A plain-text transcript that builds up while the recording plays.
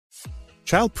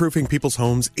Childproofing people's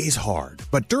homes is hard,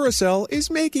 but Duracell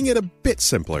is making it a bit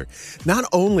simpler. Not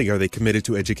only are they committed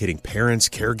to educating parents,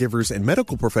 caregivers, and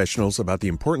medical professionals about the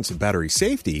importance of battery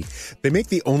safety, they make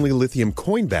the only lithium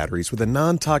coin batteries with a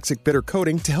non-toxic bitter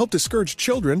coating to help discourage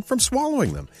children from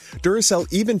swallowing them. Duracell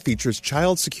even features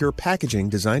child-secure packaging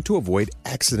designed to avoid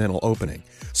accidental opening.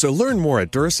 So learn more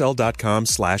at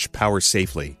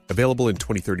Duracell.com/powersafely. Available in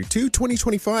 2032,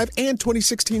 2025, and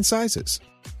 2016 sizes.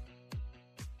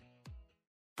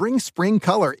 Bring spring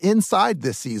color inside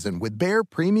this season with Behr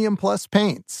Premium Plus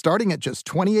paint, starting at just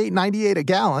 $28.98 a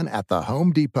gallon at the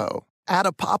Home Depot. Add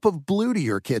a pop of blue to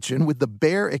your kitchen with the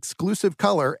Behr exclusive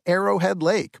color Arrowhead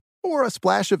Lake, or a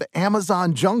splash of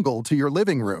Amazon Jungle to your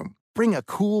living room. Bring a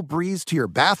cool breeze to your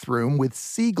bathroom with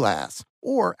Sea Glass,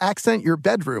 or accent your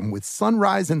bedroom with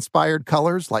sunrise-inspired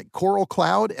colors like Coral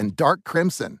Cloud and Dark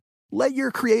Crimson. Let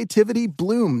your creativity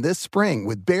bloom this spring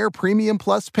with Behr Premium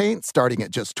Plus paint starting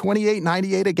at just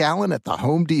 $28.98 a gallon at the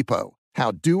Home Depot.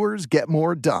 How doers get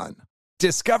more done.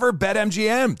 Discover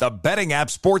BetMGM, the betting app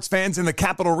sports fans in the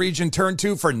capital region turn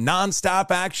to for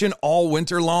nonstop action all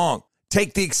winter long.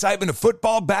 Take the excitement of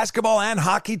football, basketball, and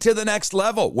hockey to the next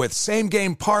level with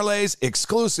same-game parlays,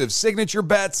 exclusive signature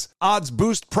bets, odds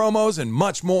boost promos, and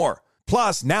much more.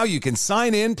 Plus, now you can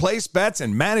sign in, place bets,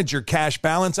 and manage your cash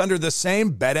balance under the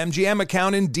same BetMGM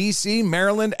account in D.C.,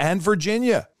 Maryland, and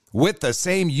Virginia. With the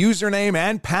same username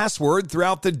and password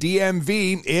throughout the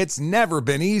DMV, it's never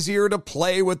been easier to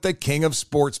play with the king of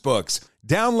sportsbooks.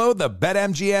 Download the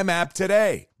BetMGM app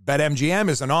today. BetMGM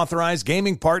is an authorized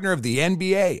gaming partner of the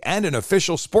NBA and an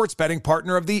official sports betting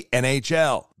partner of the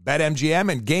NHL.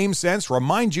 BetMGM and GameSense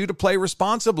remind you to play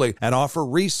responsibly and offer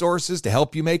resources to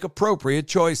help you make appropriate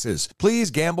choices.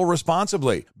 Please gamble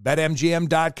responsibly.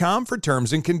 BetMGM.com for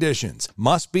terms and conditions.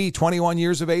 Must be 21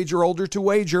 years of age or older to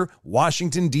wager.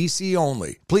 Washington, D.C.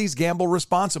 only. Please gamble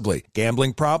responsibly.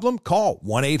 Gambling problem? Call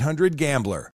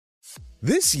 1-800-GAMBLER.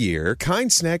 This year,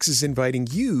 Kind Snacks is inviting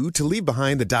you to leave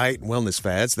behind the diet and wellness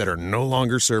fads that are no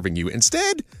longer serving you.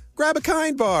 Instead, grab a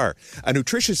Kind bar, a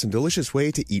nutritious and delicious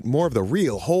way to eat more of the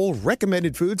real, whole,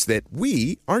 recommended foods that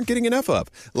we aren't getting enough of,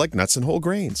 like nuts and whole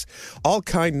grains. All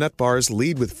Kind nut bars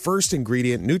lead with first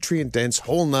ingredient, nutrient-dense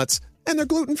whole nuts, and they're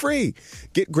gluten-free.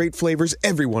 Get great flavors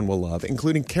everyone will love,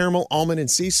 including caramel, almond,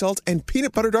 and sea salt, and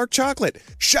peanut butter dark chocolate.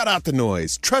 Shut out the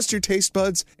noise, trust your taste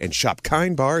buds, and shop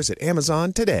Kind bars at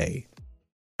Amazon today.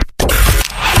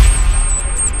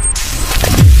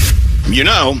 You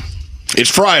know, it's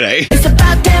Friday. It's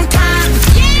about damn time.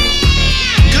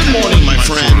 Yeah! Good morning, my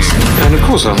friends. And of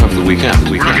course I'll have the weekend.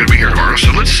 We're not going to be here tomorrow, so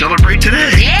let's celebrate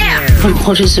today. Yeah! But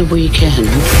what is a weekend?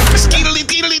 Skeedily,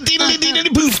 deedily, deedily, deedily,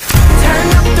 poof. Turn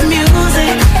up the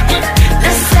music.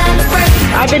 Let's celebrate.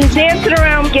 I've been dancing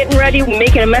around, getting ready,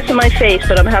 making a mess of my face,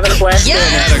 but I'm having a blast. Yeah,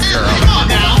 girl. Come on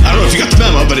now. I don't know if you got the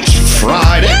memo, but it's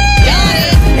Friday. Got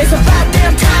it. It's about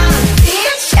damn time.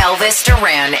 Elvis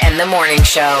Duran and the Morning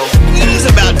Show. It is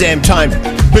about damn time,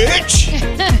 bitch.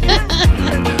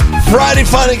 Friday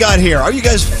finally got here. Are you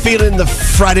guys feeling the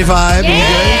Friday vibe?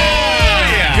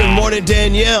 Yeah. Good morning,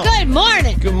 Danielle. Good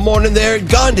morning. Good morning there,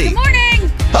 Gandhi. Good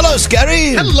morning. Hello,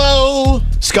 Scotty. Hello.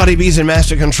 Scotty B's in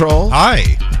Master Control.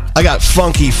 Hi. I got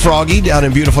Funky Froggy down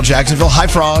in beautiful Jacksonville. Hi,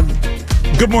 Frog.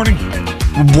 Good morning.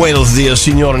 Buenos dias,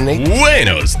 Senor Nate.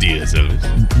 Buenos dias, Elvis.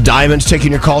 Diamond's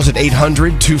taking your calls at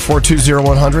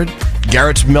 800-242-0100.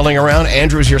 Garrett's milling around.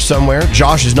 Andrew's here somewhere.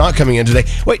 Josh is not coming in today.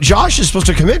 Wait, Josh is supposed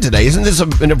to come in today. Isn't this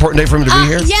an important day for him to be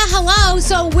here? Yeah, hello.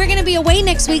 So we're going to be away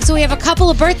next week, so we have a couple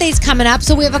of birthdays coming up.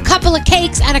 So we have a couple of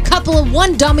cakes and a couple of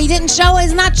one dummy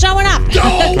is not showing up.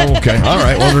 Oh, okay. All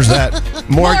right. Well, there's that.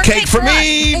 More cake for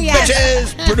me, yes.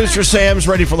 bitches. Producer Sam's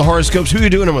ready for the horoscopes. Who are you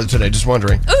doing them with today? Just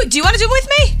wondering. Ooh, do you want to do it with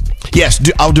me? Yes,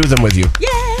 I'll do them with you.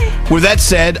 Yay! With that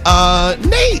said,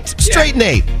 Nate, straight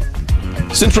Nate.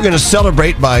 Since we're going to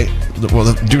celebrate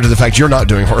due to the fact you're not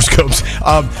doing horoscopes,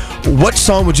 what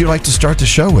song would you like to start the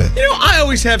show with? You know, I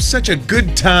always have such a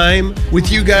good time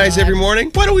with you guys every morning.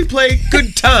 Why don't we play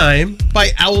Good Time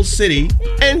by Owl City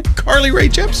and Carly Rae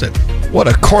Jepsen? What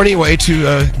a corny way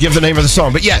to give the name of the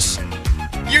song, but yes.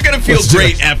 You're going to feel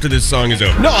great after this song is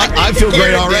over. No, I feel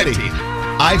great already.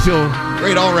 I feel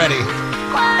great already.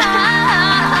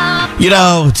 You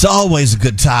know, it's always a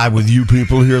good time with you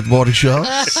people here at the Morning Show.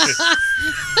 That's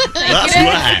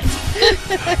right.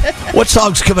 What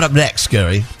song's coming up next,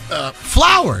 Gary?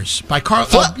 Flowers by Carl.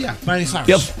 Miley Cyrus.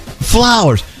 Yep,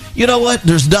 Flowers. You know what?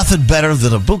 There's nothing better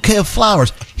than a bouquet of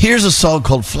flowers. Here's a song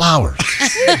called Flowers.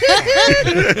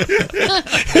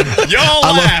 Y'all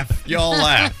laugh. Y'all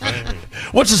laugh.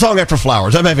 What's the song after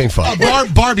Flowers? I'm having fun.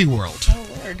 Barbie World.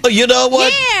 You know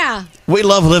what? Yeah. We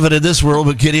love living in this world,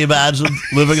 but can you imagine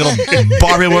living in a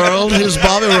Barbie world? Here's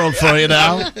Barbie world for you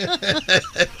now.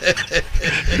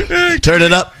 Turn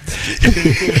it up.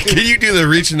 Can you do the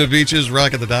reaching the beaches,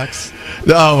 rocking the docks?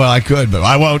 No, well, I could, but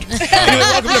I won't. Anyway,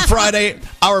 welcome to Friday.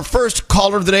 Our first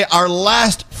caller of the day, our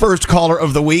last first caller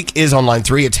of the week is on line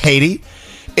 3. It's Haiti.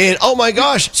 And oh my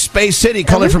gosh, Space City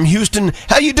calling from Houston.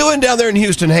 How you doing down there in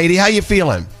Houston, Haiti? How you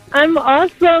feeling? I'm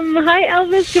awesome. Hi,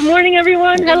 Elvis. Good morning,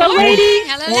 everyone. Hello, lady.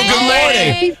 Well, good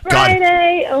morning. Happy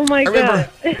Friday. Oh, my God.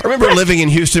 I remember living in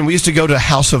Houston. We used to go to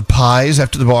House of Pies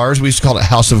after the bars. We used to call it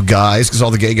House of Guys because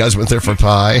all the gay guys went there for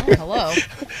pie. Hello.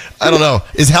 I don't know.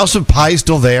 Is House of Pies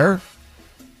still there?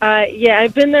 Yeah,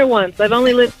 I've been there once. I've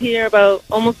only lived here about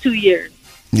almost 2 years.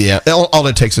 Yeah, all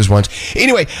it takes is once.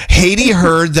 Anyway, Haiti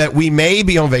heard that we may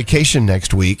be on vacation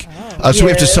next week, so we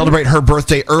have to celebrate her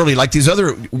birthday early, like these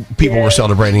other people were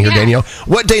celebrating here, Danielle.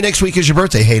 What day next week is your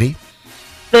birthday, Haiti?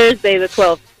 Thursday, the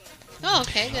 12th. Oh,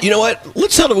 okay. Good. You know what?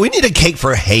 Let's celebrate. We need a cake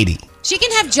for Haiti. She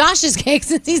can have Josh's cake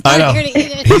since he's I know. not here to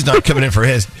eat it. He's not coming in for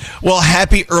his. Well,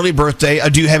 happy early birthday.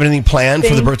 Do you have anything planned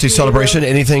for the birthday celebration?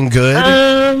 Anything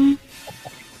good?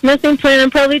 Nothing planned.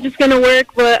 I'm probably just going to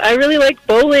work, but I really like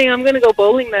bowling. I'm going to go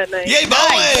bowling that night. Yay,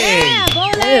 bowling! Yeah,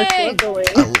 bowling. Yes, love bowling.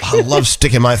 I love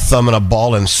sticking my thumb in a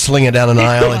ball and slinging it down an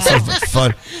aisle. It's so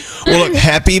fun. Well, look,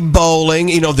 happy bowling.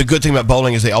 You know, the good thing about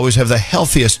bowling is they always have the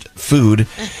healthiest food.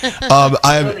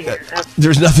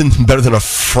 There's nothing better than a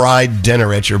fried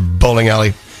dinner at your bowling alley.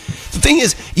 The thing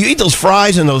is, you eat those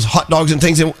fries and those hot dogs and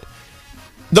things, and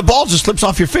the ball just slips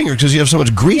off your finger because you have so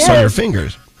much grease on your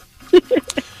fingers.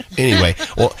 Anyway,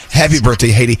 well, happy birthday,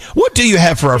 Haiti. What do you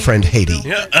have for our friend Haiti?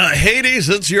 Yeah, Haiti,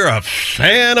 since you're a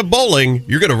fan of bowling,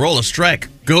 you're going to roll a strike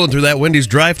going through that Wendy's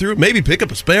drive-thru. Maybe pick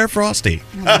up a spare Frosty.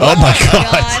 Oh, my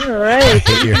God. All right.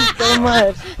 Thank you so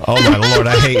much. Oh, my Lord,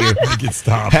 I hate you.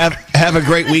 Stop. Have a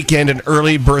great weekend and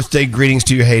early birthday greetings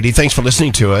to you, Haiti. Thanks for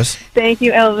listening to us. Thank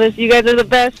you, Elvis. You guys are the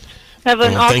best. Have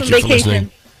an awesome thank you for vacation.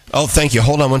 listening. Oh, thank you.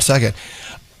 Hold on one second.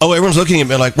 Oh, everyone's looking at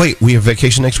me like, wait, we have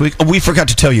vacation next week? Oh, we forgot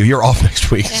to tell you, you're off next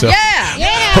week. So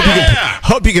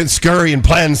hope you can scurry and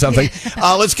plan something.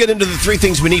 Let's get into the 3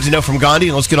 things we need to know from Gandhi,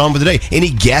 and let's get on with the day.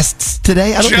 Any guests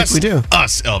today? I don't think we do.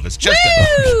 Us, Elvis.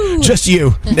 Just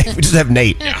you. We just have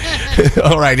Nate.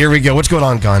 All right, here we go. What's going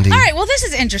on, Gandhi? All right, well, this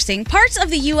is interesting. Parts of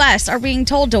the U.S. are being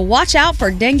told to watch out for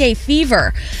dengue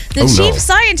fever. The chief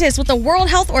scientist with the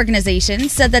World Health Organization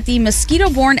said that the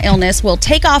mosquito-borne illness will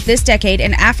take off this decade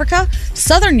in Africa,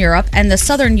 Southern Europe, and the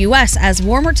southern U.S. as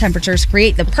warmer temperatures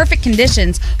create the perfect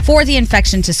conditions for the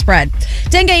infection to spread.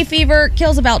 Dengue fever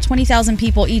kills about 20,000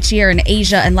 people each year in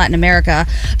Asia and Latin America,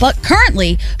 but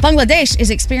currently, Bangladesh is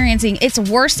experiencing its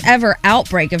worst ever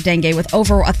outbreak of dengue with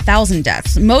over 1,000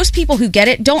 deaths. Most people who get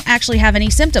it don't actually have any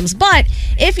symptoms, but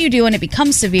if you do and it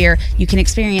becomes severe, you can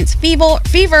experience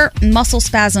fever, muscle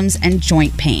spasms, and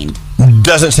joint pain.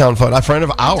 Doesn't sound fun. A friend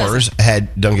of ours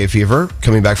had dengue fever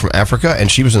coming back from Africa,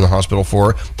 and she was in the hospital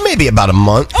for maybe about a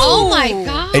month. Oh, my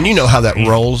God. And you know how that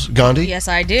rolls, Gandhi? Yes,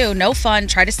 I do. No fun.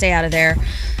 Try to stay out of there.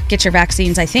 Get your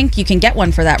vaccines. I think you can get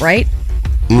one for that, right?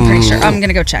 I'm pretty sure. I'm going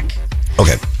to go check.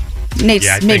 Okay.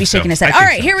 Nate's maybe shaking his head. All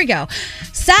right, here we go.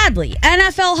 Sadly,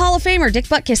 NFL Hall of Famer Dick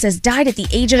Butkus has died at the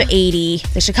age of 80.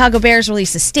 The Chicago Bears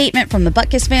released a statement from the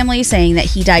Butkus family saying that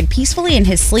he died peacefully in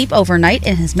his sleep overnight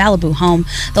in his Malibu home.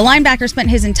 The linebacker spent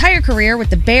his entire career with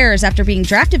the Bears after being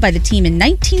drafted by the team in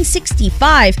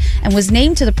 1965 and was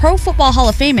named to the Pro Football Hall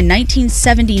of Fame in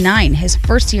 1979, his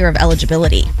first year of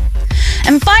eligibility.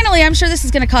 And finally, I'm sure this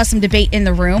is going to cause some debate in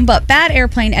the room, but bad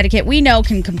airplane etiquette we know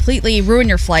can completely ruin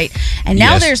your flight. And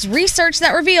now there's research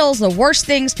that reveals the worst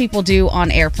things people do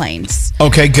on airplanes.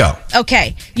 Okay, go.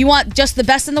 Okay. You want just the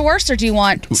best and the worst, or do you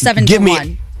want 7 Give to me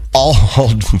 1? All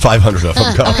 500 of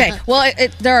them. Go. Okay, well,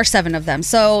 there are 7 of them.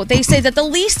 So they say that the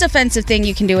least offensive thing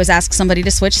you can do is ask somebody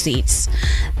to switch seats.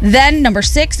 Then, number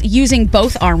 6, using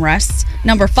both armrests.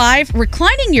 Number 5,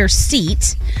 reclining your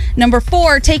seat. Number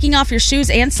 4, taking off your shoes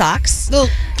and socks.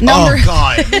 Number, oh,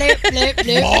 God. They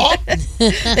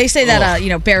say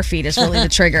that, bare feet is really the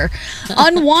trigger.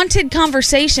 Unwanted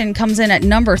conversation comes in at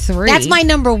number 3. That's my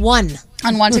number 1.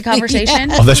 Unwanted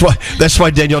conversation? Oh, that's why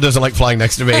Danielle doesn't like flying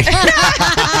next to me.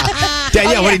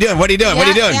 Danielle, what are you doing? What are you doing? What are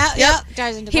you doing?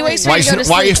 He waits for you to go to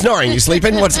sleep. Why are you snoring? You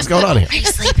sleeping? What's going on here? Are you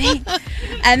sleeping?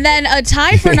 And then a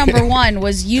tie for number 1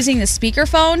 was using the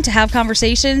speakerphone to have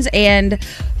conversations, and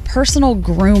personal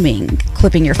grooming,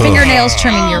 clipping your fingernails,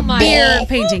 trimming your beard,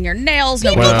 painting your nails.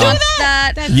 Nobody wants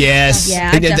that. Yes.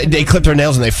 Yeah, And they clip their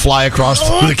nails and they fly across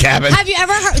the cabin. Have you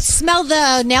ever smelled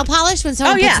the nail polish when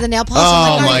someone puts the nail polish?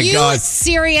 Oh, I'm like, my are you God.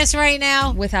 serious right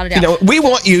now? Without a doubt. You know, we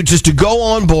want you just to go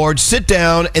on board, sit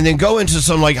down, and then go into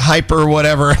some like hyper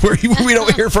whatever where we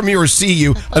don't hear from you or see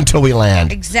you until we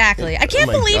land. Exactly. I can't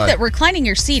Oh my believe God. that reclining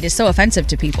your seat is so offensive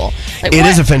to people. Like, It what?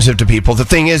 is offensive to people. The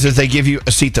thing is they give you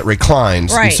a seat that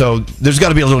reclines. Right. And so there's got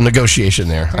to be a little negotiation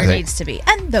there, I There think. needs to be.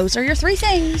 And those are your 3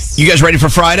 things. You guys ready for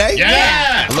Friday?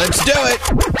 Yeah. Let's do it.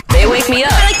 They wake me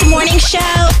up. I like the morning show.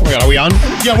 Oh my God, are we on?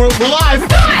 Yeah, we're live.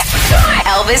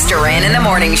 Elvis Duran in the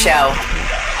morning show.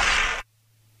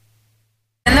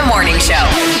 In the morning show.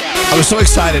 I was so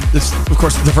excited. This, of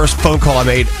course, the first phone call I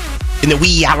made in the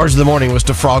wee hours of the morning was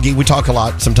to Froggy. We talk a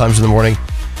lot sometimes in the morning.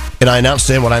 And I announced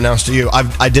to him what I announced to you.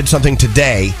 I did something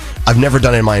today I've never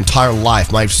done in my entire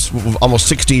life, my almost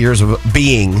 60 years of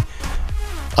being.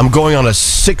 I'm going on a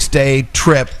 6-day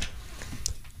trip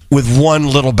with one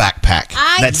little backpack.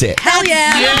 That's it. Hell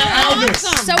yeah.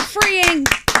 Awesome. So freeing.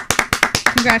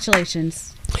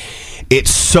 Congratulations.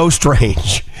 It's so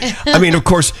strange. I mean, of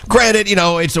course, granted,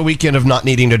 it's a weekend of not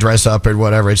needing to dress up or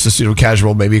whatever. It's just,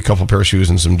 casual, maybe a couple pair of shoes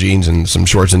and some jeans and some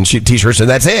shorts and t-shirts, and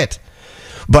that's it.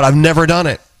 But I've never done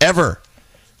it, ever.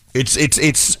 It's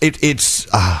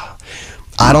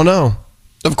I don't know.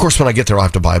 Of course, when I get there, I'll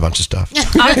have to buy a bunch of stuff.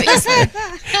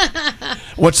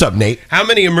 What's up, Nate? How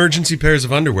many emergency pairs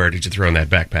of underwear did you throw in that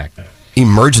backpack?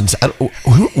 Emergency?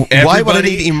 Why would I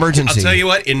need emergency? I'll tell you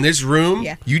what, in this room,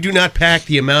 you do not pack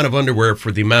the amount of underwear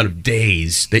for the amount of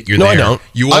days that you're No, there. I don't.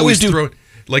 You I always always do- throw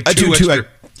like I two do two extra.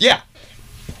 Yeah.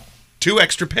 2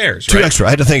 extra pairs, Two right? extra. I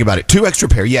had to think about it. 2 extra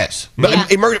pair, yes. But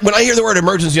when I hear the word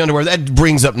emergency underwear, that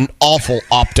brings up awful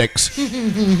optics.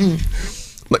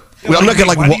 Like, I'm not going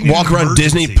to walk around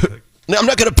Disney. I'm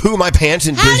not going to poo my pants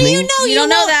in How Disney. do you know You don't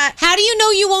know that. How do you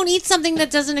know you won't eat something that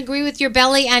doesn't agree with your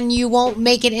belly and you won't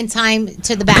make it in time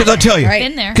to the back? Because I'll tell you, Right.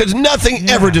 Been there. because nothing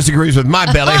ever disagrees with my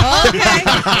belly.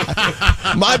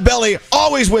 My belly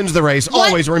always wins the race. What?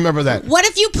 Always remember that. What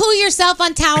if you poo yourself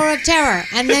on Tower of Terror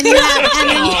and then you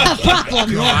have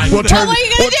problems? We'll turn, what are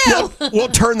you gonna do? We'll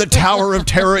turn the Tower of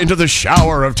Terror into the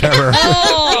Shower of Terror.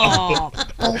 Oh.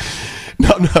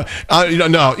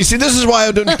 No. You see, this is why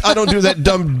I don't do that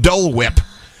dumb Dole Whip.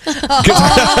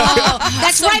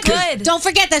 That's right. Good. Don't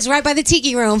forget, that's right by the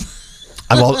tiki room.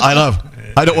 I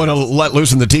don't want to let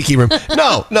loose in the tiki room.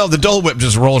 No, the Dole Whip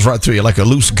just rolls right through you like a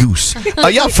loose goose.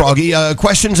 Yeah, Froggy,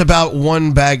 questions about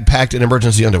one bag packed in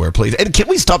emergency underwear, please. And can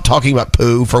we stop talking about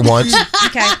poo for once?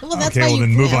 Okay. Well, that's Okay, why well you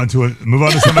then move on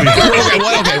to somebody else.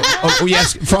 Okay. Oh,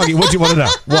 yes, Froggy, what do you want to know?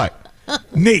 What?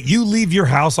 Nate, you leave your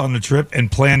house on the trip and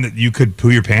plan that you could poo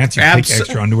your pants. You take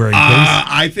extra underwear in case.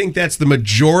 I think that's the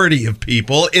majority of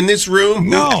people in this room.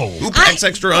 Who packs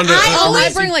extra underwear? I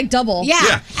bring like double. Yeah.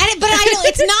 But I know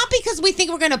it's not because we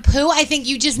think we're gonna poo. I think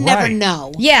you just never Right.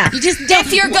 know. Yeah. You just don't.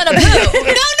 If you're gonna poo.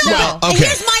 No. Well, And okay.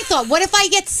 here's my thought. What if I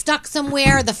get stuck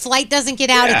somewhere, the flight doesn't get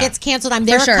out, it gets canceled, I'm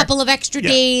there sure. a couple of extra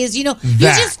days, you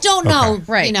That. just don't know. Okay.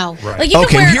 Right. You know. Like you Okay,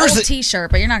 can wear an here's old the-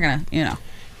 t-shirt, but you're not going to,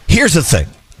 Here's the thing.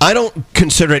 I don't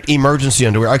consider it emergency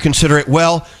underwear. I consider it,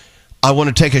 I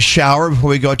want to take a shower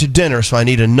before we go out to dinner, so I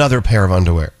need another pair of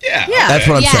underwear. Yeah. That's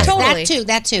what I'm Yes, saying. Totally.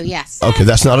 that too, yes. Okay,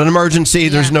 that's not an emergency.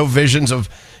 There's Yeah. no visions of,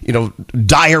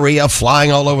 diarrhea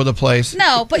flying all over the place.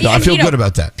 No, but I feel good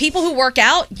about that. People who work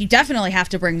out, you definitely have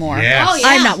to bring more. Yeah. Oh, yeah.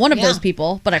 I'm not one of Yeah. those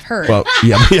people, but I've heard. Well,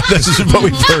 yeah, this is what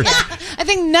we've heard. I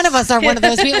think none of us are one of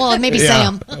those people. Well, maybe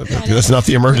Sam. That's not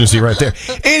the emergency right there.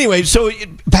 Anyway, so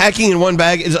packing in one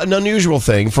bag is an unusual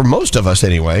thing for most of us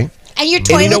anyway. And your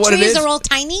you know what it toiletries is? are all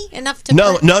tiny enough to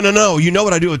No. put- You know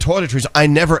what I do with toiletries? I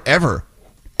never, ever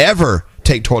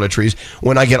take toiletries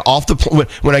when I get off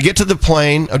when I get to the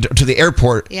plane, to the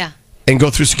airport. Yeah. And go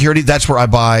through security, that's where I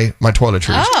buy my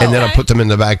toiletries. Oh, and then I okay. put them in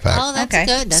the backpack. Oh, that's Okay.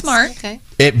 good. That's Smart. Okay.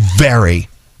 It very,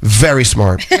 very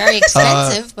smart. Very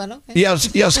expensive, but okay.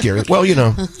 Yeah, scary. Well,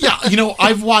 Yeah,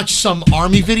 I've watched some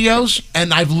army videos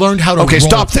and I've learned how to Okay, roll.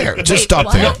 stop there. Just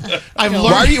stop there. I've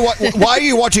learned. Why are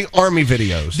you watching army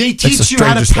videos? They That's the teach you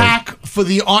how to strangest thing. pack for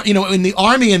the, in the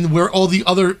army and where all the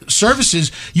other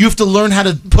services, you have to learn how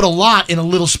to put a lot in a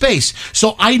little space.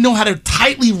 So I know how to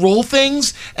tightly roll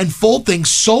things and fold things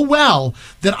so well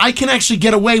that I can actually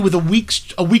get away with a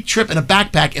week trip in a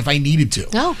backpack if I needed to.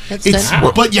 Oh, that's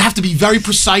good. But you have to be very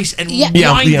precise and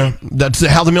Yeah, winding. that's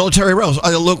how the military rolls.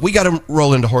 Look, we got to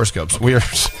roll into horoscopes. We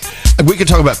could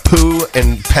talk about poo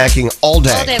and packing all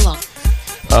day. All day long.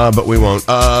 But we won't.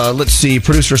 Let's see.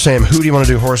 Producer Sam, who do you want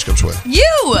to do horoscopes with?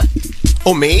 You,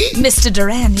 Oh, me? Mr.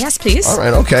 Duran. Yes, please. All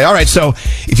right, okay. All right, so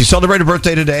if you celebrate a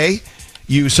birthday today,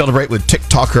 you celebrate with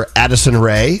TikToker Addison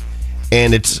Rae,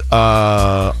 and it's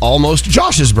almost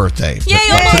Josh's birthday. Yay,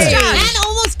 almost Today. Josh. And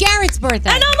almost Garrett's birthday.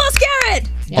 And almost Garrett.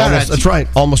 Almost, that's right.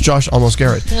 Almost Josh, almost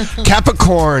Garrett.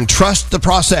 Capricorn, trust the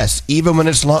process, even when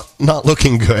it's not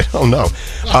looking good. Oh, no.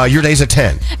 Your day's a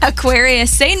 10.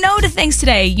 Aquarius, say no to things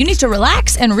today. You need to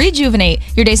relax and rejuvenate.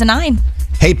 Your day's a 9.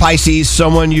 Hey, Pisces,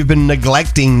 someone you've been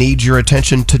neglecting needs your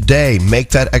attention today. Make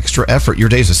that extra effort. Your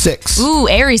day's a 6. Ooh,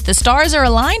 Aries, the stars are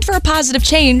aligned for a positive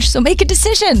change, so make a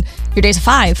decision. Your day's a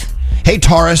 5. Hey,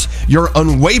 Taurus, your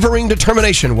unwavering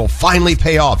determination will finally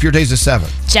pay off. Your day's a 7.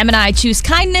 Gemini, choose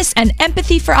kindness and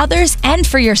empathy for others and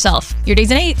for yourself. Your day's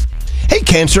an 8. Hey,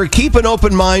 Cancer, keep an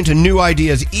open mind to new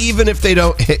ideas, even if they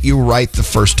don't hit you right the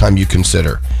first time you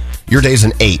consider. Your day's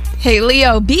an 8. Hey,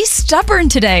 Leo, be stubborn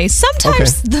today.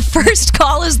 Sometimes the first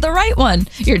call is the right one.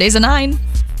 Your day's a 9.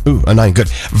 Ooh, a 9, good.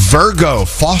 Virgo,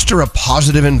 foster a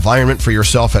positive environment for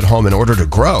yourself at home in order to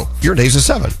grow. Your day's a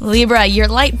 7. Libra, your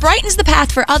light brightens the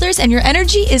path for others and your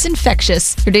energy is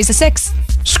infectious. Your day's a 6.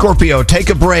 Scorpio, take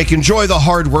a break. Enjoy the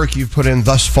hard work you've put in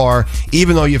thus far,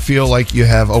 even though you feel like you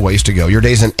have a ways to go. Your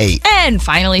day's an 8. And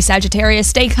finally, Sagittarius,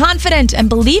 stay confident and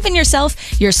believe in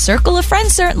yourself. Your circle of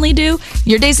friends certainly do.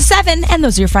 Your day's a 7, and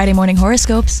those are your Friday morning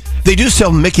horoscopes. They do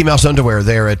sell Mickey Mouse underwear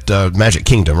there at Magic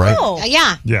Kingdom, right? Oh,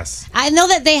 yeah. Yes. I know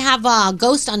that they have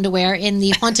ghost underwear in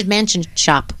the Haunted Mansion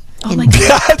shop. Oh my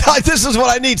God. This is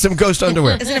what I need, some ghost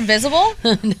underwear. Is it invisible?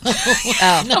 No.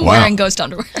 Oh. I'm wearing ghost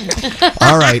underwear.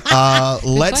 All right,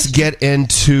 let's get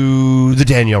into the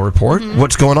Danielle report.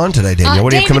 What's going on today, Danielle?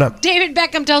 What do you have coming up? David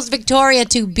Beckham tells Victoria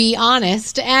to be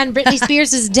honest, and Britney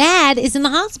Spears' dad is in the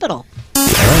hospital. All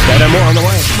right, that and more on the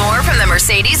way. More from the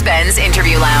Mercedes-Benz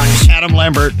Interview Lounge. Adam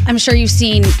Lambert. I'm sure you've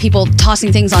seen people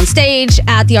tossing things on stage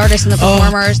at the artists and the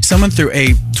performers. Someone threw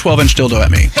a 12-inch dildo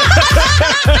at me.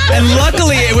 And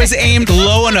luckily, it was aimed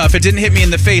low enough. It didn't hit me in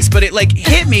the face, but it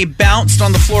hit me, bounced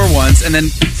on the floor once, and then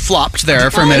flopped there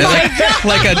for a minute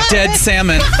like a dead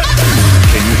salmon.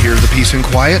 Can you hear the peace and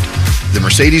quiet? The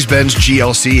Mercedes-Benz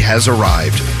GLC has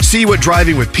arrived. See what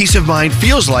driving with peace of mind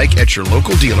feels like at your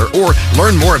local dealer, or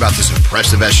learn more about this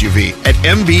impressive SUV at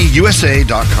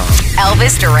MBUSA.com.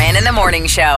 Elvis Duran in the Morning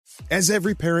Show. As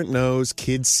every parent knows,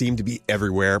 kids seem to be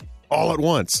everywhere all at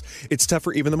once. It's tough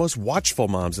for even the most watchful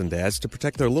moms and dads to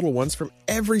protect their little ones from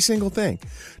every single thing.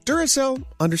 Duracell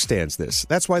understands this.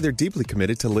 That's why they're deeply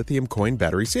committed to lithium coin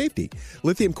battery safety.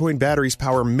 Lithium coin batteries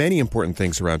power many important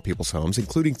things around people's homes,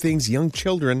 including things young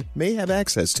children may have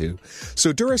access to.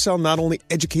 So Duracell not only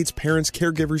educates parents,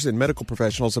 caregivers, and medical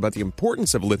professionals about the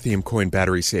importance of lithium coin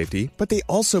battery safety, but they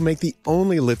also make the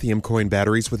only lithium coin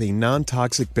batteries with a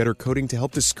non-toxic bitter coating to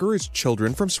help discourage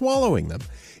children from swallowing them.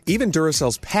 Even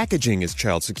Duracell's packaging is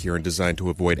child secure and designed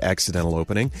to avoid accidental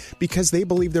opening because they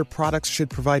believe their products should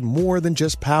provide more than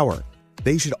just power.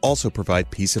 They should also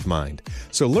provide peace of mind.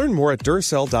 So learn more at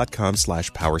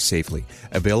Duracell.com/power safely.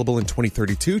 Available in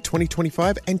 2032,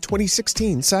 2025, and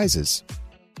 2016 sizes.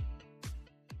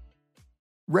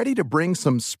 Ready to bring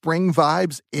some spring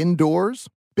vibes indoors?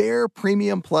 Behr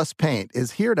Premium Plus Paint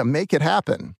is here to make it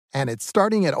happen. And it's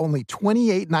starting at only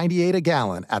 $28.98 a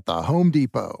gallon at the Home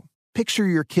Depot. Picture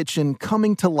your kitchen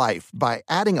coming to life by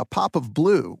adding a pop of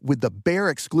blue with the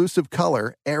Behr exclusive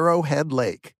color Arrowhead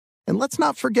Lake. And let's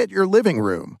not forget your living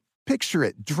room. Picture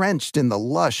it drenched in the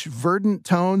lush, verdant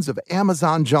tones of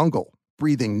Amazon jungle,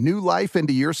 breathing new life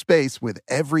into your space with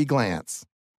every glance.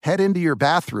 Head into your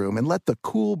bathroom and let the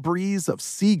cool breeze of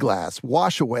sea glass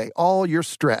wash away all your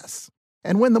stress.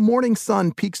 And when the morning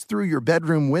sun peeks through your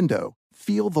bedroom window,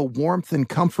 feel the warmth and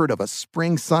comfort of a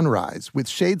spring sunrise with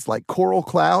shades like coral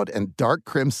cloud and dark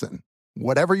crimson.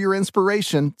 Whatever your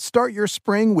inspiration, start your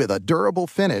spring with a durable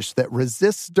finish that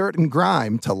resists dirt and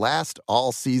grime to last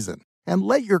all season. And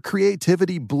let your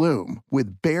creativity bloom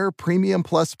with Behr Premium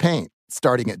Plus Paint,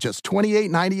 starting at just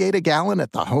 $28.98 a gallon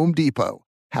at the Home Depot.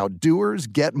 How doers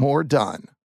get more done.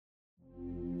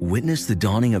 Witness the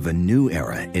dawning of a new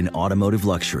era in automotive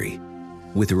luxury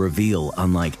with a reveal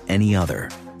unlike any other,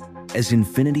 as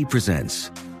Infiniti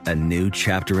presents a new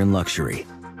chapter in luxury,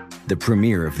 the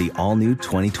premiere of the all-new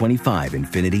 2025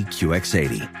 Infiniti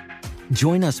QX80.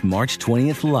 Join us March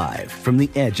 20th live from the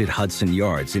Edge at Hudson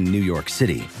Yards in New York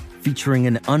City, featuring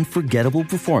an unforgettable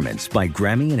performance by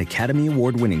Grammy and Academy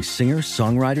Award-winning singer,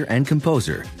 songwriter, and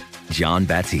composer, Jon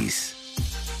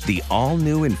Batiste. The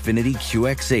all-new Infiniti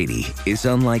QX80 is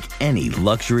unlike any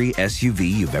luxury SUV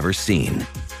you've ever seen.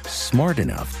 Smart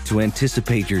enough to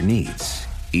anticipate your needs,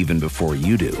 even before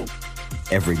you do.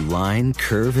 Every line,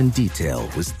 curve, and detail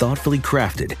was thoughtfully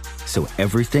crafted, so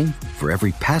everything for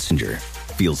every passenger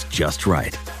feels just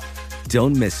right.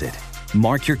 Don't miss it.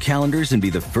 Mark your calendars and be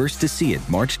the first to see it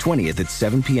March 20th at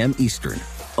 7 p.m. Eastern,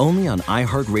 only on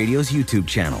iHeartRadio's YouTube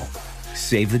channel.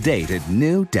 Save the date at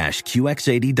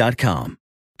new-QX80.com.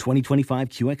 2025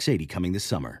 QX80 coming this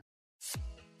summer.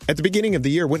 At the beginning of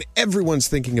the year, when everyone's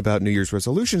thinking about New Year's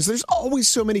resolutions, there's always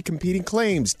so many competing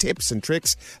claims, tips, and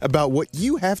tricks about what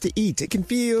you have to eat. It can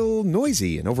feel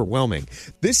noisy and overwhelming.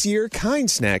 This year,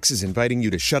 Kind Snacks is inviting you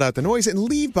to shut out the noise and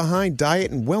leave behind diet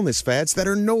and wellness fads that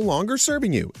are no longer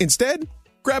serving you. Instead,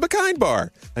 grab a Kind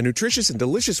Bar, a nutritious and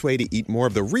delicious way to eat more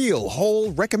of the real,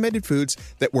 whole, recommended foods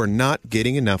that we're not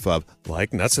getting enough of,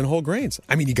 like nuts and whole grains.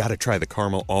 I mean, you got to try the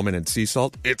caramel, almond, and sea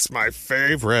salt. It's my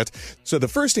favorite. So the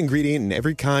first ingredient in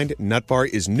every Kind nut bar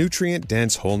is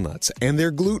nutrient-dense whole nuts, and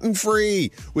they're gluten-free.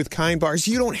 With Kind Bars,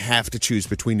 you don't have to choose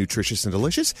between nutritious and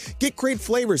delicious. Get great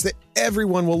flavors that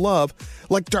everyone will love,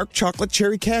 like dark chocolate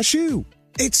cherry cashew.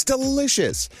 It's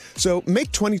delicious. So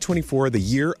make 2024 the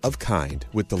year of Kind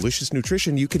with delicious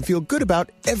nutrition you can feel good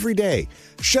about every day.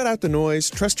 Shut out the noise,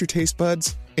 trust your taste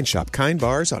buds, and shop Kind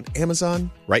Bars on Amazon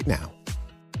right now.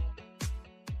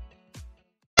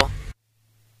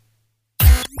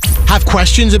 Have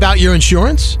questions about your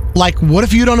insurance? Like, what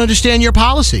if you don't understand your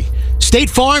policy? State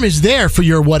Farm is there for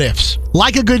your what ifs.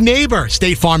 Like a good neighbor,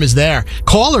 State Farm is there.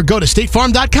 Call or go to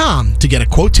statefarm.com to get a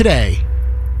quote today.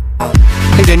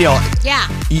 Hey, Danielle. Yeah.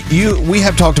 We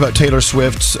have talked about Taylor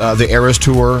Swift's The Eras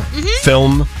Tour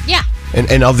film. Yeah.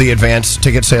 And of the advanced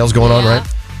ticket sales going on, right?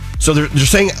 So they're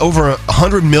saying over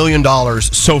 $100 million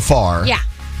so far. Yeah.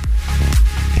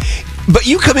 But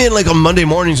you come in like on Monday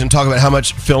mornings and talk about how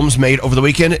much films made over the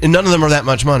weekend, and none of them are that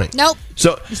much money. Nope.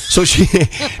 So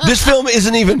this film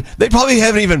isn't even. They probably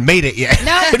haven't even made it yet.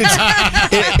 No.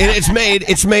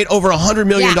 It's made over $100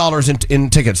 million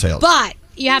in ticket sales. But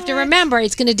you have to remember,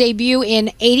 it's going to debut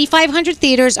in 8,500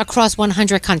 theaters across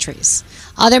 100 countries.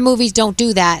 Other movies don't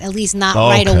do that, at least not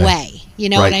right away. You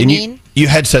know what I mean? You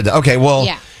had said that. Okay, well,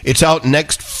 it's out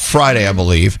next Friday, I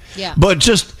believe. Yeah. But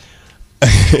just,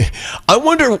 I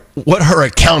wonder what her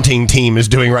accounting team is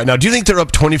doing right now. Do you think they're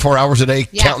up 24 hours a day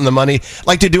counting the money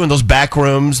like they do in those back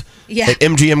rooms at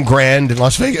MGM Grand in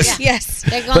Las Vegas? Yeah. Yes.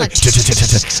 They're going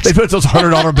they put those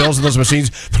 $100 bills in those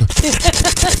machines.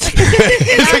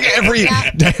 It's like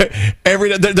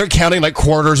every they're counting like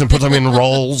quarters and put them in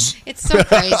rolls. It's so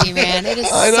crazy, man. It is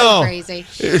so crazy.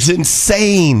 It's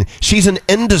insane. She's an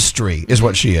industry, is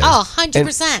what she is. Oh,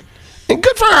 100%. And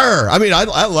good for her. I mean,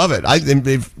 I love it.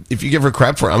 If you give her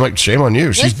crap for it, I'm like, shame on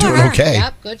you. She's doing okay.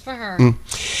 Yep, good for her.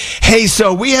 Hey,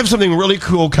 so we have something really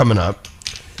cool coming up.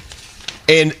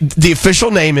 And the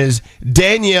official name is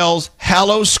Danielle's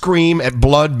Hallow Scream at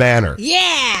Blood Manor.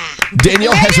 Yeah.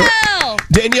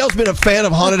 Danielle's been a fan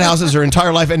of haunted houses her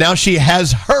entire life, and now she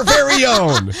has her very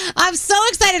own. I'm so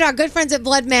excited. Our good friends at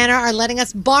Blood Manor are letting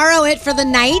us borrow it for the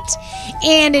night.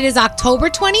 And it is October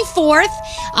 24th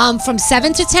from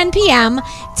 7 to 10 p.m.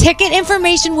 Ticket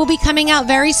information will be coming out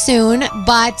very soon,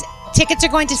 but tickets are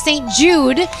going to St.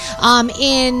 Jude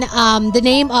in the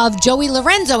name of Joey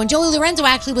Lorenzo. And Joey Lorenzo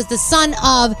actually was the son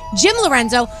of Jim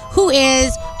Lorenzo, who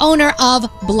is owner of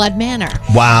Blood Manor.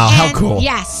 Wow, how cool.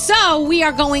 Yes, so we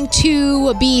are going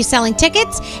to be selling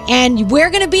tickets, and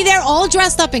we're going to be there all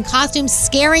dressed up in costumes,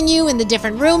 scaring you in the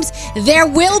different rooms. There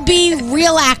will be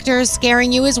real actors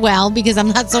scaring you as well, because I'm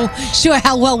not so sure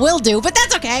how well we'll do, but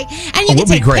that's okay. And you can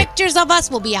take pictures of us.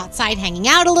 We'll be outside hanging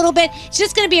out a little bit. It's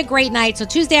just going to be a great night. So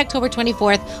Tuesday, October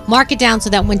 24th, mark it down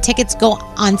so that when tickets go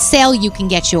on sale, you can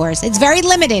get yours. It's very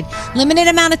limited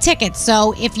amount of tickets.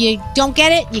 So if you don't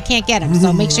get it, you can't get them.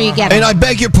 So make sure you get them. And I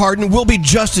beg your pardon, we'll be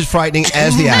just as frightening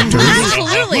as the actors.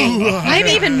 Absolutely.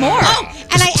 Maybe even more. Oh,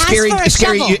 and I asked for a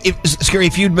shovel. Scary,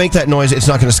 if you make that noise, it's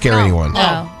not going to scare anyone.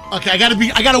 Oh. Okay,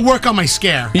 I gotta work on my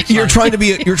scare. You're trying to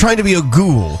be a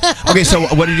ghoul. Okay, so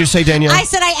what did you say, Danielle? I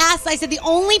said the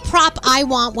only prop I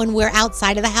want when we're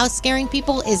outside of the house scaring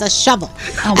people is a shovel.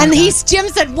 And Jim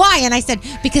said, why? And I said,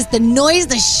 because the noise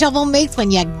the shovel makes when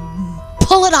you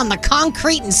pull it on the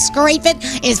concrete and scrape it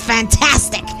is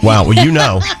fantastic. Wow, well, you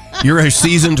know. You're a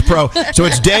seasoned pro. So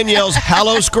it's Danielle's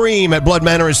Hallow Scream at Blood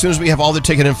Manor. As soon as we have all the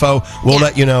ticket info, we'll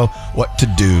let you know what to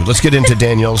do. Let's get into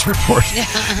Danielle's report.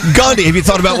 Gandhi, have you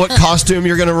thought about what costume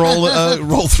you're going to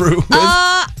roll through with?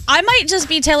 I might just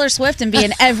be Taylor Swift and be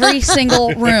in every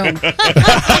single room. That's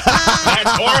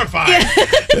horrifying.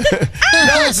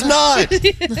 No, it's not.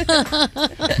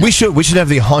 We should have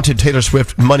the haunted Taylor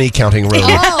Swift money counting room.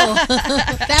 Oh,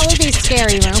 that would be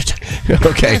scary, room.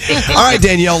 Okay. All right,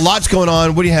 Danielle, lots going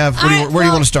on. What do you have? Where do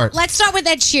you want to start? Let's start with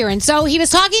Ed Sheeran. So he was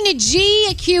talking to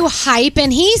GQ Hype,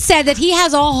 and he said that he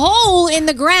has a hole in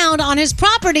the ground on his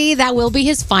property that will be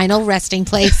his final resting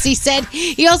place. He said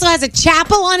he also has a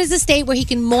chapel on his estate where he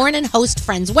can mourn adorn and host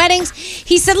friends' weddings.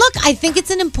 He said, look, I think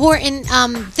it's an important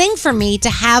thing for me to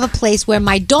have a place where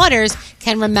my daughters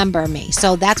can remember me.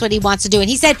 So that's what he wants to do. And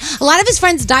he said a lot of his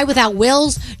friends die without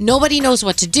wills. Nobody knows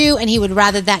what to do, and he would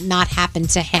rather that not happen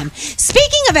to him.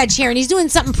 Speaking of Ed Sheeran, he's doing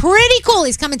something pretty cool.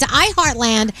 He's coming to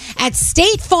iHeartland at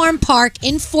State Farm Park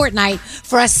in Fortnite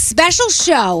for a special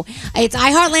show. It's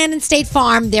iHeartland and State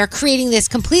Farm. They're creating this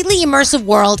completely immersive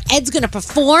world. Ed's going to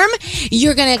perform.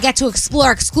 You're going to get to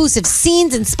explore exclusive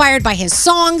scenes inspired by his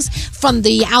songs from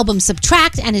the album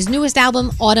Subtract and his newest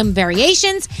album, Autumn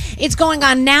Variations. It's going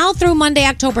on now through Monday,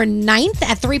 October 9th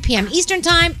at 3 p.m. Eastern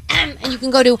Time. And you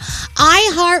can go to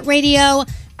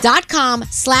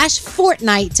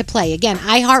iHeartRadio.com/Fortnite to play. Again,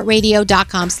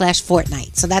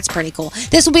 iHeartRadio.com/Fortnite. So that's pretty cool.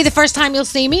 This will be the first time you'll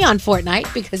see me on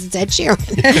Fortnite because it's Ed Sheeran.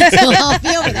 So I'll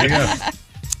be over there.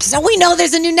 So we know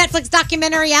there's a new Netflix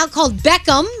documentary out called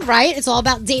Beckham, right? It's all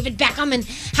about David Beckham and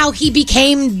how he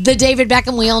became the David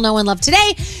Beckham we all know and love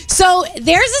today. So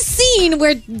there's a scene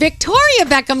where Victoria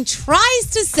Beckham tries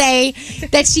to say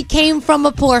that she came from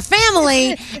a poor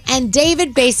family, and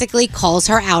David basically calls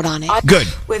her out on it. Good.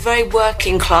 We're very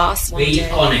working class. Be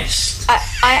honest.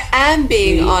 I am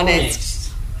being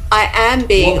honest. I am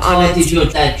being honest. What car did your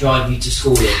dad drive you to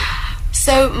school in?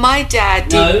 So my dad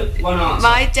did. No, one answer.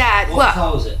 My dad. What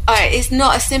car was it? It's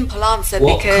not a simple answer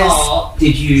what because. What car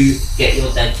did you get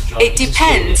your dad to drive? It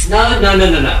depends. No.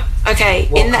 Okay,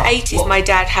 What in the car? 80s, my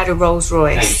dad had a Rolls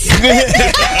Royce.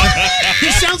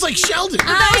 He sounds like Sheldon.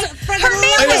 Her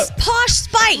name was Posh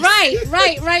Spice.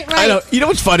 Right. I know. You know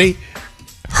what's funny?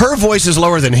 Her voice is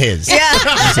lower than his. Yeah.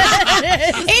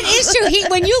 It is true.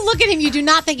 When you look at him, you do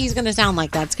not think he's going to sound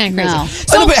like that. It's kind of crazy. No.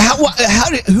 So,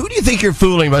 who do you think you're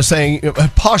fooling by saying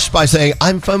posh by saying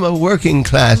I'm from a working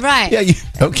class? Right. Yeah.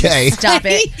 Okay. Stop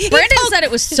it. Brandon said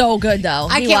it was so good, though.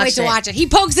 I can't wait to watch it. He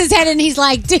pokes his head and he's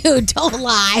like, dude, don't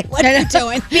lie. What are you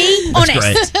doing? Be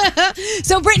honest.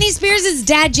 So Britney Spears'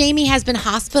 dad, Jamie, has been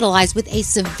hospitalized with a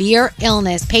severe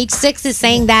illness. Page 6 is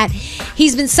saying that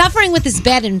he's been suffering with this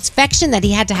bad infection that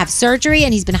he had to have surgery,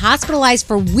 and he's been hospitalized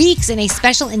for weeks in a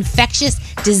special infectious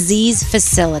disease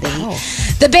facility.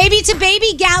 The Baby to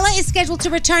Baby Gala is scheduled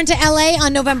to return to LA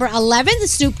on November 11th.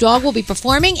 Snoop Dogg will be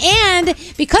performing, and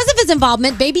because of his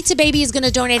involvement, Baby to Baby is going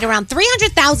to donate around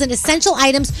 300,000 essential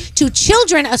items to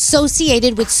children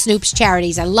associated with Snoop's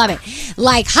charities. I love it.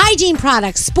 Like hygiene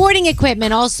products, sporting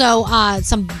equipment, also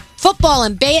some football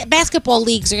and basketball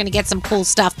leagues are going to get some cool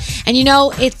stuff. And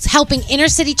it's helping inner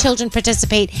city children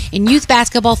participate in youth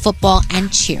basketball, football,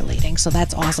 and cheerleading. So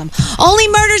that's awesome. Only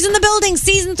Murders in the Building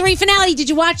season 3 finale. Did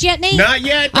you watch yet, Nate? Not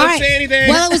yet. Don't say anything.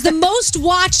 Well, it was the most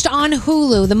watched on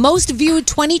Hulu, the most viewed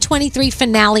 2023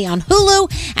 finale on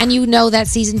Hulu. And you know that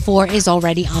season 4 is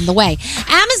already on the way.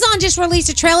 Amazon just released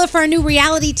a trailer for a new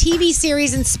reality TV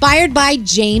series inspired by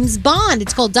James Bond.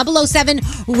 It's called 007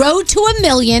 Road to a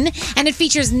Million, and it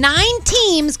features 9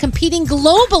 teams competing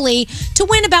globally to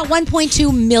win about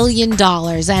 $1.2 million.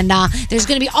 And there's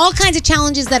going to be all kinds of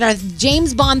challenges that are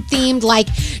James Bond themed, like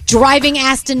driving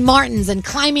Aston Martins and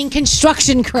climbing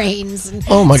construction cranes.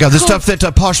 Oh my God, the stuff that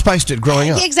Posh Spice did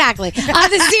growing up. Exactly.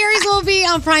 The series will be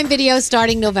on Prime Video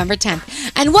starting November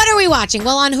 10th. And what are we watching?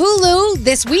 Well, on Hulu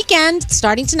this weekend,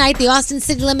 starting tonight, the Austin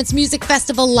City Limits Music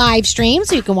Festival live stream,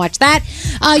 so you can watch that.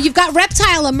 You've got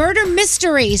Reptile, a murder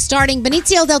mystery starring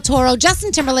Benicio del Toro,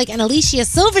 Justin Timberlake, and Alicia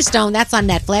Silverstone. That's on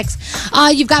Netflix.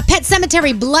 You've got Pet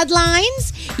Sematary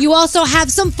Bloodlines. You also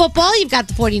have some football. You've got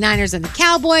the 49ers and the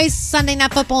Cowboys, Sunday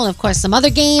Night Football, and of course some other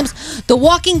games. The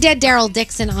Walking Dead, Daryl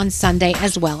Dixon on Sunday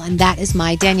as well. And that is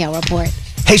my Danielle report.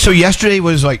 Hey, so yesterday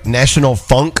was like National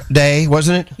Funk Day,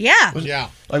 wasn't it? Yeah.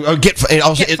 They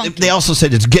also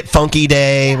said it's Get Funky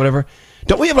Day, whatever.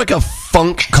 Don't we have like a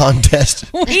funk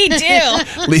contest? We do.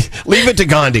 Leave it to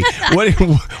Gandhi.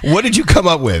 What did you come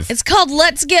up with? It's called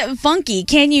Let's Get Funky.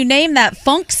 Can you name that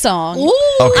funk song? Ooh.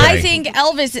 Okay. I think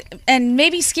Elvis and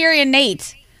maybe Scary and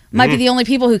Nate might be the only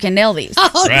people who can nail these.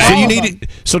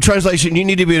 So translation, you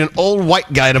need to be an old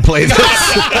white guy to play this. You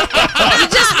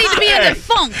just need to be in the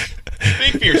funk.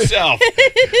 Speak for yourself.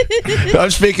 I'm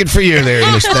speaking for you there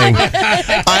in this thing.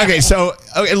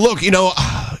 Look,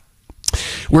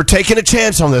 we're taking a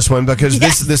chance on this one because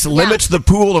this limits the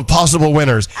pool of possible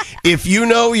winners. If you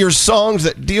know your songs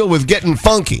that deal with getting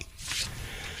funky,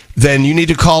 then you need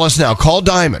to call us now. Call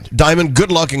Diamond. Diamond,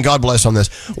 good luck and God bless on this.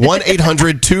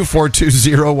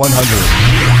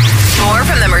 1-800-242-0100. More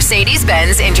from the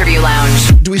Mercedes-Benz Interview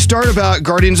Lounge. Do we start about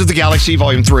Guardians of the Galaxy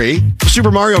Volume 3, Super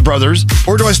Mario Brothers,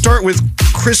 or do I start with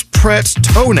Chris Pratt's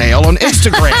toenail on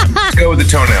Instagram? Let's go with the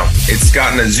toenail. It's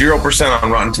gotten a 0%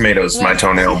 on Rotten Tomatoes, my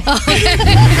toenail.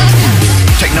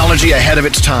 Technology ahead of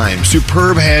its time,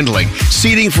 superb handling,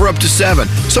 seating for up to 7.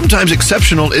 Sometimes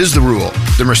exceptional is the rule.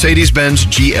 The Mercedes-Benz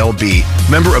GLB,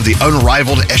 member of the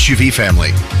unrivaled SUV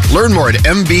family. Learn more at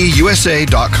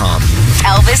MBUSA.com.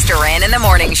 Elvis Duran in the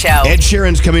Morning Show. Ed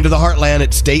Sheeran's coming to the Heartland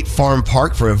at State Farm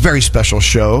Park for a very special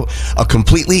show, a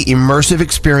completely immersive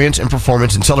experience and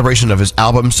performance in celebration of his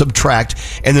album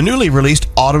Subtract and the newly released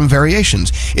Autumn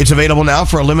Variations. It's available now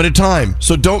for a limited time,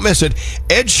 so don't miss it.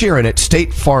 Ed Sheeran at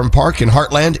State Farm Park in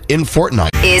Heartland in Fortnite.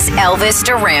 Is Elvis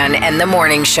Duran and the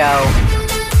Morning Show.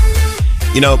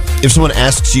 You know, if someone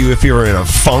asks you if you're in a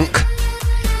funk,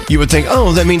 you would think,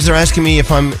 oh, that means they're asking me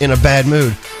if I'm in a bad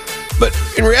mood. But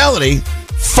in reality,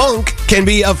 funk can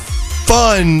be a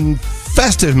fun,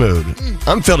 festive mood.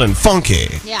 I'm feeling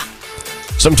funky. Yeah.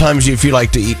 Sometimes if you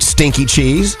like to eat stinky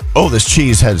cheese, oh, this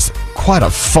cheese has quite a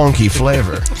funky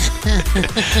flavor.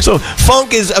 So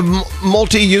funk is a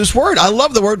multi-use word. I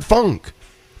love the word funk.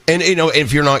 And, you know,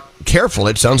 if you're not careful,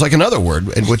 it sounds like another word,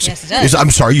 which is, I'm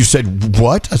sorry, you said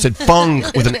what? I said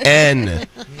funk with an N.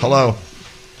 Hello.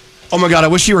 Oh, my God, I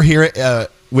wish you were here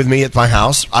with me at my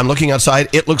house. I'm looking outside.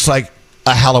 It looks like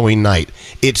a Halloween night.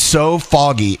 It's so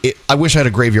foggy. I wish I had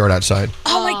a graveyard outside.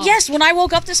 Oh, my, yes. When I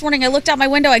woke up this morning, I looked out my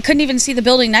window. I couldn't even see the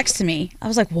building next to me. I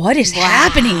was like, what is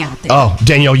happening out there? Oh,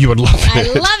 Danielle, you would love it. I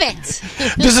love it.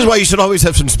 This is why you should always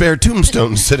have some spare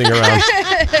tombstones sitting around.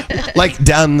 Like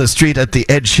down the street at the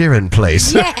Ed Sheeran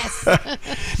place. Yes.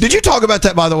 Did you talk about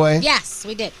that, by the way? Yes,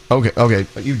 we did. Okay.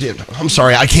 You did. I'm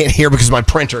sorry. I can't hear because of my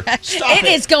printer. It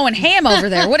is going ham over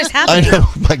there. What is happening? I know.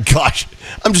 My gosh.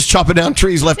 I'm just chopping down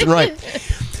trees left and right.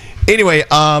 Anyway,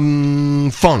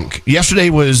 funk. Yesterday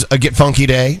was a Get Funky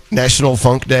Day, National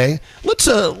Funk Day. Let's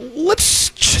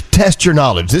test your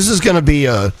knowledge. This is going to be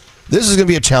a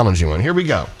challenging one. Here we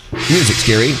go. Music,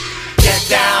 Scary. Get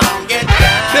down, get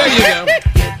down. There you go. Get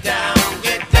down,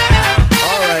 get down.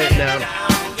 All right, now.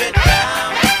 Get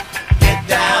down, get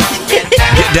down, get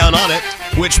down. Get down on it,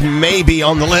 which may be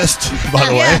on the list, by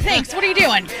the way. Yeah, thanks. What are you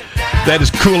doing? That is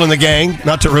Cool in the Gang.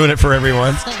 Not to ruin it for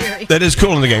everyone. That is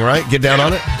Cool in the Gang, right? Get down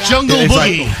on it. Jungle It's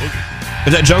Boogie.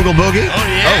 Is that Jungle Boogie? Oh,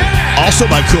 yeah. Oh, also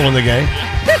by Cool in the Gang.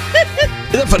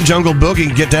 Isn't that fun? Jungle Boogie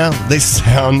and Get Down. They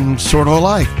sound sort of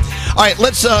alike. All right,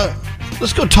 let's go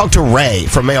talk to Ray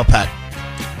from Mail Pat.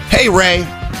 Hey, Ray.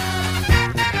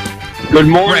 Good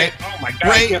morning. Ray. Oh, my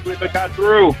God. I can't believe I got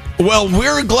through. Well,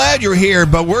 we're glad you're here,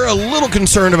 but we're a little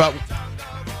concerned about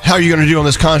how you're going to do on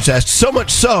this contest. So much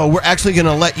so, we're actually going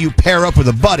to let you pair up with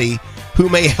a buddy who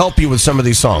may help you with some of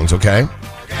these songs, okay?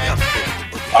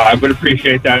 I would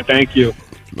appreciate that. Thank you.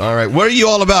 All right. What are you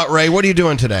all about, Ray? What are you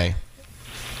doing today?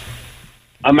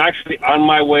 I'm actually on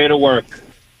my way to work.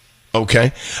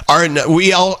 Okay. All right.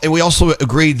 We also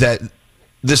agreed that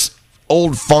this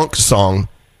old funk song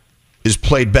is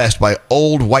played best by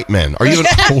old white men. Are you an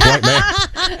old white man?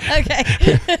 Okay.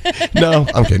 No,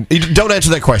 I'm kidding. Don't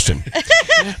answer that question.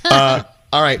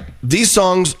 All right. These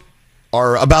songs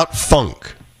are about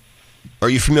funk. Are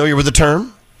you familiar with the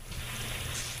term?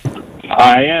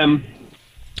 I am.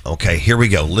 Okay, here we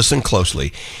go. Listen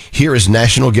closely. Here is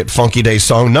National Get Funky Day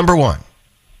song number 1.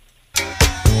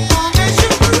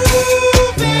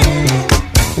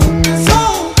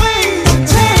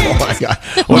 Oh my God.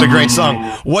 What a great song.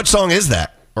 What song is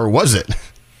that? Or was it?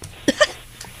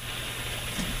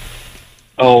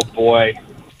 Oh, boy.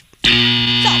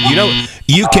 You know,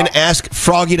 you can ask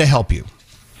Froggy to help you.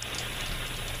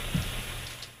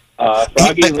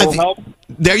 Froggy, a little help?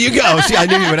 There you go. See, I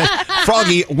knew you would ask.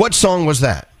 Froggy, what song was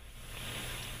that?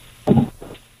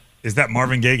 Is that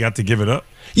Marvin Gaye Got to Give It Up?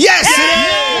 Yes!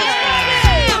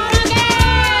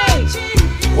 It is!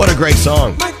 What a great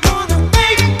song.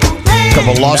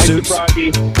 Couple lawsuits.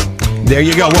 There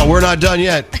you go. Well, we're not done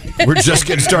yet. We're just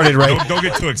getting started, right? Don't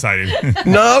get too excited.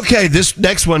 No, okay. This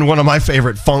next one of my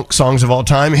favorite funk songs of all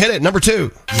time. Hit it. Number 2.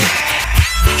 Funky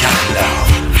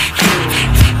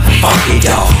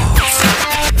dogs.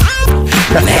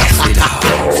 Nasty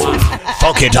dogs.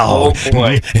 Funky dog.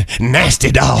 Oh,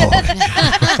 Nasty dog.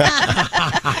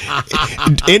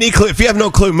 Any clue? If you have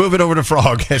no clue, move it over to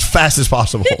Frog as fast as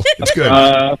possible. It's good.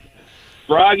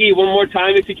 Froggy, one more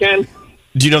time if you can.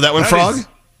 Do you know that one, Frog?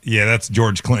 Yeah, that's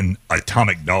George Clinton.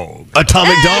 Atomic Dog.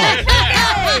 Atomic Dog.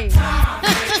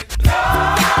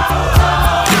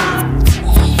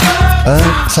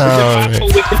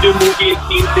 We can do movie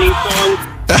and theme songs.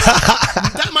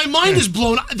 My mind is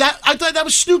blown. I thought that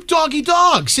was Snoop Doggy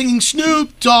Dogg singing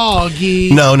Snoop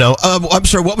Doggy. No. I'm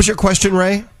sorry. What was your question,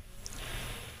 Ray?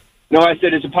 No, I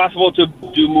said, is it possible to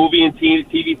do movie and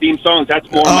TV theme songs? That's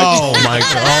more Oh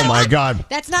my God.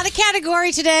 That's not a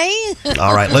category today.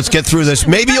 All right, let's get through this.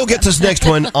 Maybe you'll get this next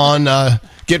one on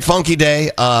Get Funky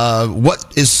Day.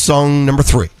 What is song number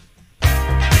 3?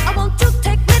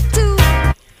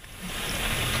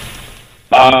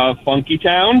 Funky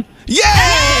Town.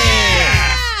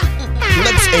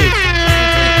 Let's see.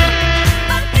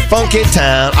 Funky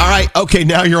Town. All right. Okay,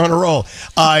 now you're on a roll.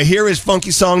 Here is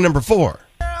funky song number 4.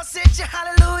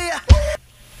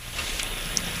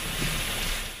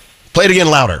 Play it again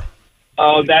louder.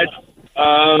 Oh, that's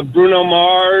Bruno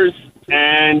Mars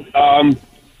and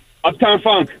Uptown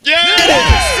Funk.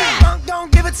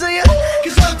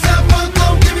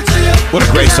 What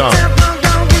a great song.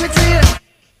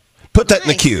 Put that in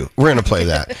the queue. We're going to play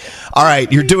that. All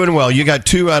right, you're doing well. You got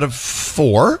 2 out of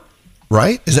 4,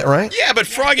 right? Is that right? Yeah, but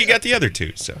Froggy got the other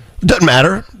 2, so. Doesn't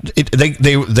matter.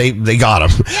 They got them.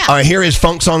 Yeah. All right, here is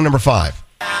funk song number 5.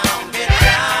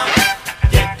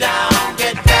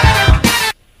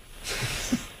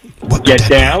 Get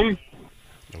Down?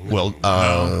 Well,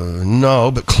 no,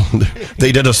 but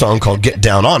they did a song called Get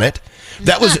Down on It.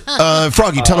 That was,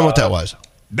 Froggy, tell them what that was.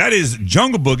 That is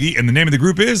Jungle Boogie, and the name of the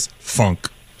group is Funk.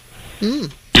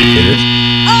 It is?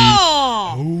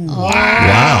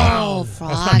 Wow.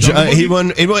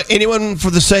 Anyone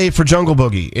for the save for Jungle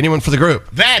Boogie? Anyone for the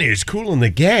group? That is Cool in the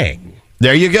Gang.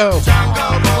 There you go.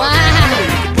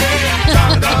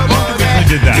 I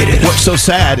did that. What's so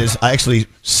sad is I actually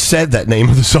said that name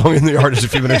of the song in the artist a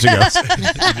few minutes ago.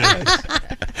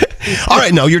 All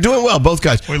right, no, you're doing well, both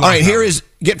guys. All right, here is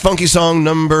Get Funky song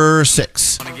number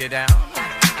 6. Get down.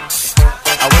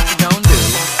 What you gonna do?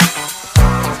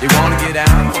 You wanna get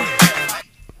out?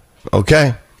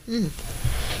 Okay.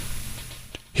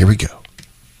 Here we go.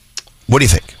 What do you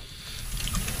think?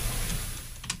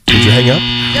 Did you hang up?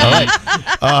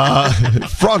 All right.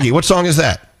 Froggy, what song is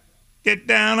that? Get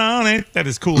Down on It. That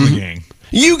is Cool in the Gang.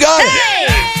 You got it.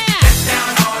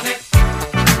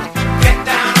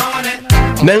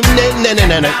 No.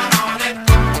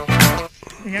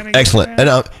 Excellent.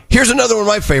 And here's another one of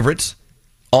my favorites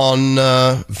on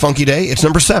Funky Day. It's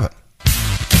number 7.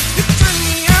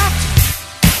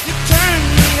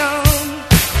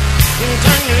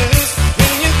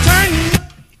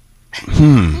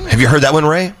 Have you heard that one,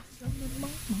 Ray?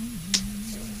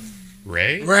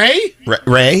 Ray?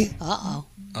 Ray? Uh-oh.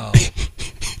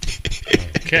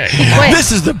 Okay.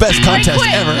 This is the best contest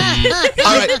ever.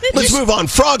 All right, let's move on.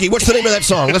 Froggy, what's the name of that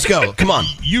song? Let's go. Come on.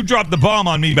 You Dropped the Bomb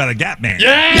on Me by the Gap Band.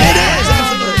 Yeah, it is.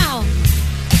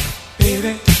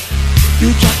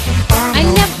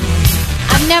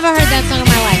 I've never heard that song in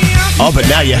my life. Oh, but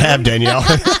now you have, Danielle.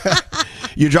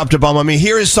 You Dropped a Bomb on Me.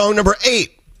 Here is song number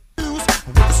 8.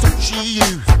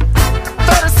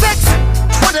 36,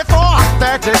 24,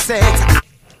 36.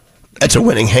 That's a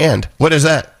winning hand. What is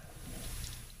that?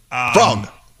 Frog.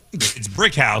 It's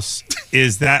Brick House.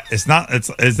 Is that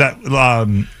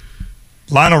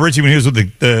Lionel Richie when he was with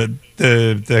the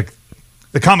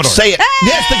Commodores? Say it. Hey!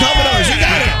 Yes, the Commodores. You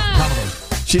got it.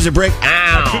 She's a brick. Ow.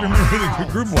 I couldn't remember who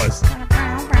the group was.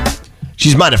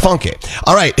 She's mighty funky.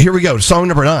 All right, here we go. Song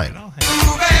number 9.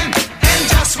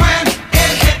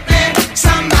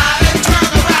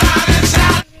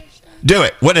 Do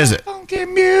it. What is it? Funky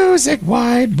music,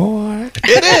 white boy.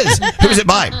 It is. Who's it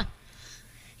by?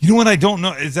 You know what I don't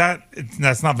know?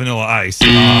 That's not Vanilla Ice.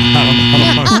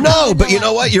 I don't know. No, but you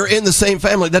know what? You're in the same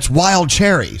family. That's Wild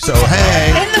Cherry. So, hey.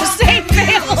 In the same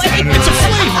family. It's a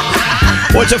flavor.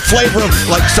 Well, it's a flavor of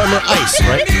like summer ice,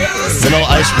 right? Vanilla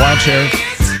Ice, Wild Cherry.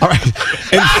 All right.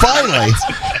 And finally,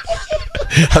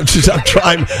 I'm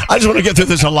trying. I just want to get through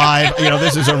this alive. You know,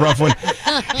 this is a rough one.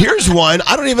 Here's one.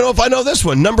 I don't even know if I know this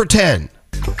one. Number 10.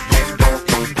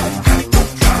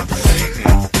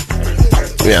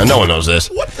 Yeah, no one knows this.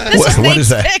 What is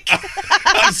that?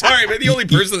 I'm sorry, but the only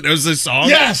person that knows this song.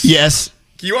 Yes. Yes.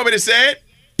 You want me to say it?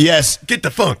 Yes. Get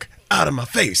the funk out of my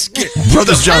face. Get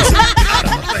Brothers Johnson. out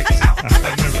of my face.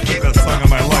 I've never heard that song in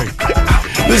my life.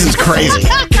 This is crazy.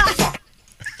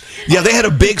 Yeah, they had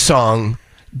a big song.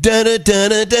 Da da da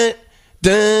da da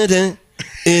da da.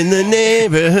 In the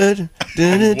neighborhood.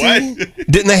 Da, da, da. What?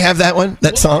 Didn't they have that one?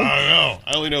 That song? I don't know.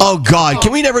 I only know. Oh God!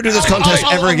 Can we never do this contest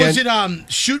ever again? Was it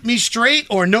Shoot Me Straight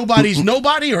or Nobody's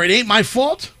Nobody or It Ain't My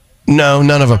Fault? No,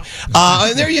 none of them.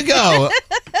 And there you go.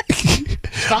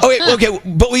 Oh, wait, okay,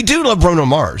 but we do love Bruno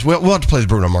Mars. We'll have to play the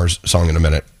Bruno Mars song in a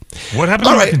minute. What happened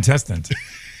to our contestant?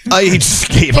 He just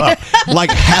gave up. Like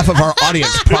half of our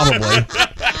audience, probably.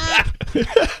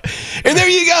 And there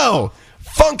you go.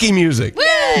 Funky music.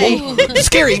 Well,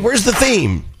 Scary, where's the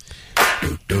theme?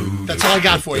 That's all I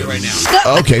got for you right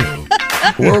now. Okay.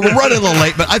 We're running a little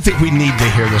late, but I think we need to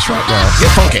hear this right now.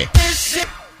 Get funky.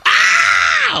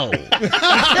 Ow!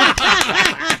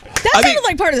 That sounded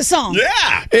like part of the song.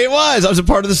 Yeah, it was. That was a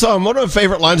part of the song. One of my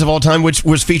favorite lines of all time, which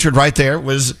was featured right there,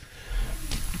 was...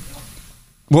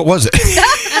 What was it?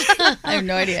 I have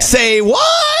no idea. Say what?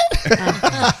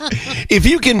 If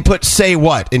you can put "say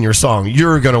what" in your song,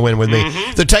 you're going to win with me.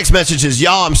 The text message is,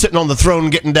 y'all, I'm sitting on the throne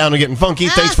getting down and getting funky.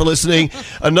 Thanks for listening.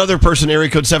 Another person, area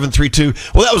code 732.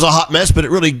 Well, that was a hot mess, but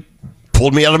it really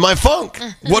pulled me out of my funk.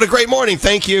 What a great morning.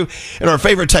 Thank you. And our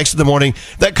favorite text of the morning,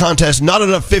 that contest, not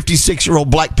enough 56-year-old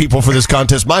black people for this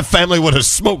contest. My family would have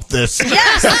smoked this.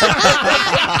 Yes.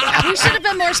 We should have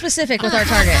been more specific with our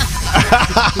target.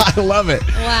 I love it.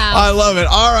 Wow. I love it.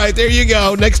 All right, there you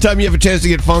go. Next time you have a chance to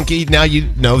get funky, now you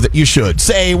know that you should.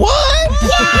 Say what?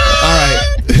 All right.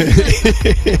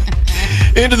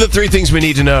 Into the three things we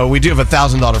need to know. We do have a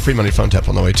 $1,000 free money phone tap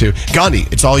on the way, too. Gandhi,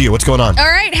 it's all you. What's going on? All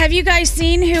right. Have you guys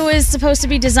seen who is supposed to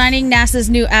be designing NASA's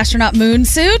new astronaut moon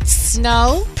suits?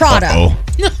 No. Prada. Uh-oh.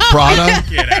 Prada?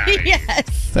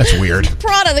 Yes. That's weird.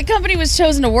 Prada, the company was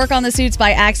chosen to work on the suits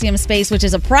by Axiom Space, which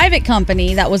is a private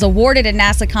company that was awarded a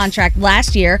NASA contract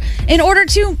last year in order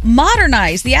to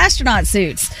modernize the astronaut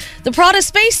suits. The Prada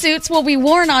spacesuits will be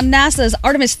worn on NASA's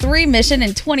Artemis 3 mission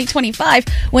in 2025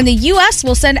 when the U.S.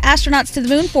 will send astronauts to the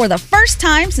moon for the first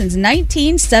time since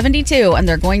 1972, and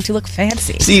they're going to look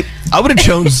fancy. See, I would have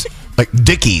chose... like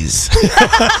Dickies.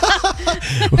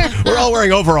 We're all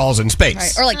wearing overalls in space.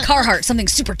 Right. Or like Carhartt, something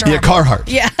super durable. Yeah, Carhartt.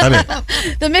 Yeah. I'm in.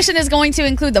 The mission is going to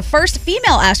include the first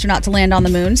female astronaut to land on the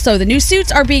moon, so the new suits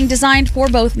are being designed for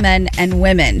both men and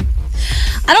women.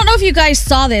 I don't know if you guys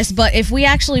saw this, but if we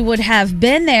actually would have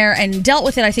been there and dealt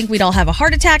with it, I think we'd all have a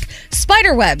heart attack.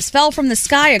 Spider webs fell from the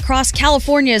sky across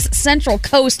California's central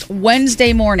coast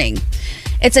Wednesday morning.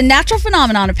 It's a natural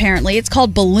phenomenon, apparently. It's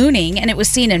called ballooning, and it was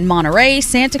seen in Monterey,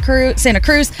 Santa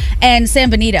Cruz, and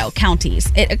San Benito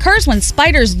counties. It occurs when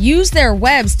spiders use their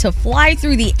webs to fly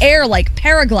through the air like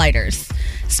paragliders.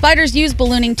 Spiders use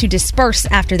ballooning to disperse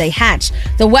after they hatch.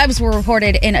 The webs were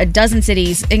reported in a dozen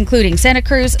cities, including Santa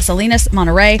Cruz, Salinas,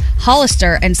 Monterey,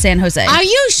 Hollister, and San Jose. Are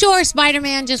you sure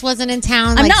Spider-Man just wasn't in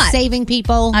town, I'm like not. saving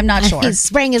people? I'm not sure. He's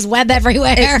spraying his web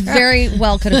everywhere. It very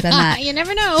well could have been that. You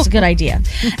never know. It's a good idea.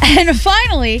 And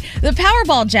finally, the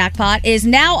Powerball jackpot is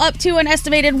now up to an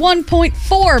estimated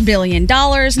 $1.4 billion.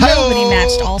 Nobody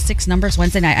matched all 6 numbers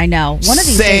Wednesday night. I know. One of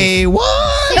these Say days.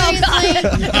 what? That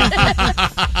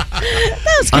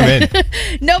was I'm in. good.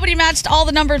 Nobody matched all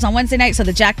the numbers on Wednesday night, so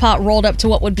the jackpot rolled up to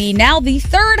what would be now the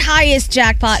 3rd highest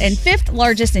jackpot and 5th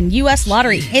largest in U.S.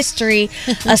 lottery history.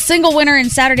 A single winner in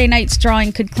Saturday night's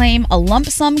drawing could claim a lump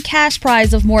sum cash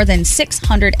prize of more than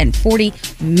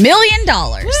 $640 million.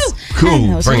 Cool.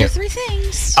 And those Bring are it. the 3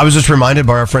 things. I was just reminded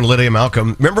by our friend Lydia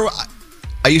Malcolm. Remember,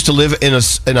 I used to live in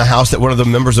a house that one of the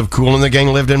members of Kool and the Gang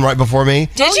lived in right before me.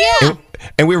 Did you?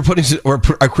 And we were putting our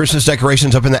Christmas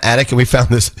decorations up in the attic, and we found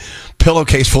this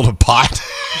pillowcase full of pot.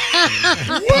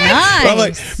 Nice. I'm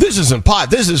like, this isn't pot.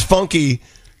 This is funky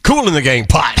Kool and the Gang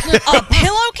pot. A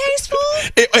pillowcase full?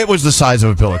 It was the size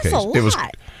of a pillowcase. That's a It was.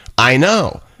 lot. I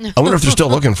know. I wonder if they're still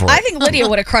looking for it. I think Lydia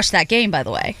would have crushed that game, by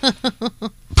the way.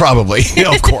 Probably.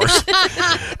 Yeah, of course.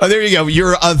 There you go.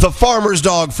 You're the Farmer's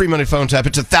Dog free money phone tap.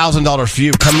 It's $1,000 for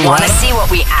you. Come Want to on. see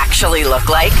what we actually look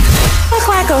like? Look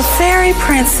like a fairy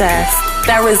princess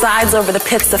that resides over the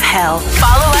pits of hell.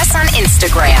 Follow us on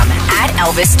Instagram at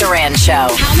Elvis Duran Show.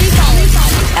 How many followers?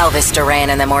 Elvis Duran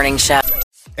in the Morning Show.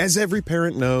 As every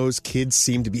parent knows, kids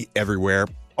seem to be everywhere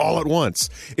all at once.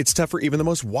 It's tough for even the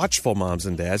most watchful moms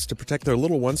and dads to protect their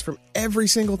little ones from every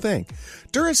single thing.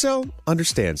 Duracell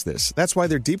understands this. That's why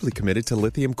they're deeply committed to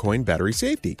lithium coin battery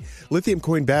safety. Lithium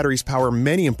coin batteries power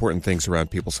many important things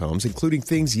around people's homes, including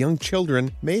things young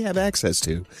children may have access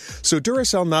to. So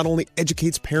Duracell not only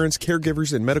educates parents,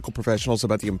 caregivers, and medical professionals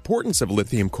about the importance of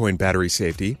lithium coin battery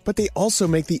safety, but they also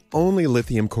make the only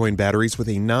lithium coin batteries with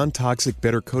a non-toxic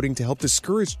bitter coating to help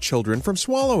discourage children from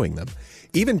swallowing them.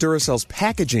 Even Duracell's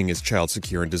packaging is child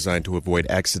secure and designed to avoid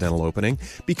accidental opening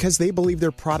because they believe their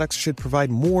products should provide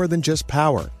more than just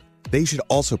power. They should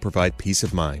also provide peace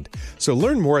of mind. So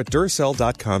learn more at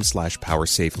Duracell.com/power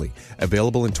safely.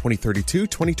 Available in 2032,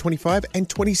 2025, and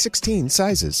 2016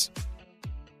 sizes.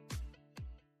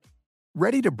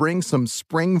 Ready to bring some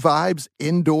spring vibes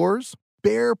indoors?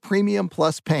 Behr Premium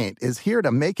Plus paint is here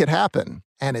to make it happen.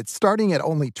 And it's starting at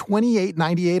only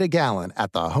 $28.98 a gallon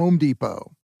at the Home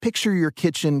Depot. Picture your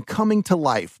kitchen coming to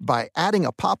life by adding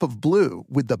a pop of blue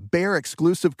with the Behr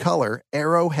exclusive color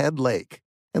Arrowhead Lake.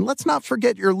 And let's not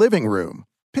forget your living room.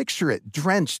 Picture it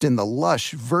drenched in the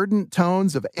lush, verdant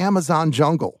tones of Amazon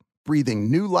jungle, breathing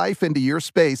new life into your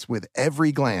space with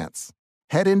every glance.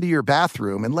 Head into your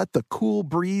bathroom and let the cool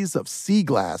breeze of sea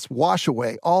glass wash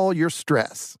away all your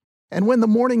stress. And when the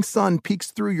morning sun peeks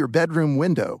through your bedroom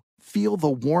window, feel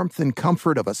the warmth and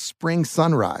comfort of a spring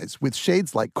sunrise with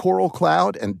shades like coral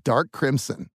cloud and dark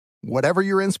crimson. Whatever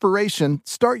your inspiration,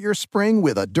 start your spring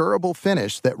with a durable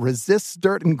finish that resists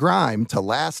dirt and grime to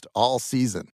last all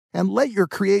season. And let your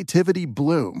creativity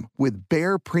bloom with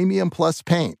Behr Premium Plus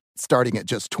paint, starting at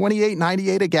just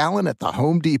 $28.98 a gallon at the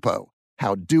Home Depot.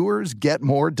 How doers get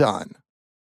more done.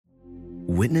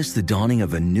 Witness the dawning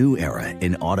of a new era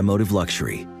in automotive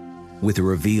luxury with a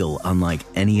reveal unlike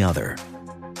any other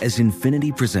as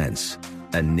Infiniti presents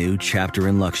a new chapter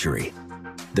in luxury,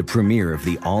 the premiere of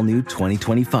the all-new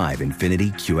 2025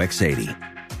 Infiniti QX80.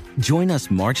 Join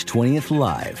us March 20th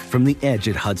live from the Edge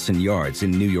at Hudson Yards in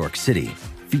New York City,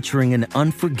 featuring an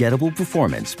unforgettable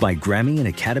performance by Grammy and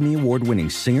Academy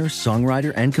Award-winning singer,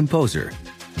 songwriter, and composer,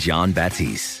 Jon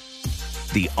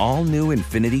Batiste. The all-new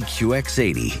Infiniti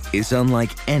QX80 is unlike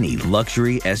any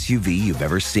luxury SUV you've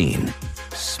ever seen.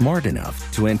 Smart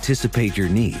enough to anticipate your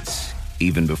needs,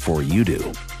 even before you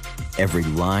do. Every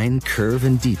line, curve,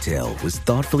 and detail was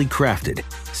thoughtfully crafted,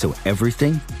 so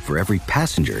everything for every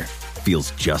passenger feels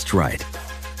just right.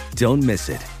 Don't miss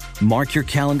it. Mark your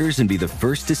calendars and be the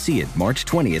first to see it March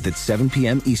 20th at 7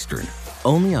 p.m. Eastern,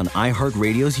 only on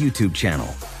iHeartRadio's YouTube channel.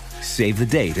 Save the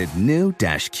date at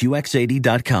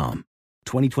new-QX80.com.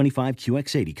 2025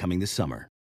 QX80 coming this summer.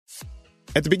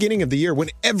 At the beginning of the year, when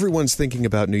everyone's thinking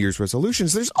about New Year's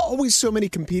resolutions, there's always so many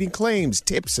competing claims,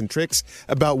 tips, and tricks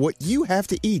about what you have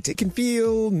to eat. It can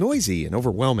feel noisy and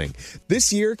overwhelming.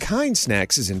 This year, Kind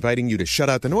Snacks is inviting you to shut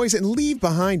out the noise and leave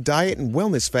behind diet and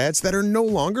wellness fads that are no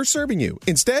longer serving you.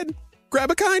 Instead, grab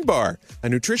a Kind Bar, a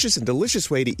nutritious and delicious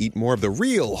way to eat more of the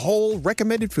real, whole,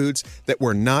 recommended foods that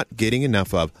we're not getting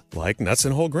enough of, like nuts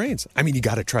and whole grains. I mean, you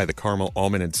got to try the caramel,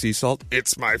 almond, and sea salt.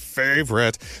 It's my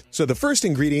favorite. So the first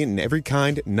ingredient in every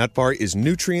Kind nut bar is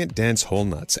nutrient-dense whole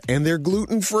nuts, and they're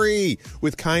gluten-free.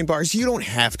 With Kind Bars, you don't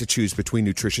have to choose between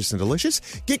nutritious and delicious.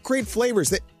 Get great flavors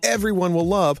that everyone will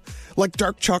love, like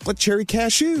dark chocolate cherry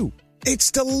cashew.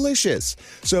 It's delicious.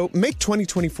 So make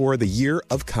 2024 the year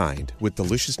of Kind with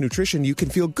delicious nutrition you can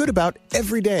feel good about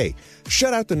every day.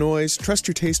 Shut out the noise, trust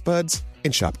your taste buds,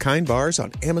 and shop Kind Bars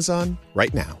on Amazon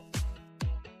right now.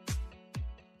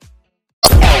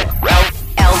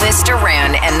 Elvis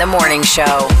Duran and the Morning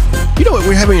Show. You know what?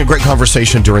 We're having a great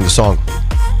conversation during the song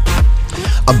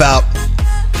about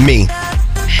me.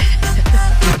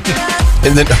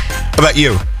 And then about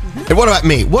you. And what about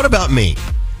me? What about me?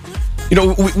 You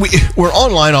know, we're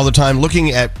online all the time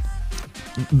looking at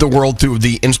the world through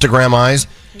the Instagram eyes.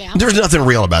 Yeah. There's nothing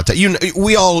real about that.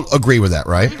 We all agree with that,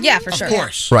 right? Yeah, for sure. Of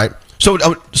course. Right. So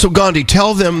Gandhi,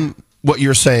 tell them what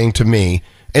you're saying to me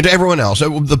and to everyone else.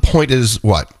 The point is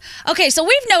what? Okay, so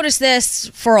we've noticed this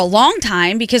for a long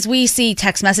time because we see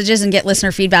text messages and get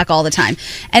listener feedback all the time.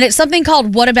 And it's something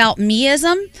called What About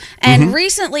Me-ism. And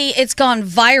recently it's gone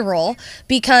viral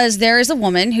because there is a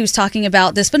woman who's talking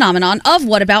about this phenomenon of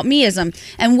What About Me-ism.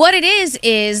 And what it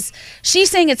is she's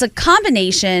saying it's a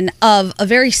combination of a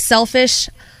very selfish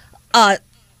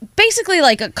basically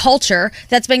like a culture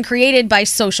that's been created by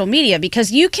social media,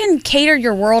 because you can cater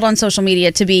your world on social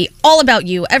media to be all about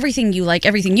you, everything you like,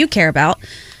 everything you care about,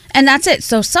 and that's it.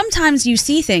 So sometimes you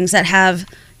see things that have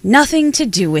nothing to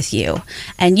do with you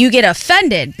and you get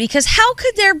offended because how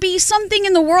could there be something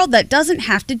in the world that doesn't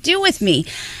have to do with me?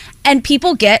 And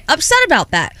people get upset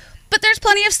about that. But there's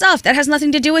plenty of stuff that has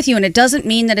nothing to do with you, and it doesn't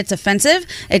mean that it's offensive.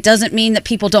 It doesn't mean that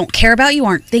people don't care about you,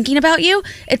 aren't thinking about you.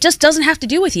 It just doesn't have to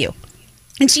do with you.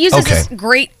 And she uses this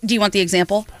great... Do you want the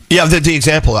example? Yeah, the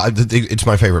example. It's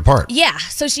my favorite part. Yeah,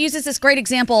 so she uses this great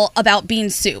example about bean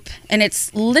soup. And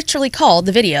it's literally called,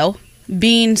 the video,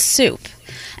 Bean Soup.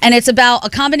 And it's about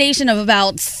a combination of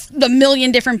about a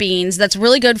million different beans that's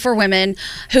really good for women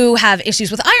who have issues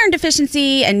with iron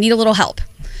deficiency and need a little help.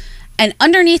 And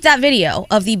underneath that video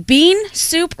of the bean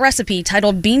soup recipe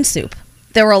titled Bean Soup,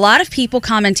 there were a lot of people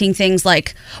commenting things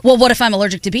like, well, what if I'm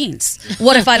allergic to beans?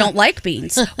 What if I don't like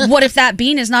beans? What if that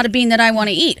bean is not a bean that I want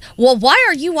to eat? Well, why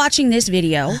are you watching this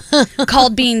video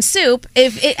called Bean Soup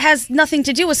if it has nothing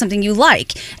to do with something you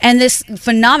like? And this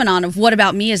phenomenon of What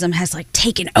About Me-ism has like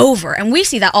taken over. And we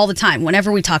see that all the time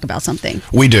whenever we talk about something.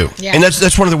 We do. Yeah. And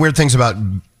that's one of the weird things about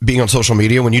being on social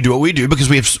media when you do what we do, because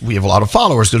we have a lot of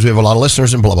followers, because we have a lot of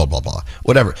listeners and blah, blah, blah, blah,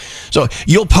 whatever. So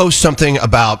you'll post something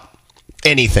about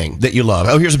anything that you love.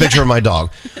 Oh, here's a picture of my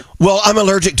dog. Well, I'm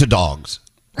allergic to dogs,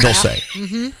 they'll say.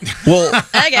 Well,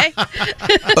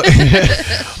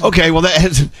 okay, well,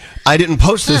 I didn't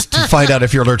post this to find out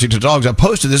if you're allergic to dogs. I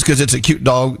posted this because it's a cute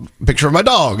dog picture of my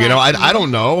dog. You know, I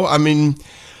don't know. I mean,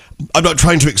 I'm not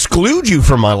trying to exclude you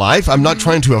from my life. I'm not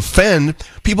trying to offend.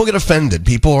 People get offended.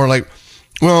 People are like,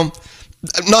 well,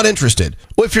 I'm not interested.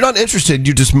 Well, if you're not interested,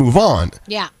 you just move on.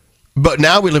 Yeah. But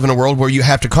now we live in a world where you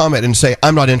have to comment and say,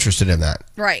 I'm not interested in that.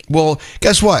 Right. Well,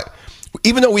 guess what?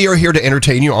 Even though we are here to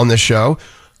entertain you on this show,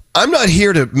 I'm not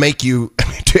here to make you,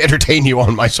 to entertain you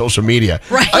on my social media.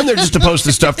 Right. I'm there just to post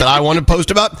the stuff that I want to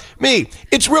post about me.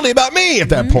 It's really about me at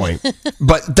that point.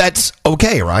 But that's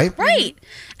okay, right? Right.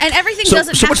 And everything So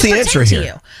doesn't have what's to the pertain answer to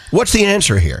here? you. What's the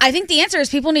answer here? I think the answer is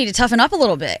people need to toughen up a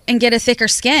little bit and get a thicker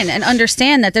skin and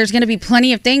understand that there's going to be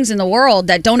plenty of things in the world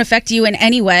that don't affect you in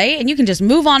any way, and you can just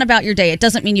move on about your day. It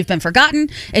doesn't mean you've been forgotten.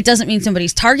 It doesn't mean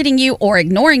somebody's targeting you or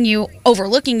ignoring you,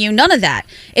 overlooking you, none of that.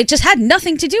 It just had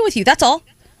nothing to do with you. That's all.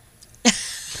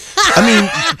 I mean,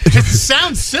 it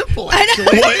sounds simple.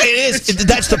 Actually. Well, it is.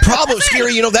 That's the problem,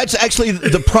 Scary. That's actually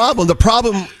the problem. The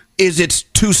problem is it's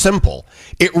too simple.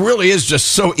 It really is just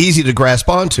so easy to grasp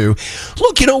onto.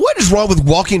 Look, what is wrong with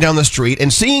walking down the street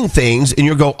and seeing things and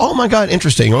you go, oh my God,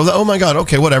 interesting. Or, oh my God,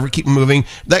 okay, whatever, keep moving.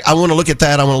 I want to look at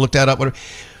that. I want to look that up. Whatever.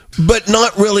 But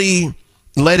not really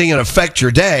letting it affect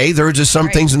your day. There are just some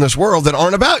things in this world that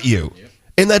aren't about you.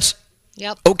 And that's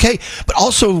okay. But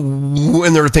also,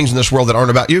 when there are things in this world that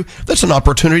aren't about you, that's an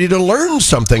opportunity to learn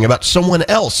something about someone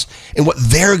else and what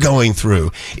they're going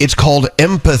through. It's called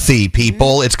empathy,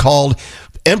 people. It's called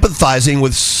empathizing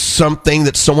with something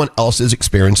that someone else is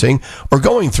experiencing or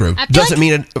going through. Doesn't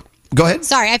mean it. Go ahead.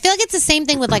 Sorry, I feel like it's the same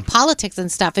thing with like politics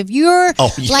and stuff. If you're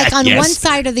like on one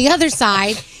side or the other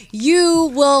side,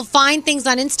 you will find things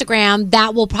on Instagram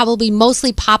that will probably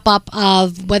mostly pop up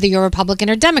of whether you're Republican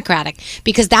or Democratic,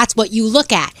 because that's what you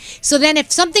look at. So then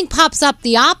if something pops up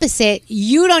the opposite,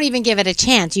 you don't even give it a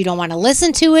chance. You don't want to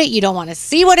listen to it. You don't want to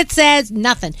see what it says.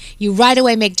 Nothing. You right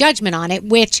away make judgment on it,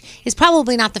 which is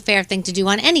probably not the fair thing to do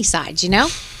on any side,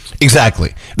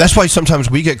 Exactly. That's why sometimes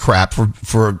we get crap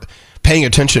for paying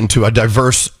attention to a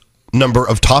diverse number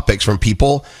of topics from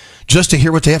people just to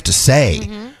hear what they have to say.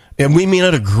 And we may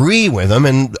not agree with them.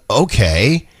 And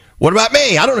okay, what about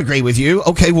me? I don't agree with you.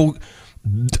 Okay, well,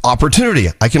 opportunity.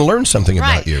 I can learn something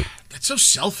about you. That's so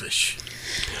selfish.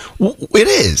 Well, it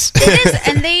is. It is.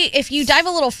 And if you dive a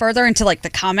little further into like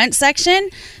the comment section,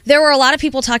 there were a lot of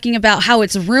people talking about how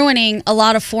it's ruining a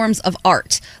lot of forms of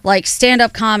art, like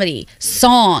stand-up comedy,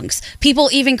 songs, people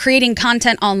even creating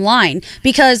content online.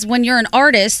 Because when you're an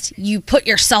artist, you put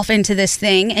yourself into this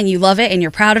thing and you love it and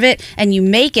you're proud of it and you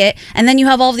make it. And then you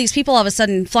have all of these people all of a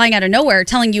sudden flying out of nowhere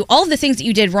telling you all of the things that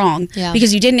you did wrong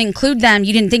because you didn't include them.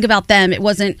 You didn't think about them. It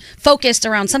wasn't focused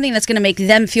around something that's going to make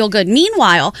them feel good.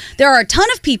 Meanwhile, there are a ton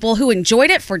of people who enjoyed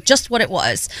it for just what it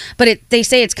was, but they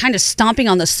say it's kind of stomping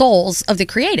on the souls of the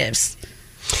creatives.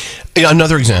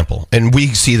 Another example, and we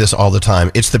see this all the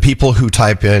time, it's the people who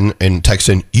type in and text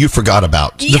in, you forgot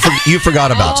about. You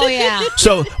forgot about. Oh, yeah.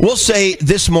 So we'll say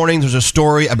this morning there's a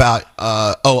story about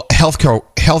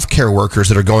healthcare workers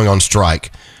that are going on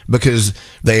strike because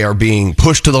they are being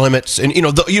pushed to the limits. And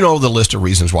the list of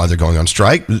reasons why they're going on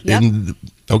strike. And,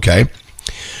 okay.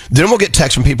 Then we'll get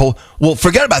texts from people, well,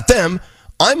 forget about them.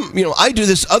 I do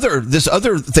this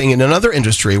other thing in another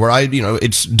industry where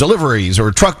it's deliveries or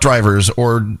truck drivers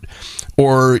or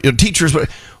teachers.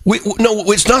 But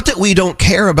it's not that we don't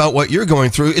care about what you're going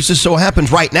through. It just so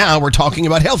happens right now we're talking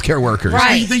about healthcare workers.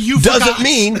 Right. Doesn't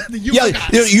mean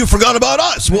you forgot about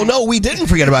us. Well, no, we didn't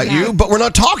forget about you, but we're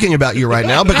not talking about you right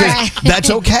now because that's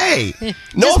okay.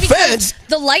 No offense.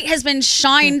 The light has been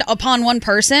shined upon one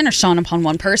person or shone upon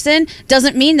one person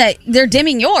doesn't mean that they're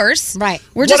dimming yours. Right.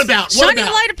 We're just shining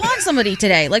a light upon somebody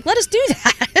today. Like, let us do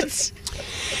that.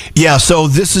 Yeah, so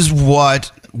this is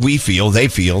what they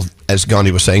feel, as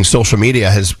Gandhi was saying, social media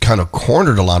has kind of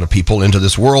cornered a lot of people into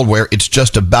this world where it's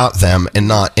just about them and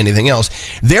not anything else.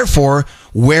 Therefore,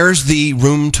 where's the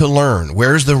room to learn?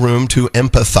 Where's the room to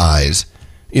empathize?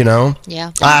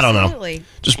 Yeah. I don't know.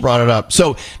 Just brought it up.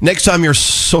 So next time you're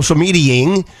social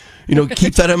mediating,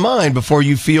 keep that in mind before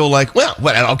you feel like,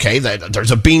 okay,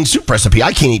 there's a bean soup recipe.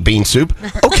 I can't eat bean soup.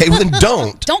 Okay, well then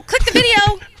don't. Don't click the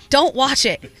video. Don't watch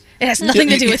it. It has nothing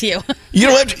to do with you. You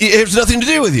don't have to, it has nothing to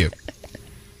do with you.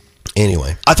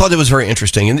 Anyway, I thought it was very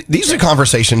interesting. And these are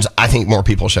conversations I think more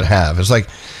people should have. It's like,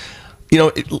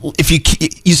 if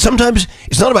you sometimes,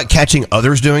 it's not about catching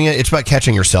others doing it. It's about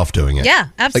catching yourself doing it. Yeah,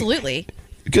 absolutely.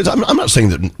 Because I'm not saying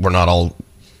that we're not all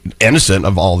innocent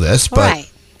of all this, but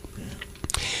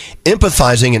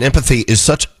empathizing and empathy is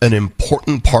such an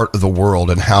important part of the world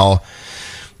and how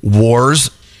wars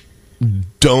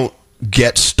don't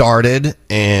get started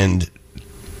and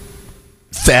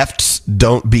thefts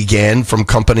don't begin from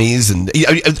companies and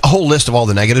a whole list of all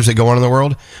the negatives that go on in the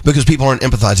world because people aren't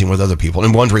empathizing with other people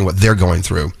and wondering what they're going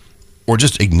through or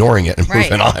just ignoring it and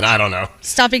moving on. I don't know.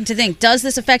 Stopping to think, does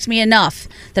this affect me enough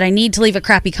that I need to leave a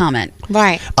crappy comment?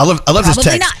 Right. I love this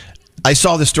text. I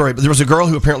saw this story, but there was a girl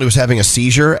who apparently was having a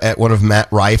seizure at one of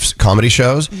Matt Rife's comedy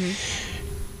shows.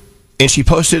 And she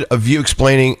posted a view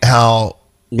explaining how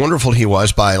wonderful he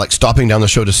was by like stopping down the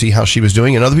show to see how she was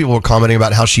doing. And other people were commenting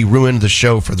about how she ruined the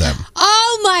show for them.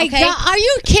 Oh my God. Are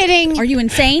you kidding? Are you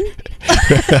insane?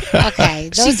 Okay.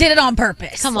 She did it on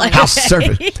purpose. Come on. How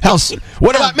service.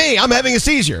 What about me? I'm having a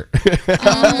seizure.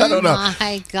 I don't know. Oh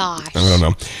my gosh. I don't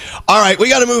know. All right, we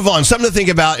got to move on. Something to think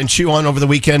about and chew on over the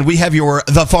weekend. We have your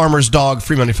The Farmer's Dog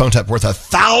free money phone tap worth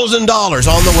 $1,000 on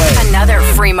the way. Another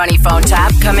free money phone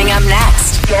tap coming up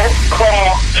next. Just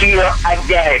call here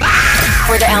again.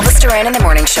 For the Elvis Duran in the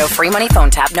Morning Show free money phone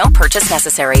tap, no purchase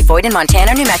necessary. Void in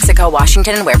Montana, New Mexico,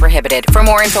 Washington, and where prohibited. For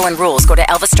more info and rules, go to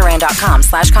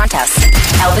elvisduran.com/contest.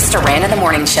 Elvis Duran in the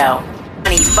Morning Show.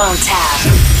 Money phone tap.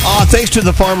 Thanks to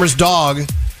The Farmer's Dog,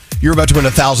 you're about to win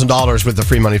 $1,000 with the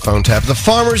free money phone tap. The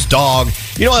Farmer's Dog.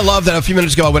 You know, I love that a few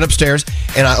minutes ago I went upstairs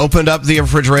and I opened up the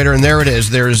refrigerator and there it is.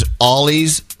 There's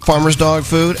Ollie's Farmer's Dog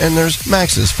food and there's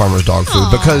Max's Farmer's Dog food.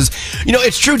 Aww. Because, you know,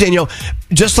 it's true, Daniel.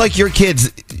 Just like your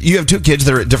kids, you have two kids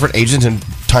that are at different ages and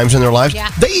times in their lives. Yeah.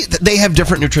 They have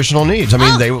different nutritional needs. I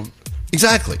mean,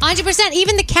 Exactly. 100%.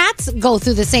 Even the cats go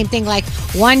through the same thing. Like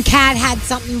one cat had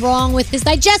something wrong with his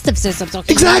digestive system, so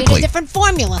he needed a different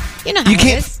formula. You know how You it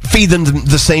can't is. feed them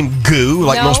the same goo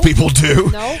like No. most people do.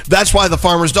 No. That's why the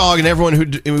Farmer's Dog and everyone who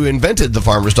invented the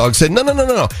Farmer's Dog said,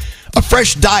 no. A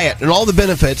fresh diet and all the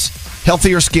benefits,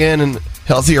 healthier skin and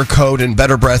healthier coat and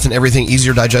better breath and everything,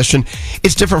 easier digestion.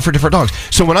 It's different for different dogs.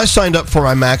 So when I signed up for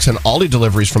my Max and Ollie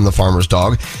deliveries from the Farmer's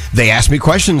Dog, they asked me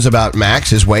questions about Max,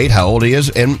 his weight, how old he is,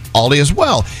 and Ollie as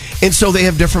well. And so they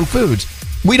have different foods.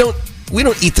 We don't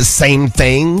eat the same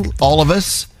thing, all of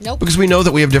us. Nope. Because we know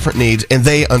that we have different needs, and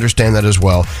they understand that as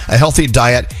well. A healthy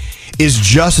diet is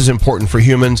just as important for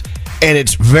humans, and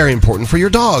it's very important for your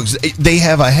dogs. They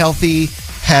have a healthy,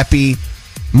 happy,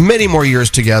 many more years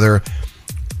together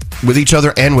with each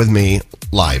other and with me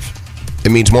live. It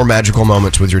means more magical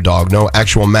moments with your dog. No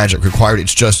actual magic required.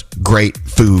 It's just great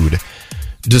food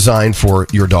designed for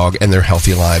your dog and their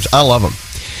healthy lives. I love them.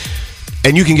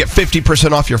 And you can get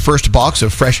 50% off your first box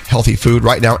of fresh, healthy food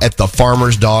right now at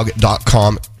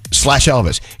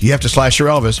thefarmersdog.com/Elvis. You have to slash your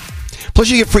Elvis. Plus,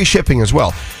 you get free shipping as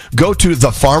well. Go to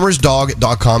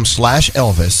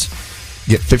thefarmersdog.com/Elvis.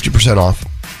 Get 50% off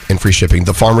and free shipping.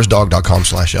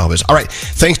 Thefarmersdog.com/Elvis. All right.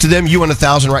 Thanks to them, you win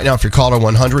 $1,000 right now if you're caller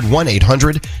 100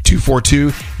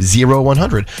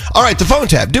 1-800-242-0100. All right, the phone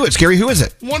tap. Do it, Scary. Who is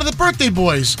it? One of the birthday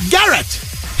boys, Garrett.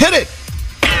 Hit it.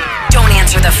 Don't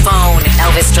answer the phone,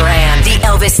 Elvis Duran. The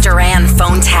Elvis Duran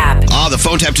phone tap. The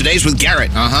phone tap today's with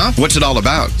Garrett. What's it all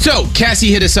about? So, Cassie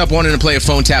hit us up wanting to play a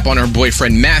phone tap on her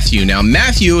boyfriend, Matthew. Now,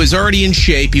 Matthew is already in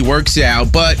shape. He works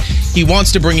out, but he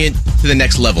wants to bring it to the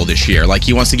next level this year. Like,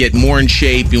 he wants to get more in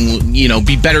shape and, you know,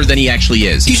 be better than he actually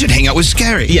is. You should hang out with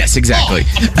Scary. Yes, exactly.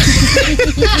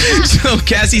 So,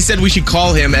 Cassie said we should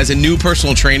call him as a new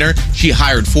personal trainer she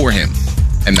hired for him.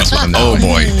 And that's what I'm doing. Oh,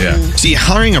 boy. Yeah. See,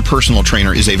 hiring a personal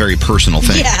trainer is a very personal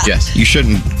thing. Yeah. Yes. You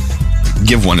shouldn't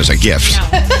give one as a gift.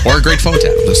 Or a great phone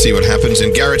tap. Let's see what happens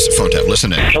in Garrett's phone tap.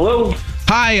 Listen in. Hello.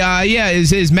 Hi,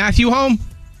 is Matthew home?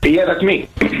 Yeah, that's me.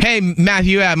 Hey,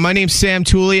 Matthew, my name's Sam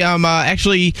Tooley. I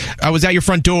was at your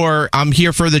front door. I'm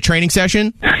here for the training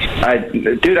session.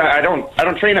 Dude, I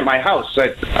don't train at my house.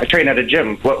 I train at a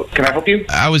gym. What, can I help you?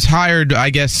 I was hired,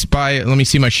 I guess, by, let me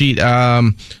see my sheet,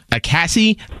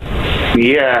 Cassie.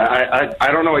 Yeah,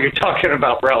 I don't know what you're talking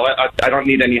about, bro. I don't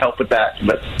need any help with that.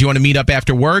 But do you want to meet up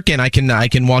after work and I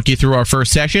can walk you through our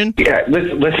first session? Yeah,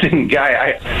 listen,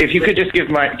 guy. If you could just give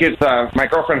my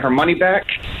girlfriend her money back.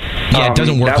 Yeah, it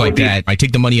doesn't work like that. I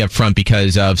take the money up front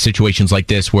because of situations like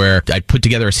this where I put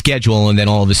together a schedule and then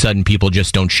all of a sudden people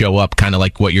just don't show up, kind of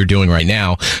like what you're doing right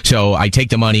now. So I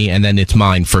take the money and then it's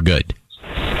mine for good.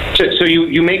 So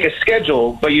you make a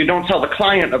schedule, but you don't tell the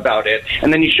client about it,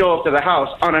 and then you show up to the house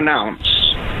unannounced.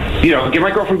 You know, give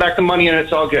my girlfriend back the money and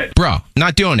it's all good. Bro,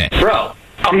 not doing it. Bro,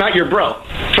 I'm not your bro.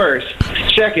 First.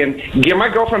 Second, give my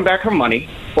girlfriend back her money,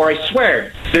 or I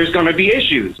swear there's going to be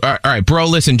issues. All right, bro,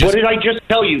 listen. What did I just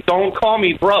tell you? Don't call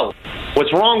me bro.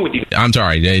 What's wrong with you? I'm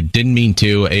sorry. I didn't mean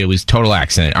to. It was total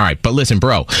accident. All right, but listen,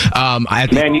 bro.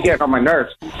 Man, you get on my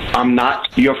nerves. I'm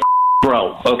not your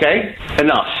bro, okay?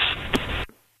 Enough.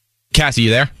 Cassie, you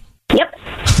there? Yep.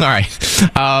 All right.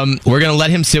 We're going to let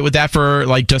him sit with that for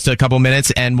like just a couple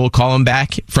minutes, and we'll call him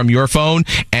back from your phone,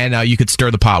 and you could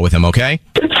stir the pot with him, okay?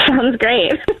 Sounds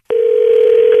great.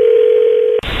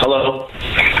 Hello.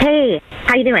 Hey,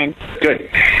 how you doing? Good.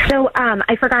 So,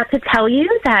 I forgot to tell you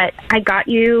that I got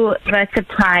you a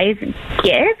surprise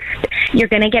gift. You're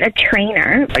going to get a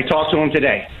trainer. I talked to him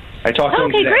today. I talked to him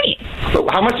Okay, today. great.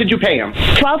 How much did you pay him?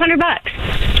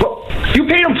 $1,200. Well, you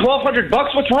paid him $1,200.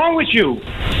 What's wrong with you?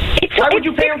 Why would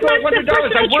you pay him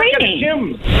 $1,200? I work at a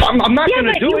gym. I'm not going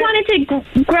to do it. Yeah, but you wanted to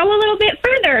grow a little bit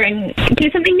further and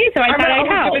do something new, so I thought I'd help.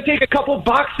 I was going to take a couple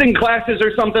boxing classes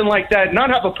or something like that, not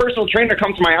have a personal trainer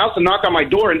come to my house and knock on my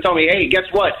door and tell me, hey, guess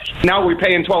what? Now we're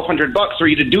paying $1,200 for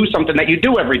you to do something that you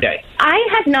do every day. I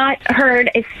have not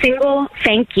heard a single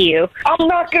thank you. I'm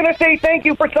not going to say thank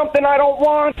you for something I don't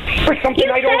want, for something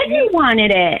I don't need. You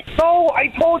wanted it. No, I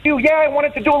told you, I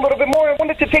wanted to do a little bit more. I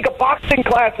wanted to take a boxing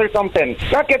class or something,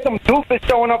 not get some doofus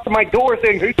showing up to my door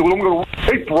saying, hey, dude,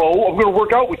 hey, bro, I'm going to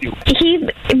work out with you. He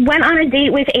went on a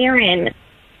date with Aaron.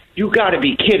 You got to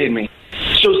be kidding me.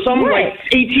 So some like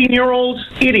 18-year-old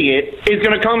idiot is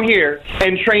going to come here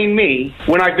and train me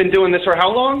when I've been doing this for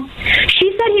how long?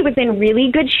 She said he was in really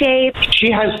good shape.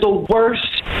 She has the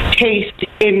worst taste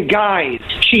in guys.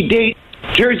 She dates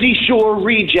Jersey Shore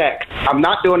rejects. I'm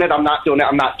not doing it. I'm not doing it.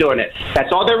 I'm not doing it.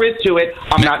 That's all there is to it.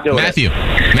 I'm not doing Matthew.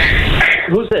 it.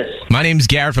 Who's this? My name's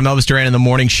Garrett from Elvis Duran in the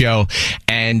Morning Show,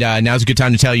 and now's a good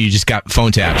time to tell you just got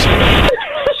phone taps.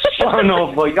 Oh,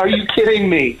 no, boy. Are you kidding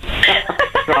me?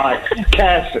 God.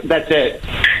 Cass, that's it.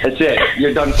 That's it.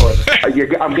 You're done for.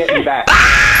 I'm getting you back.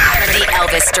 The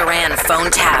Elvis Duran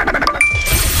phone tap.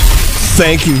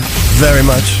 Thank you very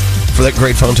much for that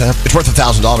great phone tap. It's worth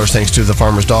 $1,000 thanks to the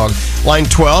Farmer's Dog. Line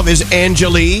 12 is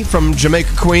Angelie from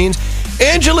Jamaica, Queens.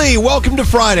 Angelie, welcome to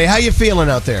Friday. How you feeling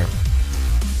out there?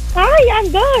 Hi, I'm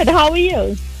good. How are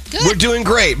you? Good. We're doing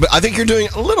great, but I think you're doing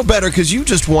a little better because you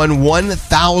just won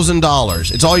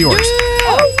 $1,000. It's all yours.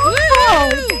 Oh, wow.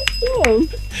 Thank you.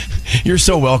 You're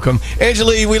so welcome,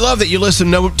 Angelie. We love that you listen.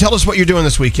 No, tell us what you're doing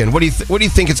this weekend. What do you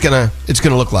think it's gonna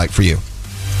look like for you?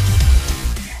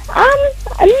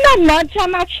 Not much.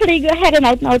 I'm actually heading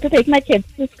out now to take my kids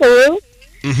to school.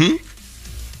 Mm-hmm.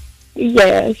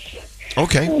 Yes.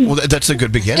 Okay. Well, that's a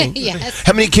good beginning. Yes.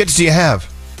 How many kids do you have?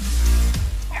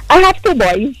 I have 2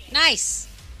 boys. Nice.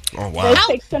 Oh, wow.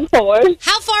 They're 6 and 4.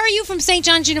 How far are you from St.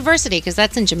 John's University? Because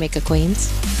that's in Jamaica,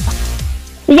 Queens.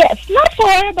 Yes, not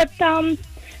far, but 10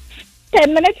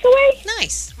 minutes away.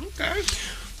 Nice. Okay.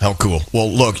 How cool. Well,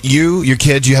 look, your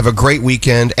kids, you have a great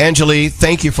weekend. Angelie,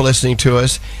 thank you for listening to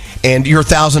us. And your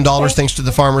 $1,000, thanks to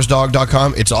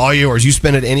thefarmersdog.com, it's all yours. You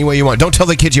spend it any way you want. Don't tell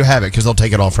the kids you have it because they'll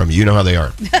take it all from you. You know how they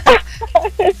are.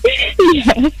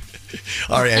 Yes.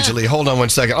 All right, Angelie, hold on one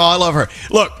second. Oh, I love her.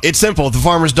 Look, it's simple.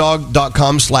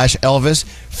 Thefarmersdog.com/Elvis.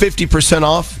 50%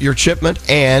 off your shipment,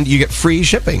 and you get free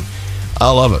shipping. I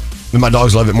love it. And my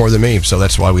dogs love it more than me, so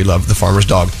that's why we love The Farmer's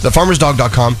Dog.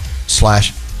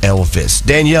 Thefarmersdog.com/Elvis.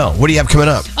 Danielle, what do you have coming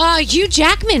up? Hugh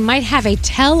Jackman might have a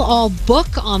tell-all book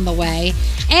on the way.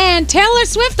 And Taylor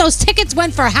Swift, those tickets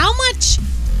went for how much?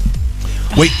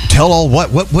 Wait, tell all what?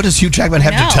 What does Hugh Jackman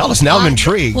have to tell us? Now I'm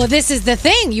intrigued. Well, this is the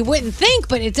thing. You wouldn't think,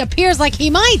 but it appears like he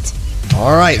might.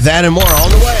 All right, that and more on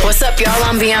the way. What's up, y'all?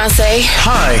 I'm Beyonce.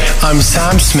 Hi, I'm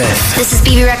Sam Smith. This is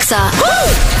BB Rexa.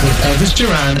 With Elvis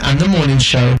Duran and The Morning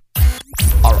Show.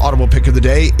 Our audible pick of the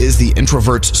day is the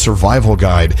Introvert's Survival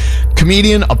Guide.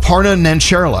 Comedian Aparna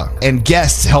Nancherla and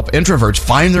guests help introverts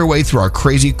find their way through our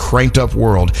crazy, cranked-up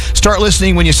world. Start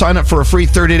listening when you sign up for a free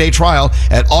 30-day trial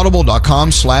at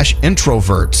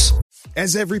audible.com/introverts.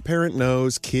 As every parent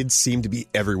knows, kids seem to be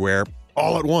everywhere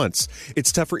all at once.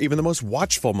 It's tough for even the most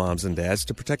watchful moms and dads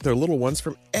to protect their little ones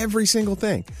from every single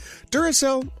thing.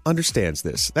 Duracell understands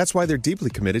this. That's why they're deeply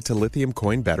committed to lithium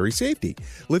coin battery safety.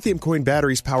 Lithium coin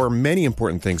batteries power many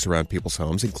important things around people's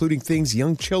homes, including things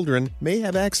young children may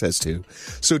have access to.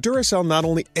 So Duracell not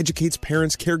only educates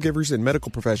parents, caregivers, and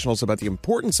medical professionals about the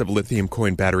importance of lithium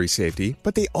coin battery safety,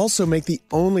 but they also make the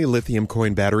only lithium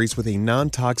coin batteries with a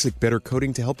non-toxic bitter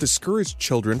coating to help discourage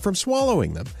children from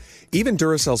swallowing them. Even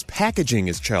Duracell's packaging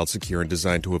is child secure and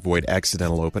designed to avoid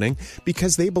accidental opening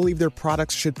because they believe their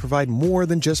products should provide more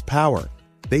than just power.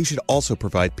 They should also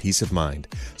provide peace of mind.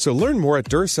 So learn more at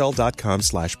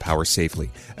Duracell.com/power safely.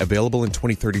 Available in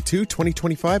 2032,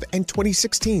 2025, and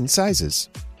 2016 sizes.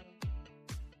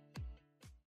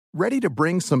 Ready to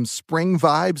bring some spring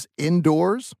vibes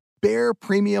indoors? Behr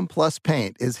Premium Plus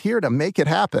Paint is here to make it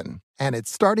happen. And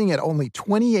it's starting at only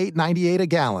 $28.98 a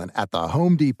gallon at the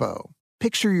Home Depot.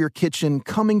 Picture your kitchen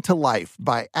coming to life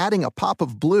by adding a pop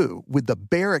of blue with the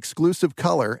Behr exclusive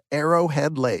color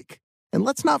Arrowhead Lake. And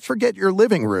let's not forget your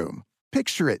living room.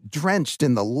 Picture it drenched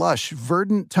in the lush,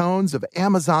 verdant tones of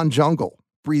Amazon jungle,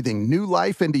 breathing new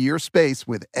life into your space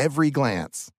with every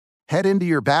glance. Head into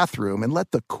your bathroom and let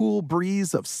the cool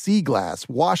breeze of sea glass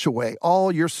wash away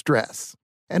all your stress.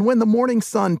 And when the morning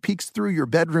sun peeks through your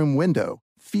bedroom window,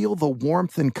 feel the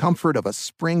warmth and comfort of a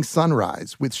spring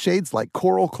sunrise with shades like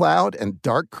coral cloud and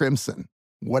dark crimson.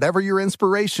 Whatever your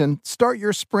inspiration, start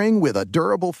your spring with a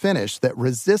durable finish that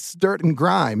resists dirt and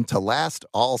grime to last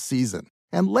all season.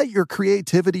 And let your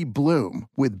creativity bloom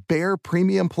with Behr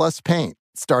Premium Plus paint,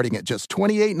 starting at just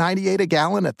 $28.98 a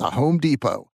gallon at the Home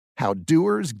Depot. How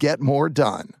doers get more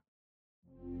done.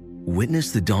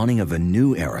 Witness the dawning of a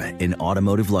new era in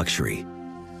automotive luxury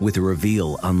with a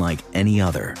reveal unlike any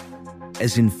other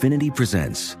as Infiniti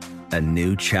presents a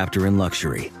new chapter in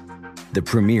luxury, the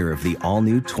premiere of the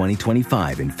all-new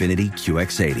 2025 Infiniti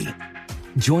QX80.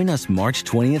 Join us March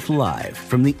 20th live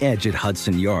from the Edge at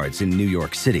Hudson Yards in New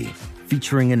York City,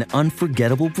 featuring an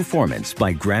unforgettable performance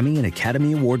by Grammy and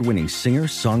Academy Award-winning singer,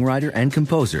 songwriter, and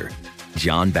composer,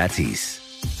 Jon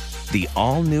Batiste. The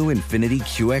all-new Infiniti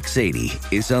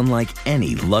QX80 is unlike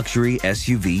any luxury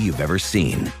SUV you've ever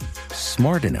seen.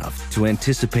 Smart enough to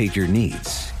anticipate your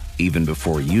needs, even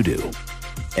before you do.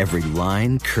 Every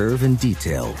line, curve, and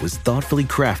detail was thoughtfully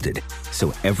crafted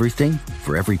so everything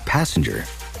for every passenger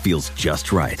feels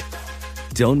just right.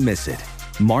 Don't miss it.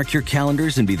 Mark your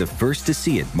calendars and be the first to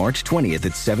see it March 20th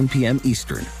at 7 p.m.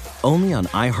 Eastern, only on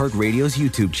iHeartRadio's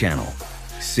YouTube channel.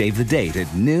 Save the date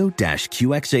at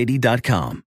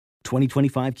new-QX80.com.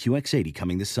 2025 QX80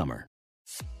 coming this summer.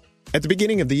 At the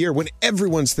beginning of the year, when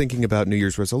everyone's thinking about New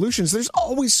Year's resolutions, there's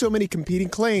always so many competing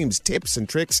claims, tips, and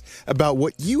tricks about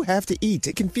what you have to eat.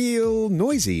 It can feel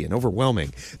noisy and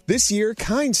overwhelming. This year,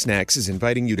 Kind Snacks is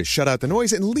inviting you to shut out the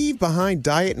noise and leave behind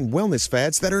diet and wellness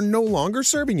fads that are no longer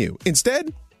serving you.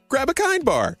 Instead, grab a Kind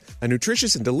Bar, a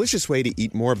nutritious and delicious way to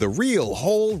eat more of the real,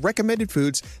 whole, recommended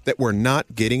foods that we're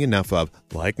not getting enough of,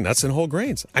 like nuts and whole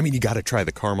grains. I mean, you got to try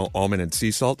the caramel, almond, and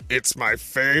sea salt. It's my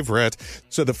favorite.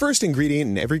 So the first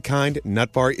ingredient in every Kind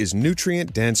nut bar is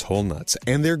nutrient-dense whole nuts,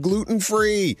 and they're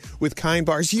gluten-free. With Kind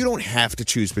Bars, you don't have to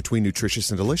choose between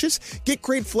nutritious and delicious. Get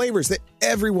great flavors that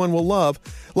everyone will love,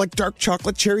 like dark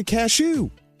chocolate cherry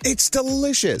cashew. It's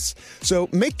delicious. So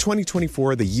make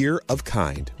 2024 the year of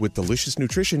Kind. With delicious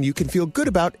nutrition you can feel good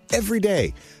about every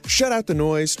day. Shut out the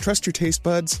noise, trust your taste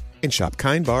buds, and shop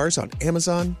Kind Bars on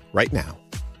Amazon right now.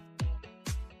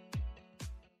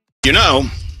 You know,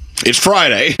 it's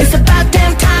Friday. It's about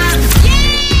damn time.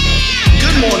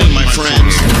 Good morning, my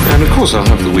friends. And of course, I'll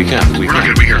have the weekend. We're not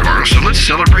going to be here tomorrow, so let's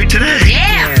celebrate today.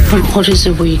 Yeah. But what is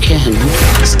a weekend?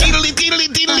 Skeedily, deedily,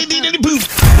 deedily, deedily, poof.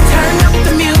 Turn up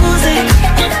the music.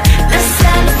 Let's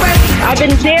celebrate. I've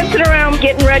been dancing around,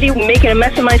 getting ready, making a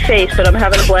mess of my face, but I'm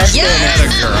having a blast. Yeah,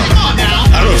 girl. Come on now.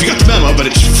 I don't know if you got the memo, but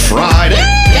it's Friday.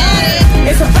 Got it.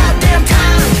 It's about damn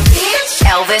time.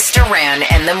 Elvis Duran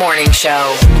and the Morning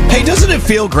Show. Hey, doesn't it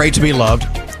feel great to be loved?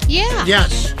 Yeah.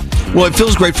 Yes. Well, it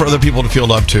feels great for other people to feel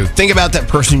loved too. Think about that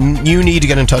person you need to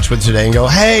get in touch with today and go,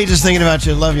 hey, just thinking about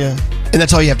you, love you. And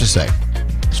that's all you have to say.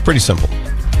 It's pretty simple.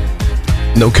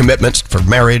 No commitments for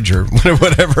marriage or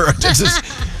whatever.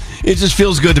 It just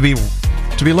feels good to be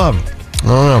loved. I don't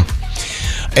know.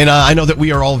 And I know that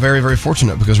we are all very, very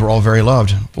fortunate because we're all very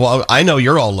loved. Well, I know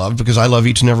you're all loved because I love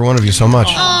each and every one of you so much.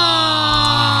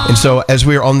 Aww. And so as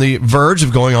we are on the verge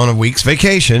of going on a week's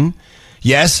vacation,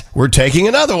 yes, we're taking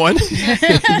another one.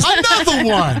 Another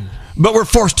one. But we're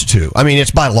forced to. I mean,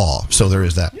 it's by law, so there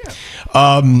is that.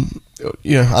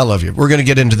 Yeah, I love you. We're going to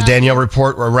get into the Danielle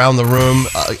report. We're around the room.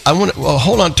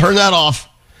 Hold on, turn that off.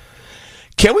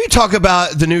 Can we talk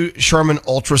about the new Charmin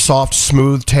Ultra Soft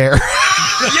Smooth Tear?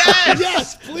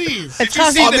 Yes, please. It's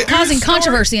causing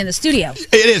controversy in the studio.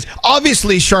 It is.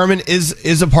 Obviously, Charmin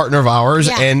is a partner of ours.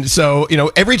 Yeah. And so,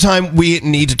 every time we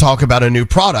need to talk about a new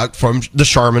product from the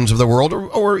Charmins of the world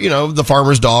or the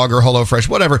Farmer's Dog or HelloFresh,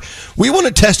 whatever, we want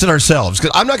to test it ourselves.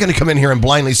 Because I'm not going to come in here and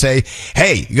blindly say,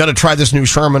 hey, you got to try this new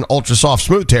Charmin Ultra Soft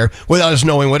Smooth Tear without us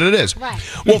knowing what it is. Right.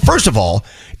 Well, first of all,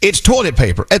 it's toilet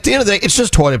paper. At the end of the day, it's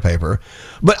just toilet paper.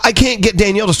 But I can't get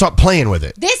Danielle to stop playing with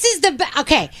it. This is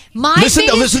okay.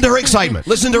 Listen to her excitement.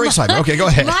 Listen to her excitement. Okay, go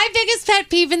ahead. My biggest pet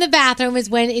peeve in the bathroom is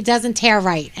when it doesn't tear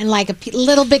right and like a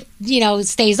little bit,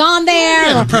 stays on there.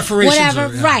 Yeah, or the perforations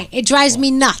whatever. are, Right. It drives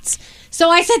me nuts. So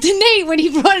I said to Nate when he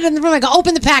brought it in the room, I go,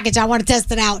 open the package. I want to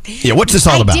test it out. Yeah, what's this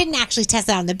all about? I didn't actually test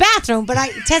it out in the bathroom, but I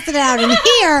tested it out in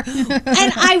here.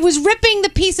 And I was ripping the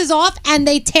pieces off and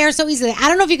they tear so easily. I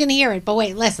don't know if you can hear it, but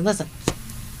wait, listen.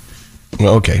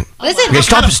 Okay. Listen. Okay,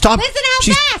 stop. Listen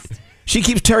how fast. She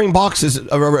keeps tearing boxes,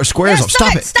 squares off.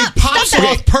 Stop it. Stop. It pops Stop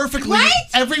off perfectly. Right?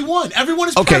 Everyone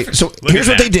is okay, perfect. so here's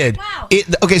what they did. Wow.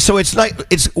 So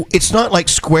it's not like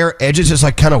square edges. It's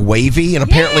like kind of wavy, and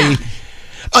apparently, Yeah.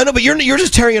 I know, but you're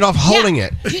just tearing it off, holding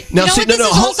it. You know what this is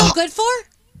also good for?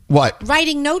 What?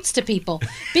 Writing notes to people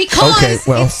because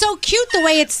it's so cute the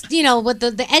way it's what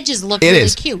the edges look It really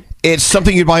is cute. It's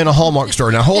something you'd buy in a Hallmark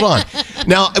store. Now hold on.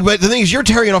 Now, but the thing is, you're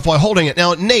tearing it off while holding it.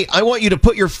 Now, Nate, I want you to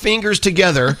put your fingers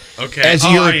together. Okay.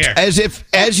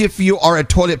 As if you are a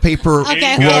toilet paper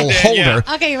roll holder.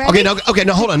 Okay, ready? Okay,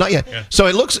 now hold on, not yet. Yeah. So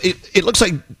it looks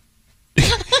like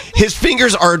his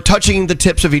fingers are touching the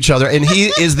tips of each other, and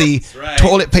he is the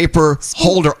toilet paper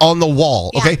holder on the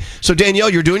wall. Okay, so Danielle,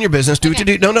 you're doing your business.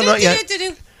 No, not yet.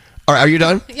 All right, are you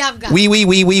done? Yeah, I'm done.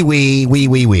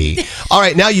 Wee. All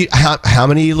right, now how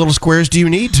many little squares do you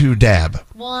need to dab?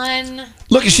 1.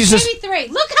 Look, she's maybe just 3.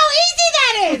 Look how easy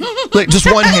that is. Look, just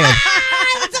one hand.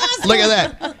 That's awesome. Look at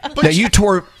that. Now you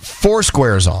tore 4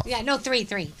 squares off. Yeah, no, 3.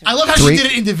 I love how she did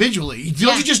it individually.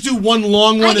 Don't you just do one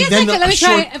long one and then let me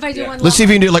try it if I do one long Let's see if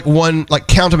you can do like one, like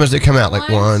count them as they come out. Like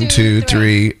 1, 2,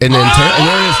 3, and then and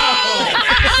there it is.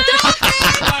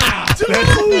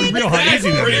 That's real how easy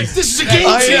that is. This is a game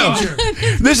changer.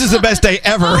 This is the best day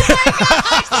ever.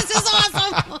 This is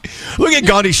awesome. Look at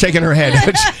Gandhi shaking her head.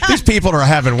 These people are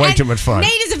having way too much fun.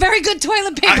 Nate is a very good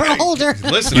toilet paper holder.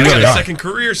 Listen, I got a second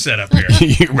career set up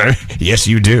here. Yes,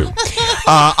 you do.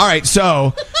 All right,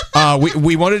 so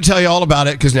we wanted to tell you all about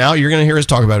it because now you're going to hear us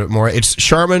talk about it more. It's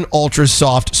Charmin Ultra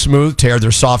Soft Smooth Tear,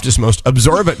 their softest, most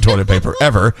absorbent toilet paper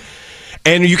ever.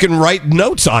 And you can write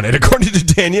notes on it, according to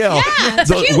Danielle. Yeah,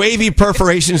 the wavy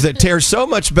perforations that tear so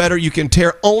much better, you can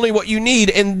tear only what you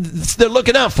need, and they're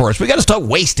looking out for us. We got to stop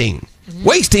wasting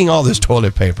all this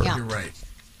toilet paper. You're right.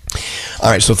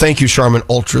 All right, so thank you, Charmin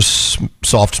Ultra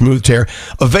Soft Smooth Tear.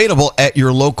 Available at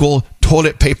your local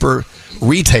toilet paper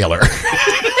retailer.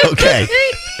 Okay.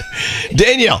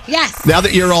 Danielle. Yes. Now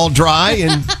that you're all dry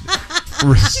and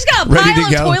she's got a ready pile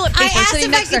to go. of toilet I paper asked sitting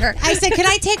if next to her. I said, "Can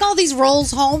I take all these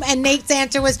rolls home?" And Nate's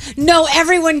answer was, "No,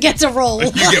 everyone gets a roll."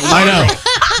 You get one I know.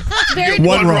 Very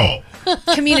One roll.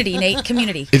 Community, Nate.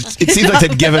 Community. It seems like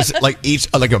they'd give us like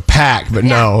each like a pack, but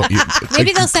no.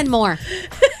 Maybe they'll send more.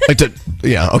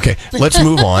 Okay. Let's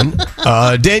move on.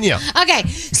 Danielle. Okay,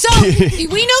 so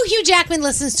we know Hugh Jackman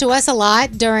listens to us a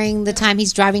lot during the time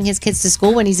he's driving his kids to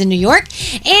school when he's in New York.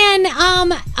 And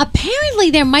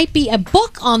apparently there might be a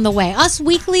book on the way. Us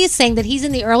Weekly is saying that he's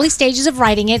in the early stages of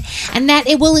writing it and that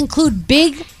it will include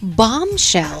big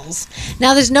bombshells.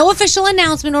 Now, there's no official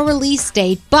announcement or release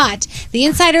date, but the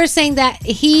insider is saying that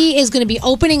he is going to be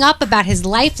opening up about his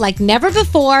life like never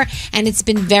before, and it's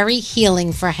been very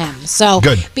healing for him. So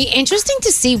Good. Be interesting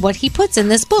to see what he puts in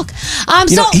this book.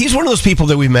 He's one of those people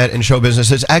that we met in show business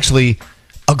that's actually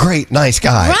a great, nice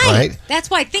guy, right? That's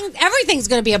why everything's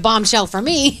going to be a bombshell for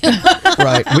me.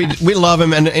 Right. We love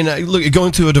him, and look,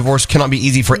 going through a divorce cannot be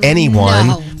easy for anyone.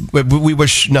 No. But we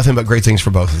wish nothing but great things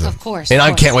for both of them. Of course. And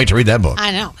I can't wait to read that book.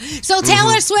 I know. So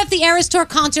Taylor Swift, the Eras Tour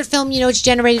concert film, it's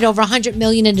generated over $100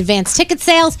 million in advance ticket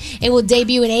sales. It will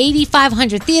debut in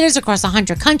 8,500 theaters across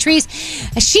 100 countries.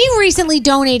 She recently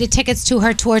donated tickets to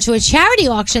her tour to a charity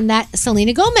auction that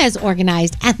Selena Gomez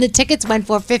organized, and the tickets went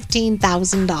for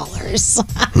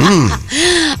 $15,000.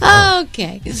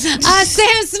 Okay.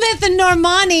 Sam Smith and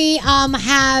Normani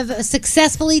have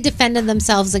successfully defended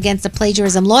themselves against a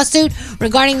plagiarism lawsuit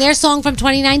regarding their song from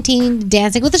 2019,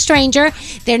 Dancing with a Stranger.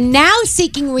 They're now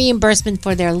seeking reimbursement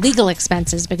for their legal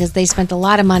expenses because they spent a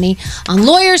lot of money on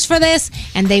lawyers for this,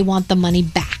 and they want the money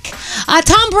back.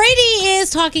 Tom Brady is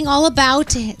talking all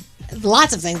about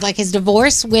lots of things, like his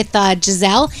divorce with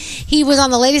Giselle. He was on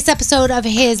the latest episode of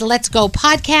his Let's Go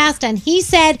podcast, and he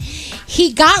said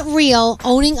he got real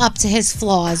owning up to his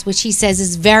flaws, which he says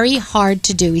is very hard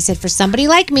to do. He said, for somebody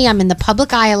like me, I'm in the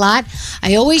public eye a lot.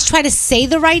 I always try to say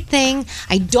the right thing.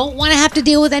 I don't want to have to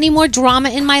deal with any more drama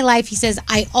in my life. He says,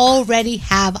 I already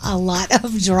have a lot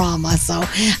of drama. So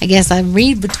I guess I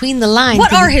read between the lines.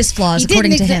 What are his flaws,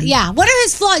 according to him? Yeah, what are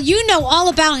his flaws? You know all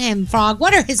about him, Frog.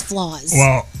 What are his flaws?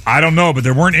 Well, I don't know, but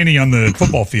there weren't any on the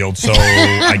football field, so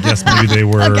I guess maybe they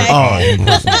were. Okay.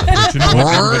 Impersonal. But you know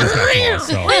what? Everybody's got flaws,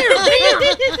 so.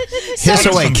 Hiss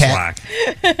away, Some cat.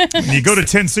 slack. When you go to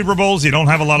 10 Super Bowls, you don't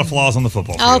have a lot of flaws on the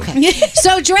football field. Okay.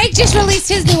 So Drake just released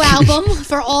his new album,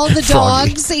 For All the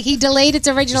Dogs. He delayed its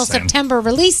original September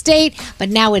release date, but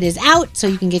now it is out, so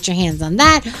you can get your hands on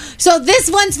that. So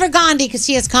this one's for Gandhi because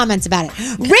she has comments about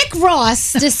it. Rick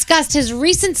Ross discussed his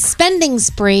recent spending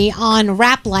spree on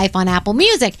Rap Life on Apple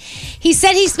Music. He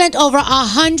said he spent over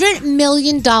 $100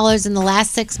 million in the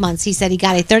last 6 months. He said he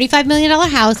got a $35 million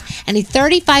house and a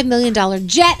 $35 million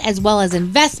jet, as well as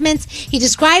investments. He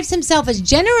describes himself as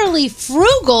generally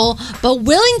frugal, but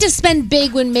willing to spend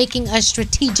big when making a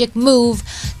strategic move.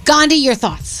 Gandhi, your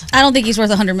thoughts? I don't think he's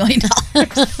worth $100 million.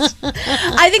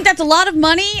 I think that's a lot of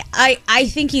money. I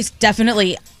think he's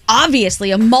definitely,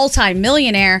 obviously, a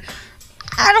multi-millionaire.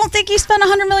 I don't think he spent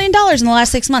 $100 million in the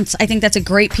last 6 months. I think that's a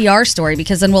great PR story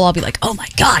because then we'll all be like, oh my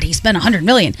God, he spent $100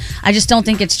 million. I just don't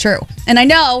think it's true. And I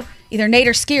know either Nate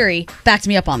or Scary backed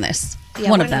me up on this.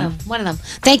 One of them. One of them.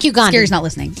 Thank you, Gandhi. Scary's not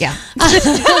listening. Yeah.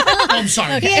 I'm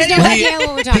sorry. He has no idea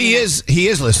what we're talking about. He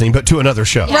is listening, but to another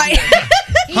show. Right.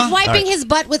 He's wiping his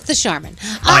butt with the Charmin.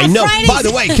 I know. Fridays- By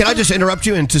the way, can I just interrupt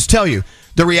you and just tell you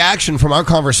the reaction from our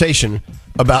conversation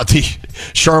about the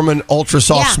Charmin Ultra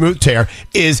Soft Smooth Tear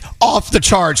is off the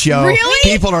charts, yo.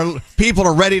 Really? People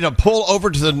are ready to pull over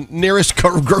to the nearest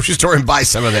grocery store and buy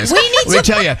some of this. We need Let me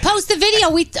tell you. post the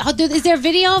video. Is there a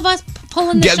video of us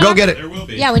pulling the Yeah, go get it. There will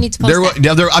be. Yeah, we need to post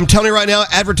that. I'm telling you right now,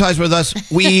 advertise with us.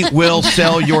 We will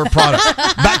sell your product.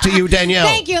 Back to you, Danielle.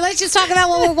 Thank you. Let's just talk about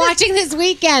what we're watching this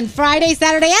weekend. Friday,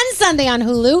 Saturday, and Sunday on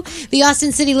Hulu. The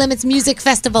Austin City Limits Music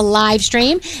Festival live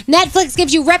stream. Netflix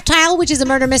gives you Reptile, which is a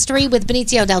murder mystery with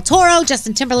Benicio del Toro,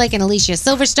 Justin Timberlake, and Alicia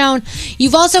Silverstone.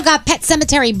 You've also got Pet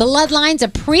Sematary Bloodlines, a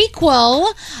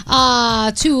prequel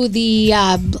to the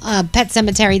Pet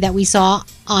Sematary that we saw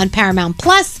on Paramount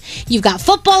Plus. You've got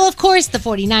football, of course, the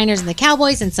 49ers and the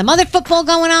Cowboys, and some other football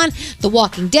going on. The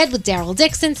Walking Dead with Daryl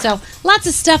Dixon. So lots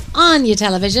of stuff on your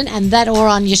television or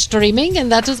on your streaming.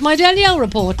 And that was my Danielle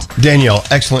report. Danielle,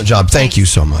 excellent job. Thank you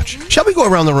so much. Shall we go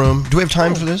around the room? Do we have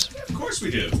time for this? Of course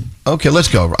we do. Okay, let's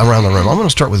go around the room. I'm going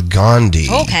to start with Gandhi.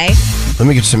 Okay. Let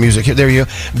me get some music here. There you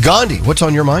go. Gandhi, what's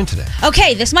on your mind today?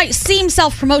 Okay, this might seem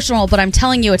self-promotional, but I'm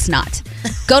telling you it's not.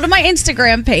 Go to my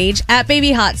Instagram page,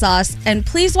 @BabyHotSauce, and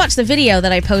please watch the video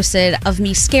that I posted of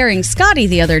me scaring Scotty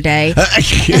the other day. Because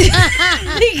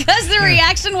the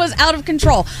reaction was out of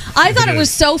control. I thought it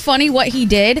was so funny what he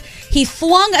did. He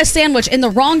flung a sandwich in the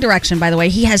wrong direction, by the way.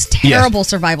 He has terrible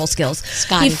survival skills.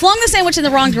 Scotty. He flung the sandwich in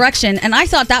the wrong direction, and I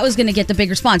thought that was going to get the big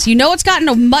response. You know what's gotten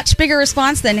a much bigger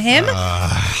response than him?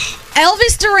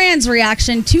 Elvis Duran's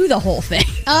reaction to the whole thing.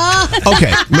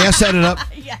 Okay, may I set it up?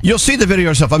 You'll see the video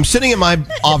yourself. I'm sitting in my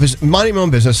office, minding my own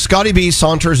business. Scotty B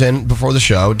saunters in before the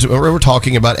show. We're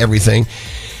talking about everything.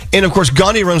 And, of course,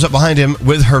 Gandhi runs up behind him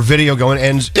with her video going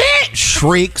and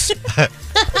shrieks.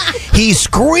 He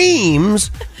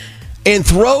screams and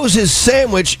throws his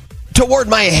sandwich toward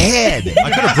my head.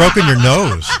 I could have broken your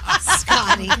nose.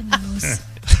 Scotty.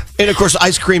 And, of course, I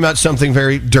scream out something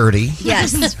very dirty.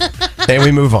 Yes. And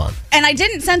we move on. And I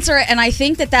didn't censor it, and I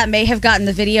think that may have gotten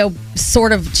the video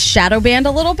sort of shadow banned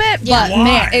a little bit. Yeah. But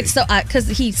man, it's so because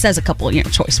he says a couple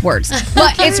choice words.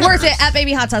 But it's worth it.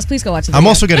 @BabyHotSauce, please go watch the video. I'm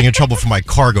also getting in trouble for my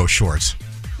cargo shorts.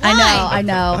 I know.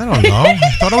 I don't know. I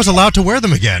thought I was allowed to wear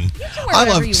them again. I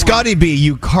love Scotty B,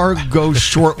 you cargo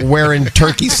short wearing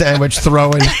turkey sandwich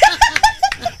throwing.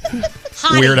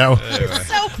 Weirdo.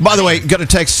 By the way, got a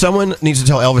text. Someone needs to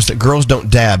tell Elvis that girls don't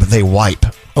dab, they wipe.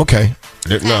 Okay.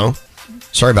 Didn't know.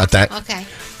 Sorry about that. Okay.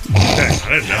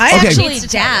 I actually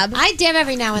dab. I dab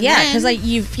every now and Yeah, then. because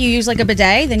if you use like a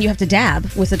bidet, then you have to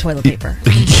dab with the toilet paper.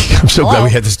 I'm so glad we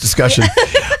had this discussion.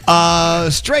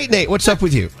 Straight Nate, what's up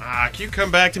with you? Can you come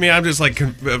back to me? I'm just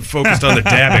focused on the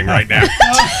dabbing right now.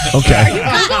 Okay. Are you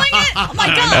Googling it? Oh my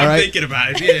God. All right. I'm thinking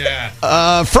about it.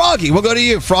 Yeah. Froggy, we'll go to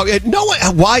you. Froggy,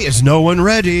 why is no one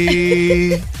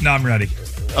ready? No, I'm ready.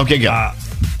 Okay, go.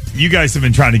 You guys have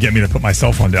been trying to get me to put my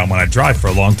cell phone down when I drive for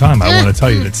a long time. I want to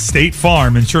tell you that State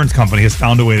Farm Insurance Company has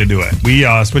found a way to do it. We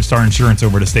switched our insurance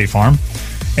over to State Farm,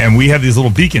 and we have these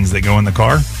little beacons that go in the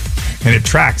car, and it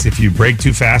tracks if you brake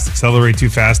too fast, accelerate too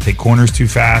fast, take corners too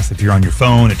fast. If you're on your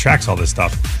phone, it tracks all this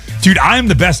stuff. Dude, I am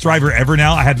the best driver ever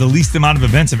now. I had the least amount of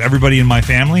events of everybody in my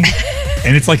family,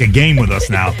 and it's like a game with us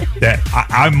now. That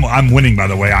I'm winning, by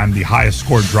the way. I'm the highest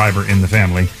scored driver in the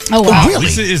family. Oh, wow. Really?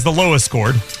 Lisa is the lowest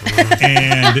scored,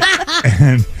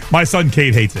 and my son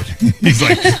Kate hates it. He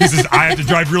says I have to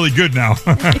drive really good now.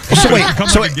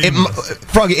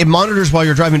 Froggy, it monitors while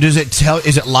you're driving. Does it tell?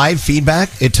 Is it live feedback?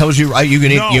 It tells you you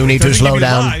need to slow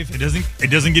down. Live.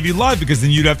 It doesn't give you live because then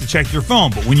you'd have to check your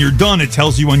phone. But when you're done, it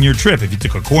tells you on your trip. If you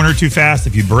took a corner too fast,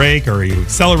 if you brake or you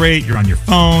accelerate, you're on your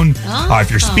phone. If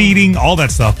you're speeding, all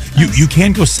that stuff. You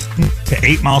can go to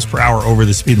 8 miles per hour over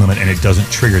the speed limit, and it doesn't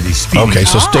trigger these speed limits. Okay,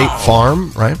 so State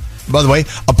Farm, right? By the way,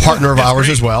 a partner of ours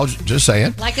as well. Just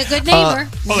saying. Like a good neighbor.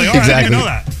 Well, they are. Exactly. I didn't even know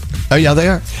that. Oh yeah, they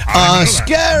are.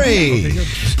 Scary.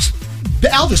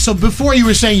 Elvis, so before you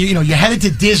were saying you're headed to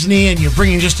Disney and you're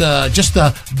bringing just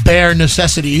the bare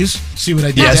necessities. See what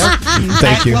I did there?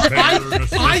 Thank you.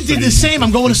 I did the same.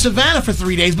 I'm going to Savannah for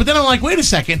 3 days, but then I'm like, wait a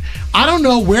second. I don't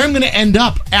know where I'm going to end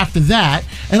up after that,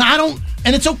 and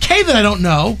it's okay that I don't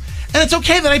know, and it's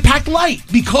okay that I packed light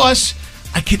because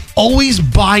I could always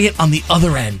buy it on the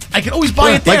other end. I could always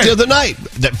buy it there. Like the other night,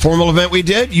 that formal event we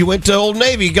did, you went to Old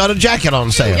Navy, got a jacket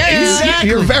on sale. Yeah, exactly.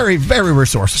 You're very, very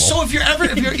resourceful. So if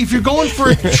you're going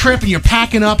for a trip and you're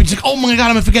packing up and you're like, oh my God,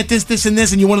 I'm gonna forget this, and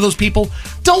this, and you're one of those people,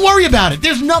 don't worry about it.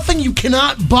 There's nothing you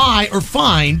cannot buy or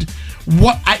find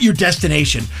at your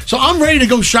destination. So I'm ready to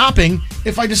go shopping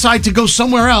if I decide to go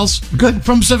somewhere else. Good.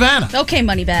 From Savannah. Okay,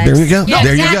 Moneybags. There you go. Yeah,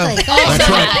 there exactly. you go. Go That's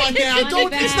right. Oh,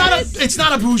 yeah, it's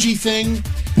not a bougie thing.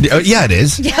 Yeah, it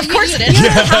is. Yeah, of course it is.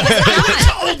 I went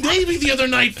to Old Navy the other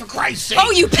night, for Christ's sake.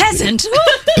 Oh, you peasant.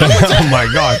 Oh, my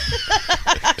God.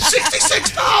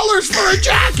 $66 for a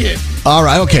jacket. All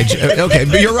right, okay,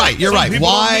 but you're right.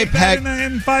 Why pack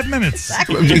in 5 minutes?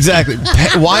 Exactly.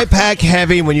 Why pack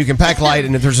heavy when you can pack light,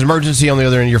 and if there's an emergency on the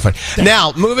other end, you're fine.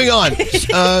 Now, moving on.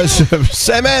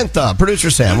 Samantha,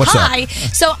 producer Sam, what's up? Hi.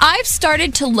 So I've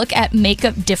started to look at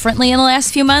makeup differently in the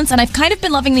last few months, and I've kind of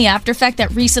been loving the after effect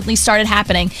that recently started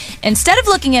happening. Instead of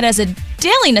looking at it as a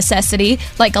daily necessity,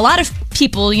 like a lot of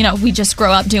people, we just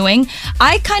grow up doing,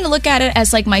 I kind of look at it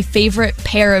as like my favorite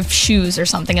pair of shoes or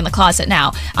something in the closet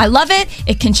now. I love it.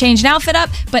 It can change an outfit up,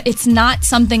 but it's not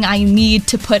something I need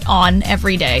to put on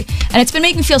every day. And it's been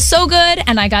making me feel so good,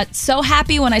 and I got so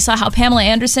happy when I saw how Pamela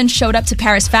Anderson showed up to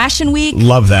Paris Fashion Week.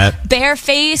 Love that.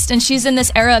 Barefaced, and she's in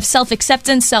this era of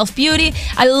self-acceptance, self-beauty.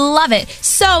 I love it.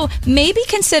 So maybe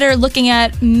consider looking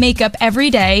at makeup every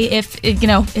day if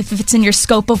it's in your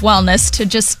scope of wellness, to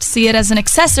just see it as an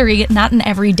accessory, not an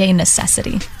everyday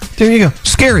necessity. There you go.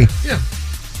 Scary. Yeah.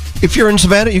 If you're in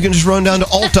Savannah, you can just run down to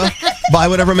Ulta, buy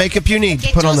whatever makeup you need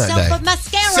to put on that day. Yourself a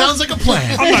mascara. Sounds like a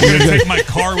plan. I'm not going to take my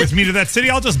car with me to that city.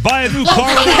 I'll just buy a new car.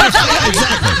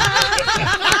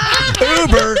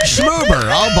 Uber, schmoober.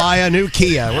 I'll buy a new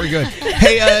Kia. We're good.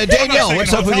 Hey, Danielle,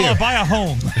 what's up with you? I'll buy a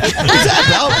home.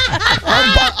 Exactly.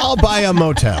 I'll buy a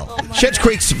motel. Schitt's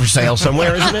Creek's for sale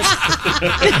somewhere, isn't it?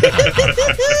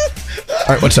 All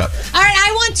right, what's up? All right,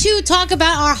 I want to talk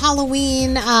about our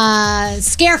Halloween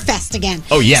Scare Fest again.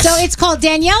 Oh, yes. So it's called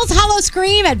Danielle's Hollow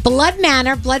Scream at Blood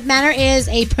Manor. Blood Manor is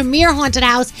a premier haunted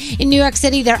house in New York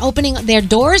City. They're opening their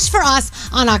doors for us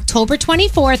on October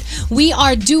 24th. We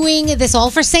are doing this all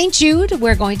for St. Jude.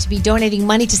 We're going to be donating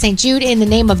money to St. Jude in the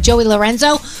name of Joey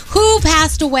Lorenzo, who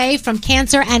passed away from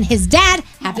cancer, and his dad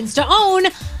happens to own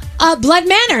Blood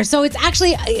Manor. So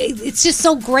it's just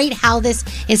so great how this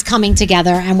is coming together,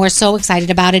 and we're so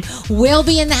excited about it. We'll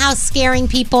be in the house scaring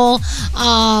people.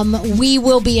 We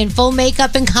will be in full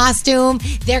makeup and costume.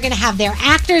 They're going to have their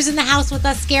actors in the house with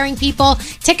us scaring people.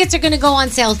 Tickets are going to go on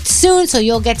sale soon, so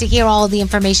you'll get to hear all of the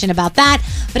information about that.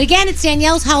 But again, it's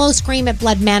Danielle's Hollow Scream at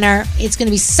Blood Manor. It's going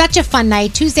to be such a fun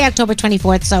night, Tuesday, October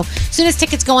 24th. So as soon as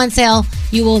tickets go on sale,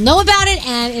 you will know about it,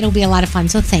 and it'll be a lot of fun.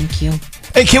 So thank you.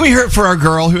 Hey, can we hear it for our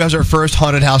girl who has her first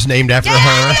haunted house named after her?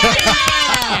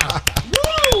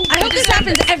 I hope this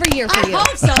happens every year for you. I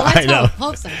hope so. I know.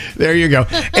 Hope so. There you go.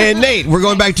 And Nate, we're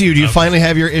going back to you. Do you finally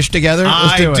have your ish together?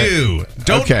 Let's do it.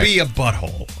 Don't Okay. be a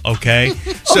butthole, okay?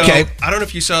 So, Okay. I don't know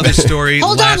if you saw this story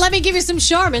Hold on, let me give you some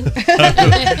Charmin.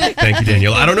 Thank you,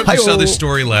 Daniel. I don't know if you saw Hi-yo. this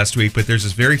story last week, but there's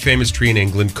this very famous tree in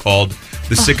England called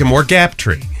the Sycamore Gap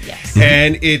tree. Yes.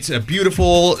 And it's a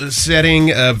beautiful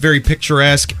setting, very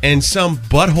picturesque, and some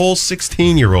butthole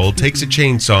 16-year-old takes a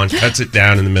chainsaw and cuts it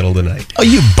down in the middle of the night. Oh,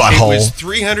 you butthole. It was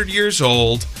 300 years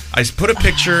old. I put a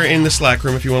picture in the Slack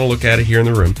room if you want to look at it here in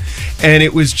the room. And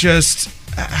it was just,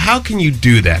 how can you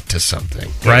do that to something,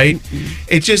 right?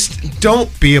 It just,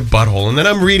 don't be a butthole. And then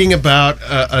I'm reading about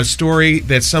a story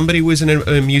that somebody was in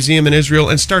a museum in Israel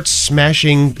and starts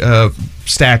smashing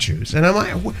statues. And I'm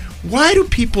like, why do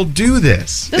people do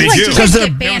this? This is like you guys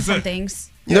get banned from things.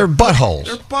 They're buttholes.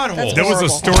 They're buttholes. There was a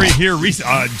story here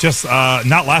just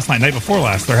not last night before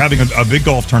last. They're having a big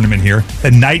golf tournament here. The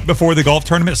night before the golf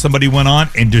tournament, somebody went on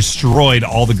and destroyed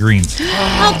all the greens.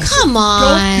 Oh, come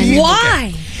on.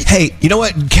 Why? Hey, you know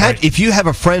what, Kat? If you have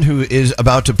a friend who is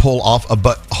about to pull off a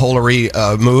buttholery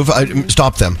move,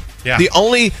 stop them. Yeah. The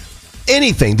only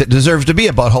anything that deserves to be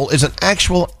a butthole is an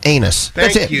actual anus.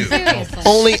 Thank That's it. you.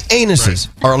 Only anuses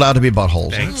are alled to be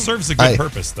buttholes. It serves a good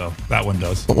purpose, though. That one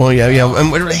does. Well, yeah.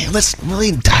 And let's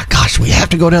really, gosh, we have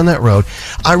to go down that road.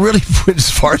 I really went as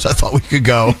far as I thought we could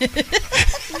go.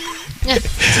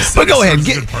 But go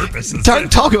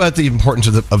ahead. Talk about the importance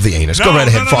of the anus. Go right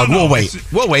ahead, Frog. We'll wait.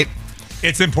 We'll wait.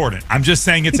 It's important. I'm just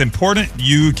saying it's important.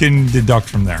 You can deduct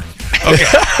from there. Okay.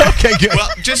 Okay, good. Well,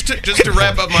 just to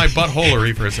wrap up my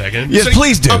buttholery for a second. Yes,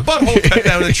 please do. A butthole cut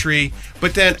down a tree,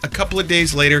 but then a couple of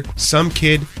days later, some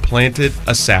kid planted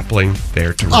a sapling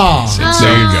there to replace it. So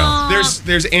There you go.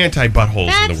 There's anti-buttholes in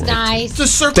the That's world. nice. It's a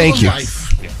circle Thank of you.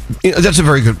 life. You know, that's a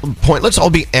very good point. Let's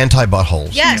all be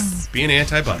anti-buttholes. Yes. Be an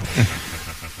anti-butthole.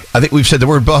 I think we've said the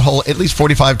word butthole at least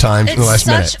 45 times in the last It's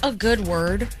minute. such a good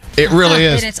word. It really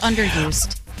is. And it's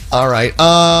underused. All right.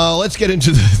 Let's get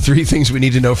into the 3 things we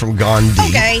need to know from Gandhi.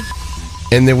 Okay.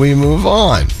 And then we move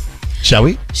on. Shall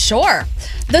we? Sure.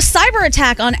 The cyber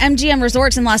attack on MGM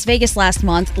Resorts in Las Vegas last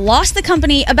month lost the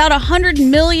company about $100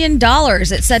 million,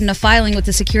 it said in a filing with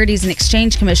the Securities and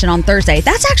Exchange Commission on Thursday.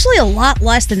 That's actually a lot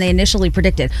less than they initially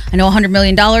predicted. I know $100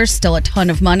 million, still a ton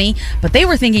of money, but they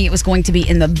were thinking it was going to be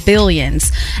in the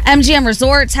billions. MGM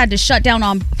Resorts had to shut down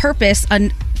on purpose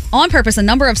a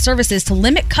number of services to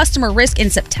limit customer risk in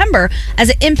September as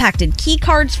it impacted key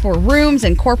cards for rooms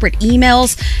and corporate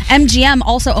emails. MGM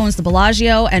also owns the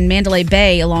Bellagio and Mandalay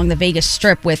Bay along the Vegas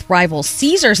Strip with rival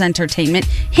Caesars Entertainment,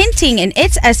 hinting in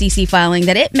its SEC filing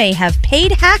that it may have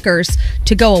paid hackers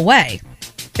to go away.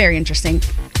 Very interesting.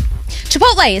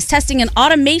 Chipotle is testing an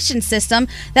automation system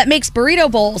that makes burrito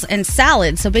bowls and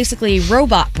salads. So basically,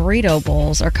 robot burrito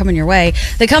bowls are coming your way.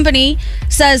 The company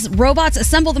says robots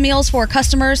assemble the meals for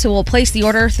customers who will place the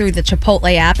order through the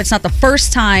Chipotle app. It's not the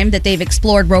first time that they've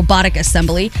explored robotic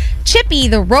assembly. Chippy,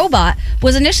 the robot,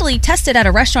 was initially tested at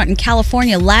a restaurant in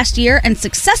California last year and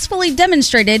successfully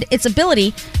demonstrated its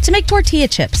ability to make tortilla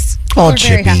chips. Oh, We're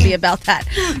very Chippy. happy about that.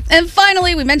 And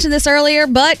finally, we mentioned this earlier,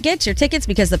 but get your tickets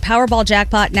because the Powerball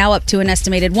jackpot now up to an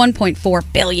estimated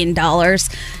 $1.4 billion.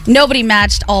 Nobody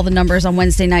matched all the numbers on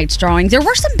Wednesday night's drawing. There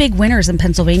were some big winners in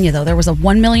Pennsylvania, though. There was a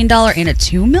 $1 million and a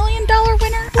 $2 million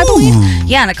winner, I believe.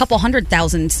 Yeah, and a couple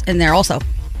 $100,000 in there also.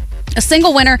 A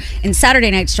single winner in Saturday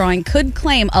night's drawing could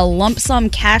claim a lump sum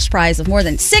cash prize of more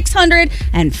than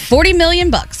 $640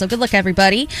 million. So good luck,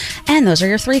 everybody. And those are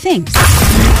your three things.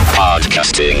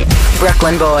 Podcasting.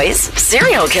 Brooklyn Boys,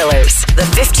 Serial Killers, The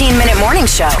 15-Minute Morning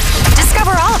Show.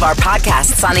 Discover all of our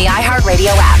podcasts on the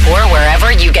iHeartRadio app or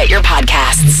wherever you get your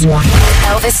podcasts.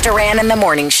 Elvis Duran and the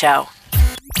Morning Show.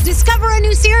 Discover a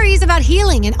new series about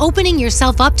healing and opening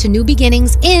yourself up to new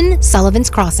beginnings in Sullivan's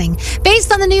Crossing.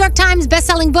 Based on the New York Times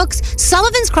bestselling books,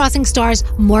 Sullivan's Crossing stars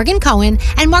Morgan Cohen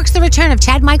and marks the return of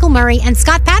Chad Michael Murray and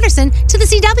Scott Patterson to the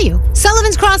CW.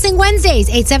 Sullivan's Crossing Wednesdays,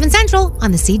 8/7 Central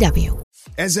on the CW.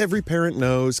 As every parent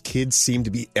knows, kids seem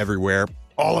to be everywhere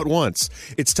all at once.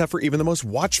 It's tough for even the most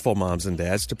watchful moms and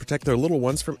dads to protect their little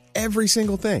ones from every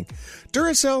single thing.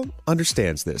 Duracell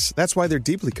understands this. That's why they're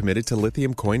deeply committed to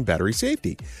lithium coin battery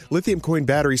safety. Lithium coin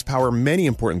batteries power many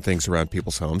important things around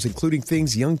people's homes, including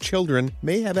things young children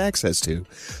may have access to.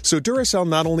 So Duracell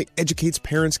not only educates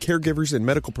parents, caregivers, and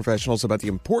medical professionals about the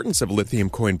importance of lithium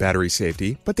coin battery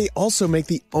safety, but they also make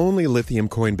the only lithium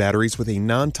coin batteries with a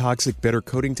non-toxic bitter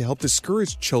coating to help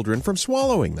discourage children from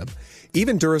swallowing them.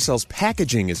 Even Duracell's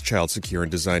packaging is child secure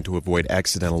and designed to avoid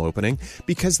accidental opening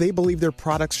because they believe their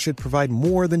products should provide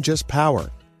more than just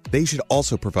power. They should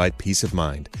also provide peace of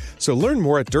mind. So learn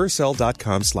more at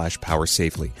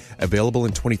Duracell.com/powersafely. Available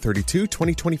in 2032,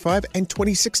 2025, and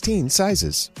 2016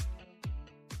 sizes.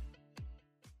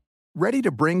 Ready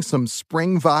to bring some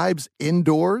spring vibes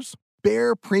indoors?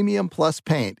 Behr Premium Plus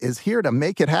paint is here to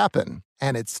make it happen.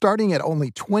 And it's starting at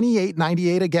only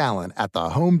 $28.98 a gallon at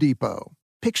the Home Depot.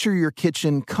 Picture your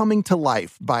kitchen coming to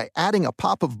life by adding a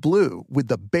pop of blue with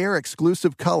the Behr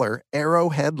exclusive color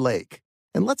Arrowhead Lake.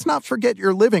 And let's not forget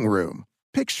your living room.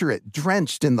 Picture it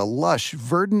drenched in the lush,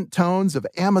 verdant tones of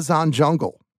Amazon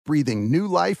jungle, breathing new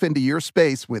life into your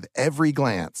space with every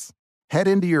glance. Head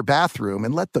into your bathroom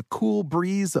and let the cool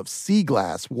breeze of sea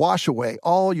glass wash away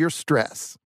all your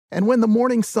stress. And when the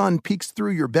morning sun peeks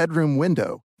through your bedroom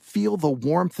window, feel the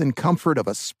warmth and comfort of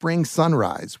a spring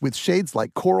sunrise with shades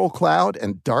like coral cloud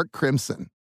and dark crimson.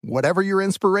 Whatever your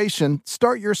inspiration,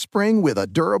 start your spring with a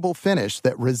durable finish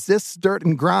that resists dirt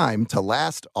and grime to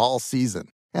last all season.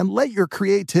 And let your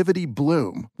creativity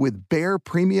bloom with Behr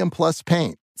Premium Plus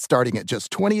paint, starting at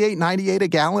just $28.98 a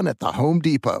gallon at the Home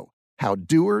Depot. How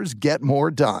doers get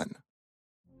more done.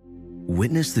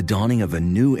 Witness the dawning of a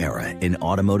new era in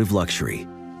automotive luxury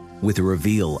with a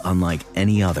reveal unlike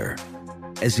any other,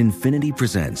 as Infiniti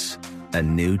presents a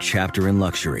new chapter in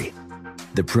luxury,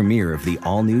 the premiere of the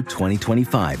all-new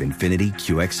 2025 Infiniti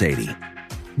QX80.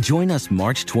 Join us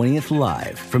March 20th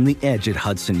live from the Edge at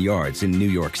Hudson Yards in New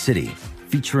York City,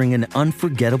 featuring an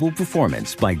unforgettable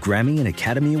performance by Grammy and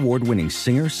Academy Award-winning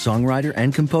singer, songwriter,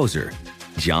 and composer,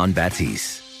 Jon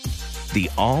Batiste. The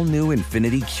all-new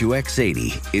Infiniti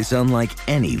QX80 is unlike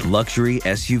any luxury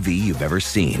SUV you've ever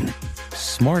seen.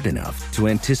 Smart enough to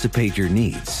anticipate your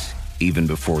needs, even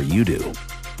before you do.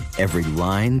 Every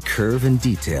line, curve, and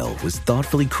detail was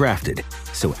thoughtfully crafted,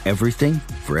 so everything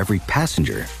for every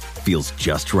passenger feels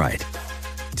just right.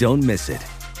 Don't miss it.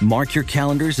 Mark your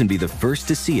calendars and be the first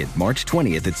to see it March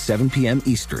 20th at 7 p.m.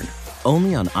 Eastern,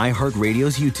 only on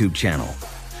iHeartRadio's YouTube channel.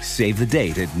 Save the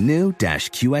date at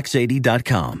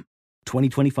new-QX80.com.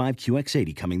 2025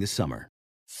 QX80 coming this summer.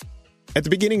 At the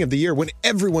beginning of the year, when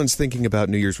everyone's thinking about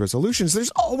New Year's resolutions,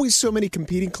 there's always so many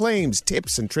competing claims,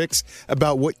 tips, and tricks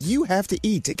about what you have to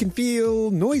eat. It can feel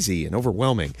noisy and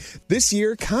overwhelming. This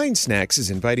year, Kind Snacks is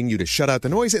inviting you to shut out the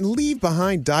noise and leave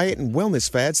behind diet and wellness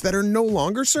fads that are no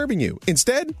longer serving you.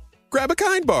 Instead, grab a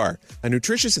Kind Bar, a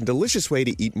nutritious and delicious way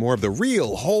to eat more of the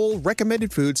real, whole,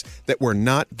 recommended foods that we're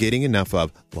not getting enough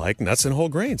of, like nuts and whole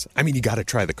grains. I mean, you got to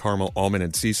try the caramel, almond,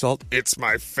 and sea salt. It's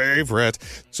my favorite.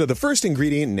 So the first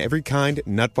ingredient in every Kind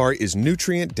nut bar is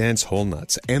nutrient-dense whole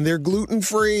nuts, and they're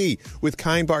gluten-free. With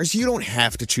Kind Bars, you don't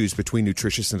have to choose between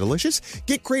nutritious and delicious.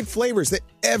 Get great flavors that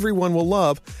everyone will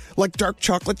love, like dark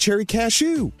chocolate cherry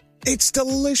cashew. It's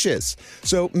delicious.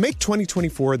 So make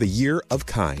 2024 the year of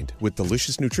Kind. With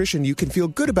delicious nutrition you can feel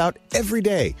good about every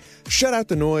day. Shut out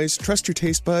the noise, trust your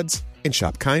taste buds, and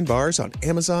shop Kind Bars on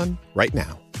Amazon right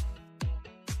now.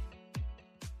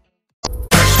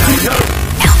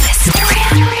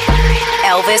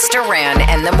 Elvis Duran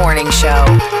and the Morning Show.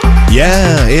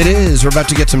 Yeah, it is. We're about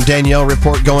to get some Danielle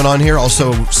report going on here.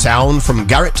 Also, sound from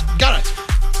Garrett.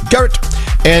 Garrett.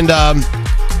 And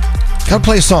gotta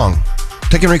play a song.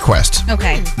 Taking request.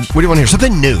 Okay. What do you want to hear?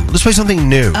 Something new. Let's play something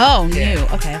new. Oh, new.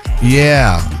 Okay.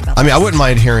 Yeah. I mean, I wouldn't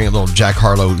mind hearing a little Jack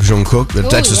Harlow, Jungkook,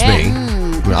 but that's just me.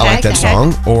 I like that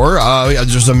song. Or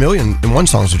there's a million and one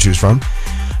songs to choose from.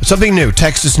 Something new.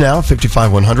 Text us now,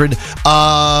 55100.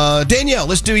 Danielle,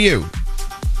 let's do you.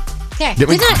 Okay. Did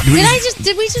we just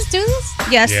do this?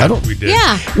 Yes. Yeah, we did.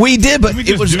 Yeah. We did, but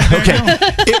it was okay. now?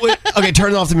 It was okay.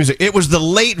 Turn off the music. It was the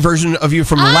late version of you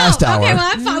from the last hour. Okay, well,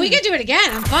 I'm fine. We can do it again.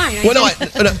 I'm fine. Well,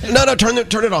 no, turn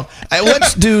it off.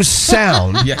 Let's do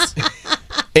sound. Yes.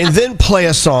 And then play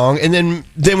a song, and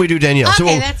then we do Danielle. Okay, so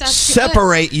we'll that sounds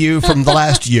separate you from the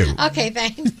last you. Okay,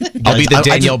 thanks. I'll be the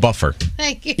Danielle buffer.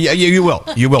 Thank you. Yeah, you will.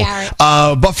 You will. Garrett.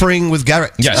 Buffering with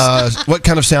Garrett. Yes. What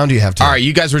kind of sound do you have today? All right,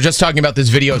 you guys were just talking about this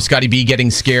video of Scotty B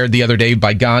getting scared the other day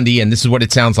by Gandhi, and this is what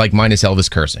it sounds like minus Elvis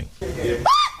cursing.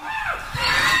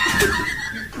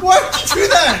 Why'd you do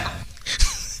that?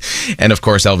 And of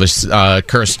course, Elvis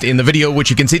cursed in the video, which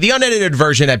you can see the unedited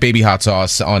version at Baby Hot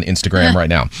Sauce on Instagram right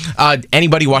now.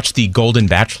 Anybody watch The Golden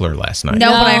Bachelor last night? No,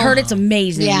 but I heard it's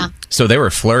amazing. Yeah. So they were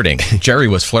flirting. Jerry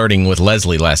was flirting with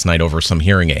Leslie last night over some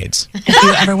hearing aids. If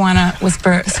you ever want to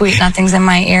whisper sweet nothings in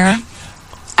my ear,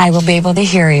 I will be able to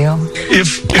hear you.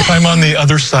 If I'm on the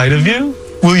other side of you,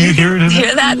 will you hear it?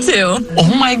 Hear that too.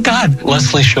 Oh my God.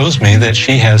 Leslie shows me that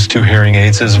she has 2 hearing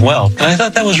aids as well. And I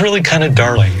thought that was really kind of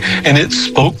darling. And it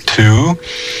spoke to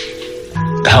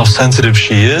how sensitive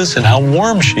she is and how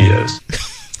warm she is.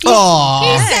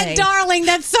 Aww. He said, darling,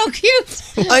 that's so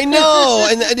cute. I know.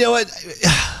 And you know what?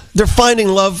 They're finding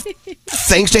love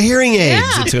thanks to hearing aids.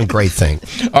 Yeah. It's a great thing.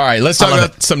 All right, let's talk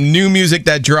about some new music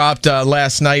that dropped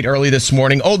last night, early this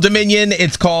morning. Old Dominion,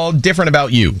 it's called Different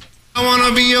About You. I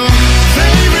wanna be your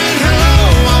favorite hello.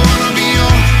 I wanna be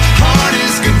your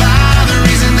hardest goodbye. The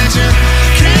reason that you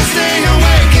can't stay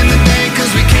awake in the day,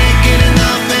 'cause we can't get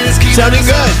enough and it's keeping Sounding us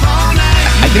good. up all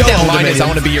night. I think that Old line is, Dominion. I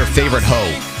want to be your favorite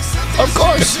hoe. Of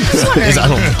course.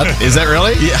 Is that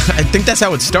really? Yeah, I think that's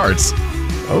how it starts.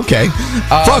 Okay.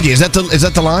 Froggy, is that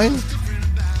the line?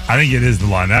 I think it is the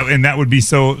line. That would be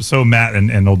so Matt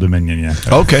and Old Dominion, yeah.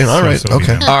 Okay, all right.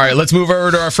 Okay. All right, let's move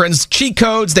over to our friends Cheat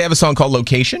Codes. They have a song called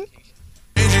Location.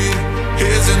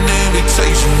 Here's an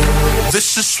invitation.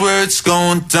 This is where it's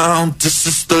going down. This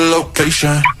is the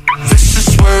location. This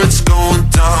is where it's going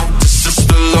down. This is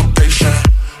the location.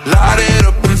 Light it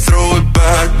up and throw it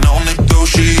back. No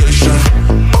negotiation.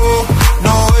 Oh,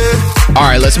 no way. All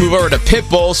right, let's move over to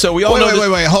Pitbull. So we all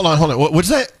know. Wait. Hold on. What's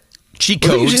that? Cheat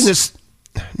Were they Codes. using this?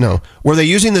 No. Were they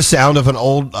using the sound of an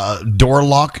old door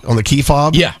lock on the key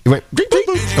fob? Yeah. It went, beep, beep,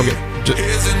 beep. Okay.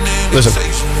 Listen.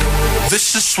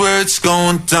 This is where it's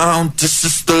going down. This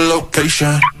is the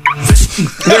location.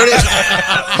 There it is.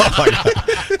 Oh my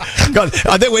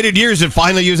God. They waited years to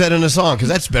finally use that in a song because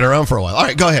that's been around for a while. All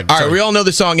right, go ahead. All right, we all know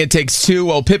the song It Takes Two.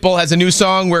 Well, Pitbull has a new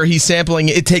song where he's sampling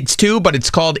It Takes Two, but it's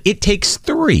called It Takes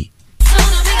Three.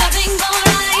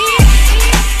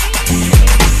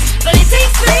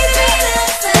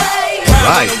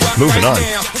 Right, moving on.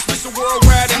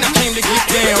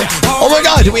 Oh my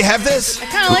God, do we have this? I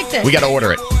kind of like this. We got to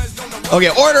order it. Okay,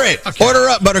 order it. Okay. Order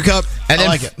up, Buttercup. And then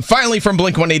I like it. finally from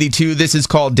Blink-182, this is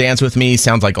called Dance With Me.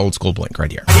 Sounds like old school Blink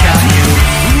right here. All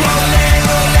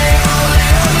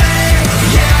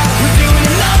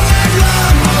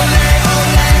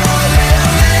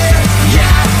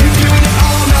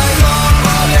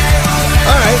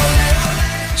right.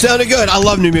 Sounded good. I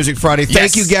love New Music Friday.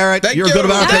 Thank you, Garrett. Thank You're you. good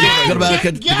about it. Good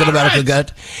about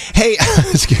it. Hey,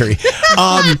 scary.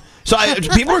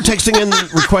 People are texting in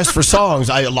requests for songs.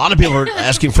 A lot of people are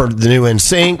asking for the new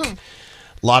NSYNC.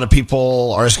 A lot of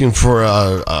people are asking for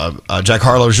Jack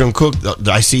Harlow, Jungkook.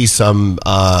 I see some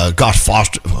Gosh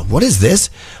Foster. What is this?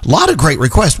 A lot of great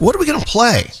requests. What are we going to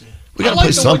play? We got to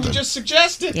play something. What you just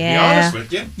suggested. Yeah. To be honest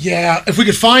with you. Yeah, if we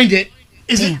could find it.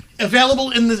 Is it available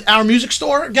in our music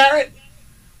store, Garrett?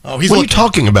 Oh, what are you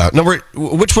talking about? No,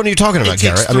 which one are you talking about,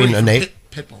 Garrett? I mean, Nate.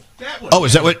 Pitbull. Oh,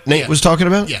 is that what Nate was talking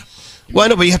about? Yeah. Well, I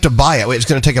know, but you have to buy it. It's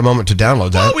going to take a moment to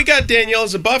download that. Oh, we got Danielle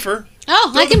as a buffer.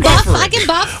 Oh, I can buff. I can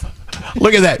buff.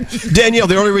 Look at that. Danielle,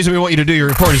 the only reason we want you to do your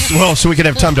report is, well, so we can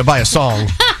have time to buy a song.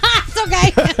 It's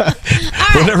okay.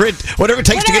 Whatever it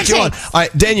takes to get you on. All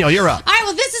right, Danielle, you're up. All right,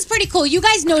 well, this is pretty cool. You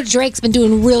guys know Drake's been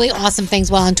doing really awesome things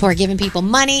while on tour, giving people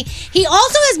money. He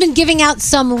also has been giving out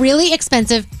some really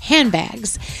expensive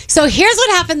handbags. So here's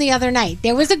what happened the other night.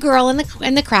 There was a girl in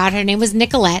the crowd. Her name was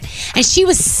Nicolette, and she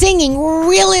was singing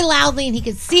really loudly, and he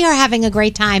could see her having a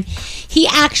great time. He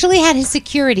actually had his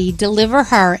security deliver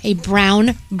her a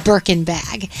brown Birkin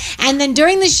bag. And then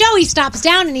during the show, he stops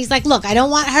down, and he's like, look, I don't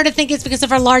want her to think it's because of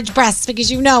her large breasts,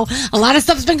 because you know a lot of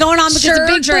stuff's been going on because of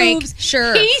big Drake. boobs.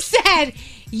 Sure. He said,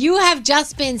 you have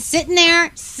just been sitting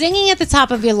there singing at the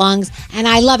top of your lungs, and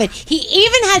I love it. He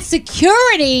even had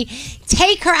security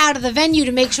take her out of the venue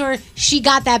to make sure she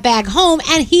got that bag home,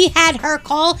 and he had her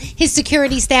call his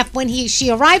security staff when she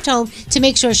arrived home to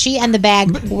make sure she and the bag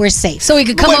were safe. So he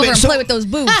could come over and play with those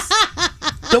boobs.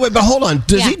 No, wait, but hold on.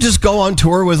 Does he just go on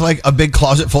tour with like a big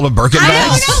closet full of Birkin bags?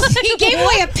 I don't know. He gave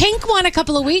away a pink one a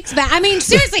couple of weeks back. I mean,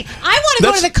 seriously, I want to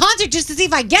go to the concert just to see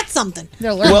if I get something.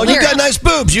 Well, you got nice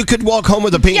boobs. You could walk home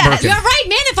with a pink Birkin. You're right,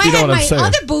 man. If I You know had what I'm my saying.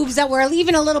 other boobs that were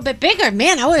even a little bit bigger,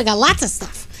 man, I would have got lots of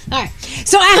stuff. All right.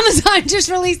 So Amazon just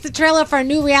released the trailer for a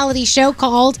new reality show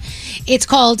called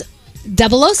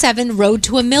 007 Road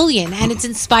to a Million, and it's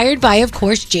inspired by, of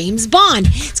course, James Bond.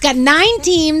 It's got 9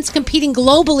 teams competing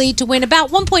globally to win about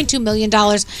 $1.2 million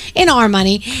in our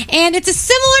money, and it's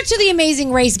similar to The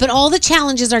Amazing Race, but all the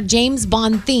challenges are James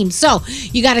Bond themed. So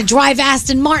you got to drive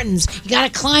Aston Martins, you got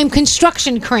to climb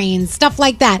construction cranes, stuff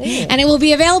like that, and it will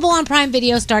be available on Prime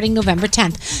Video starting November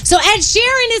 10th. So Ed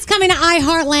Sheeran is coming to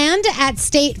iHeartland at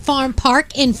State Farm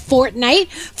Park in Fortnite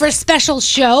for a special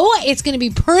show. It's going to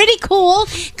be pretty cool,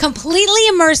 completely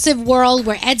immersive world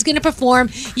where Ed's going to perform.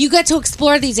 You get to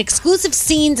explore these exclusive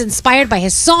scenes inspired by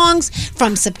his songs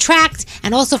from Subtract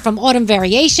and also from Autumn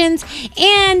Variations.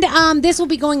 And this will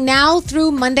be going now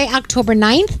through Monday, October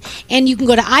 9th. And you can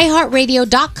go to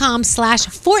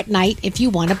iHeartRadio.com/Fortnite if you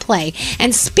want to play.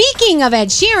 And speaking of Ed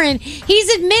Sheeran, he's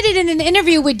admitted in an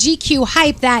interview with GQ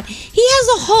Hype that he has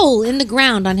a hole in the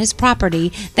ground on his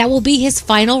property that will be his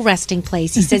final resting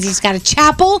place. He says he's got a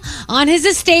chapel on his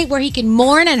estate where he can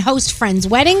mourn and host friends'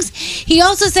 weddings. He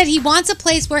also said he wants a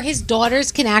place where his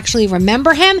daughters can actually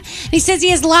remember him. He says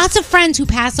he has lots of friends who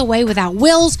pass away without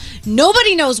wills.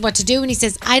 Nobody knows what to do, and he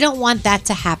says, I don't want that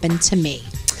to happen to me.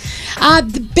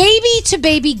 The Baby to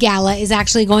Baby Gala is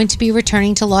actually going to be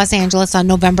returning to Los Angeles on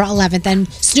November 11th, and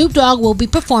Snoop Dogg will be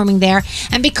performing there.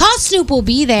 And because Snoop will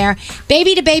be there,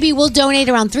 Baby to Baby will donate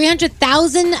around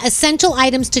 300,000 essential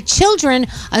items to children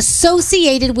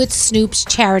associated with Snoop's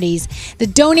charities. The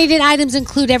donated items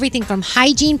include everything from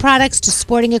hygiene products to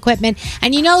sporting equipment.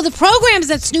 And you know, the programs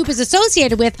that Snoop is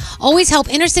associated with always help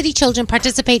inner city children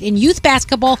participate in youth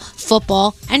basketball,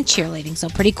 football, and cheerleading. So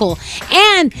pretty cool.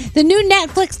 And the new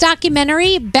Netflix documentary,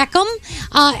 Beckham,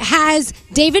 has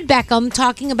David Beckham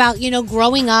talking about,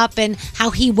 growing up and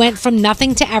how he went from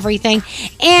nothing to everything.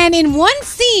 And in one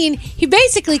scene, he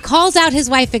basically calls out his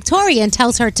wife, Victoria, and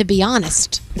tells her to be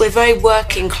honest. We're very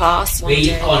working class.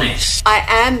 Be honest. I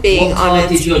am being what car honest.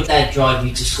 did your dad drive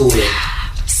you to school in?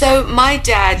 So my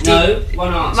dad No,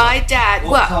 one answer. My dad.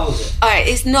 What car was it? All right,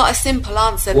 it's not a simple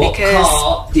answer What because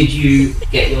car did you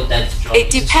get your dad to drive? it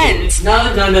depends.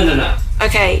 No.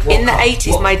 Okay, What in the car?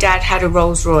 80s, my dad had a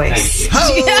Rolls Royce.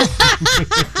 And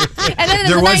then in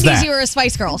There the was 90s, that. you were a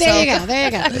Spice Girl. There so. you go. There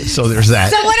you go. So there's that.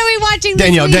 So what are we watching this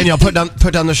Danielle, week? put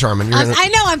down the Charmin. You're gonna- I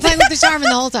know, I'm playing with the Charmin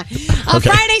the whole time.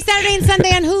 Okay. Friday, Saturday, and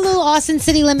Sunday on Hulu, Austin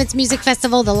City Limits Music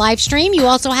Festival, the live stream. You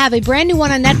also have a brand new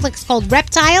one on Netflix called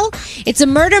Reptile. It's a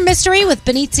murder mystery with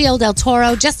Benicio del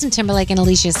Toro, Justin Timberlake, and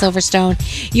Alicia Silverstone.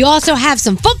 You also have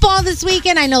some football this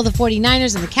weekend. I know the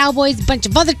 49ers and the Cowboys, a bunch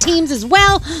of other teams as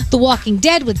well. The Walking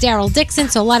Dead with Daryl Dixon.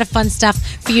 So a lot of fun stuff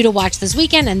for you to watch this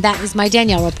weekend. And that is my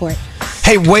Danielle report.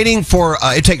 Hey, waiting for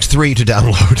it takes 3 to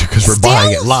download because we're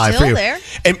buying it live for you. there.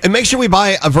 And make sure we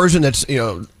buy a version that's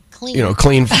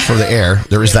clean for the air.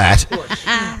 There is that.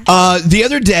 The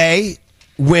other day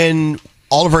when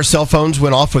all of our cell phones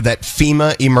went off with that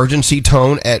FEMA emergency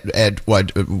tone at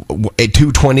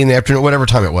 2:20 in the afternoon, whatever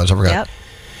time it was, I forgot.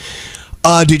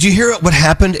 Did you hear what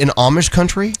happened in Amish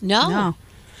country? No.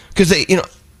 Because they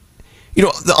You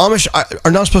know, the Amish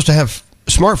are not supposed to have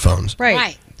smartphones.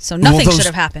 Right. So nothing Well, should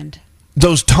have happened.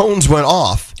 Those tones went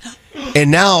off,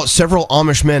 and now several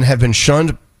Amish men have been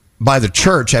shunned by the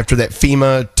church after that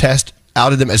FEMA test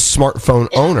outed them as smartphone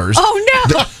owners. Oh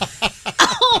no!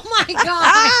 Oh my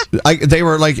god! They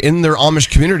were like in their Amish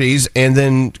communities, and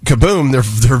then kaboom,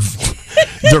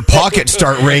 their pockets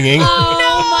start ringing.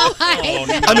 Oh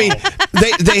my! I mean,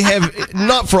 they have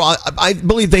not for. I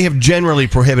believe they have generally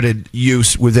prohibited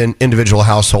use within individual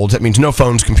households. That means no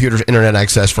phones, computers, internet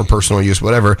access for personal use,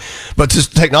 whatever. But this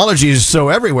technology is so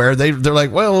everywhere. They're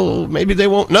like, well, maybe they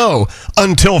won't know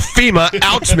until FEMA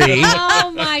outs me.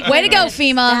 Oh my! Way to go,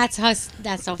 FEMA!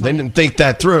 That's so funny. They didn't think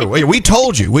that through. We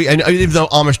told you. And even though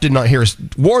Amish did not hear us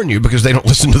warn you because they don't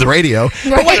listen to the radio.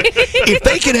 But wait, if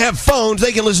they can have phones,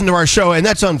 they can listen to our show, and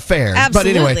that's unfair.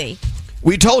 Absolutely. But anyway,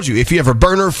 we told you if you have a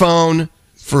burner phone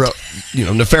for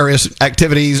nefarious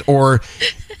activities, or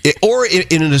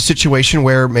in a situation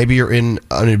where maybe you're in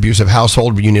an abusive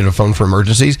household but you need a phone for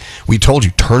emergencies, we told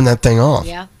you turn that thing off.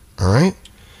 Yeah. All right.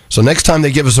 So next time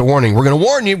they give us a warning, we're going to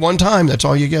warn you one time. That's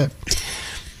all you get.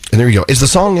 And there you go. Is the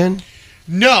song in?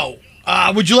 No.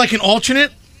 Would you like an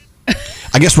alternate?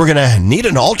 I guess we're going to need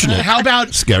an alternate. How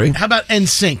about Scary? How about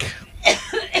NSYNC?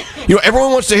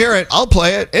 Everyone wants to hear it. I'll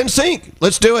play it. NSYNC.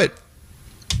 Let's do it.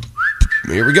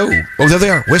 Here we go. Oh, there they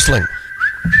are, whistling.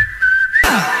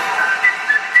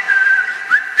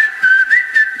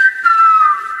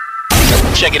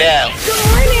 Check it out.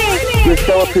 You're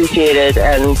so appreciated,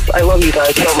 and I love you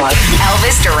guys so much.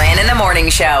 Elvis Duran in the Morning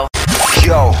Show.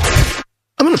 Yo,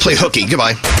 I'm going to play hooky.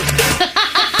 Goodbye.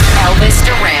 Elvis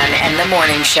Duran and the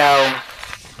Morning Show.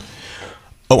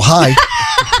 Oh, hi.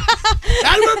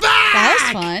 And we're back!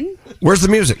 That was fun. Where's the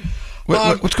music?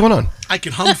 What's going on? I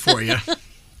can hum for you.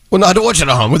 Well, no, I don't want you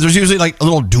to hum. There's usually like a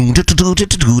little doom in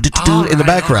the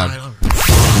background.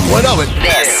 What of it?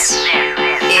 This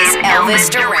is Elvis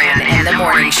Duran and the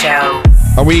Morning Show.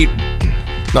 Are we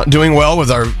not doing well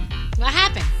with our What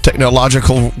happened?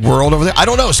 technological world over there? I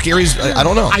don't know. Scary's, I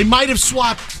don't know. I might have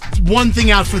swapped one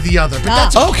thing out for the other, but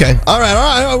that's Okay. All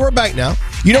right. We're back now.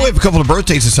 You know we have a couple of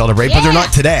birthdays to celebrate, but they're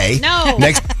not today. No.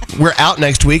 We're out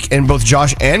next week, and both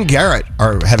Josh and Garrett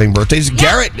are having birthdays. Yeah.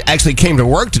 Garrett actually came to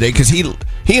work today because he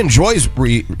enjoys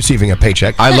receiving a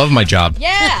paycheck. I love my job.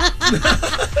 Yeah.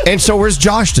 And so where's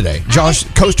Josh today? Josh,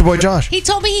 Coaster Boy Josh. He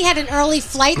told me he had an early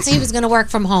flight, so he was going to work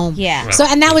from home. Yeah. So,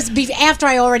 and that was after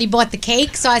I already bought the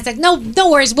cake. So I said, no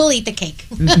worries, we'll eat the cake.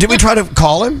 Did we try to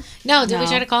call him? No, did we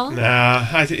try to call him?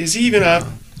 Is he even up?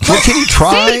 Well, can you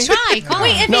try? Try. Call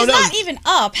Wait, if him. he's not even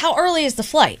up, how early is the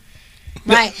flight?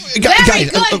 Right.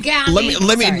 Guys, good,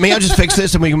 Gandhi. may I just fix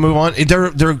this and we can move on?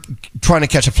 They're trying to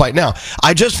catch a flight now.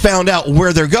 I just found out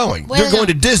where they're going. They're going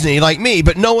to Disney like me,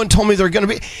 but no one told me they're going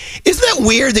to be. Isn't that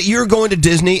weird that you're going to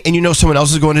Disney and you know someone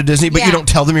else is going to Disney, but you don't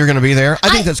tell them you're going to be there? I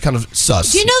think that's kind of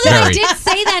sus. Do you know that I did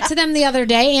say that to them the other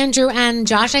day, Andrew and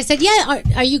Josh? I said, yeah,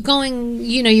 are you going,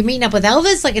 you're meeting up with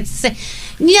Elvis? Like,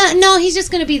 no, he's just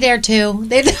going to be there too.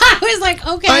 I was like,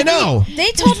 okay. I know.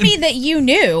 They told me that you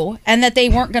knew and that they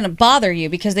weren't going to bother you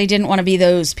because they didn't want to be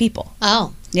those people.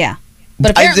 Oh. Yeah.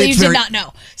 But apparently you did not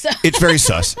know. So It's very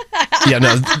sus. Yeah,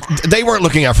 no, they weren't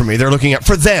looking out for me. They're looking out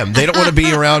for them. They don't want to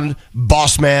be around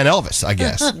boss man Elvis, I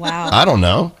guess. Wow. I don't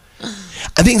know.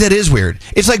 I think that is weird.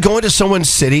 It's like going to someone's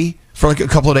city for like a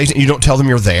couple of days and you don't tell them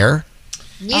you're there.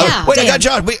 Yeah. Wait, I got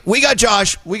Josh. We got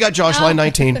Josh. We got Josh, line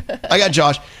 19. I got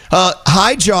Josh.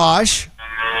 Hi, Josh.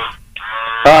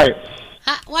 Hi.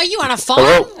 Why are you on a phone?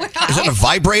 Hello? Is that a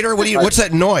vibrator? What's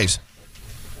that noise?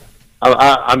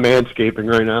 I'm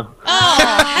manscaping right now.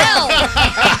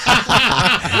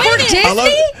 For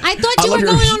Disney? I thought you were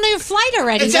going on your flight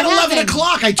already. It's at What 11 happened?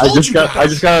 o'clock. I I told just you. got out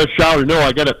of the shower. No,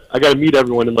 I gotta meet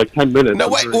everyone in like 10 minutes. No,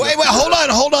 wait,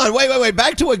 hold on. Wait.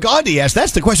 Back to what Gandhi asked.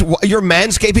 That's the question. You're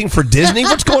manscaping for Disney?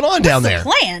 What's going on down there?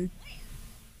 plan.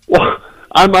 Well,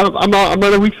 I'm on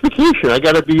a week's vacation. I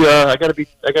gotta be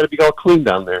all clean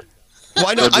down there. Well,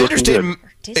 I know. I understand.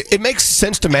 It makes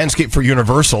sense to manscape for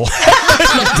Universal,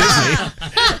 not Disney.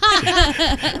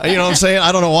 You know what I'm saying?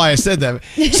 I don't know why I said that.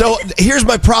 So here's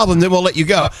my problem. Then we'll let you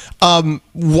go.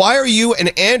 Why are you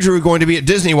and Andrew going to be at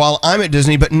Disney while I'm at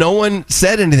Disney, but no one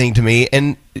said anything to me?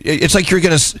 And it's like you're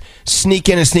going to sneak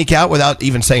in and sneak out without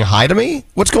even saying hi to me?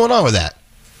 What's going on with that?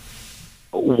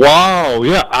 Wow.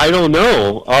 Yeah, I don't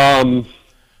know. Why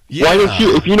don't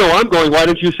you? If you know I'm going, why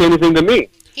didn't you say anything to me?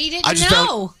 He didn't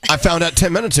know. I found out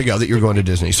 10 minutes ago that you're going to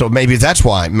Disney, so maybe that's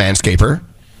why, Manscaper.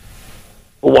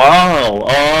 Wow.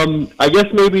 I guess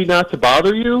maybe not to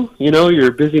bother you. You're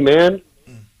a busy man.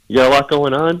 You got a lot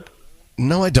going on.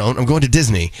 No, I don't. I'm going to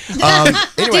Disney.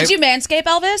 Anyway, Did you manscape,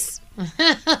 Elvis?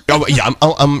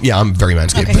 I'm very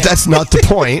manscaped, Okay, but good. that's not the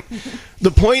point.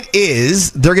 The point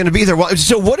is they're going to be there. Well,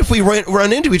 so what if we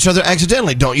run into each other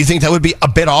accidentally? Don't you think that would be a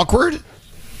bit awkward?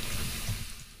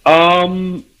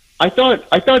 I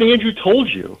thought Andrew told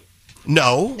you.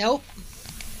 No. Nope.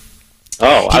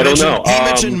 Oh, I don't know.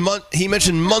 He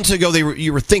mentioned months ago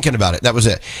you were thinking about it. That was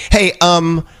it. Hey,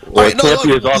 Well, it can't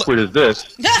be as awkward as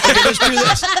this. Okay, let's do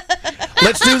this.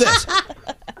 Let's do this.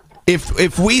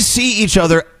 If we see each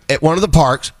other at one of the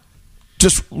parks,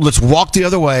 just let's walk the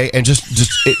other way and just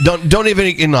don't even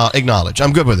acknowledge.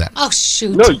 I'm good with that. Oh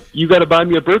shoot! No, you got to buy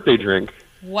me a birthday drink.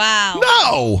 Wow.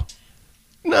 No.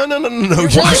 We're You really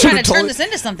should've trying to told turn me- this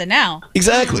into something now.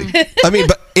 Exactly. I mean,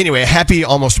 but anyway, happy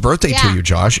almost birthday to Yeah. you,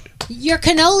 Josh. Your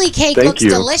cannoli cake Thank looks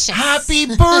you. delicious. Happy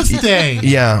birthday!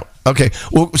 Yeah. Okay.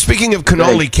 Well, speaking of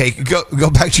cannoli cake, go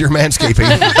back to your manscaping,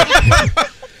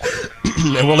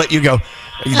 and we'll let you go.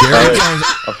 There you go.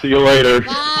 I'll see you later.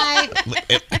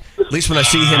 At least when I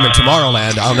see him in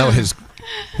Tomorrowland, I'll know his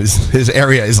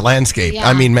area is landscape. Yeah.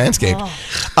 I mean manscape.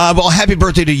 Well, happy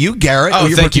birthday to you, Garrett. Oh,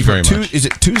 Your thank you birthday very much. Is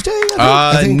it Tuesday?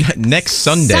 I think? Next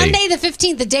Sunday. Sunday the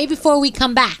 15th, the day before we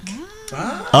come back.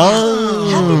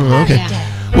 Oh, okay.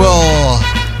 Well,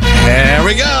 here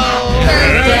we go.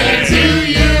 Birthday to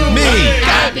you. Me.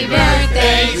 Happy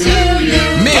birthday to you.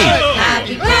 Me.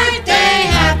 Happy birthday,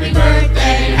 happy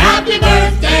birthday, happy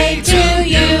birthday to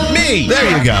you. Me. There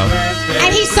you go.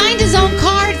 And he signed his own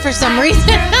card for some reason.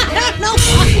 I don't know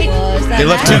why. They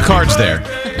left 2 cards there.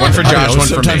 One for I Josh, know, one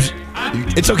for me. sometimes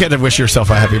It's okay to wish yourself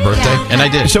a happy birthday. And I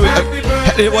did. So, wait,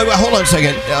 hold on a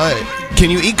second. Can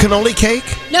you eat cannoli cake?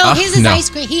 No, his is no. ice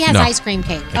cream. He has No. ice cream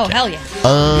cake. Oh, hell yeah.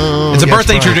 It's a yes,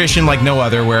 birthday right. tradition like no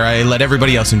other where I let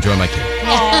everybody else enjoy my cake.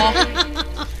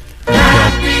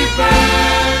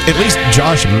 At least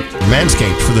Josh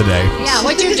manscaped for the day. Yeah,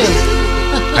 what'd you do?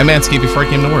 I manscaped before I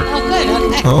came to work. Oh, good.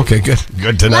 Okay. Oh, okay, good.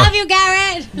 Good to know. Love you,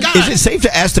 Garrett. Is it safe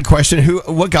to ask the question,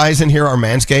 what guys in here are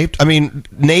manscaped? I mean,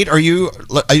 Nate,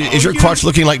 is your crotch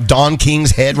looking like Don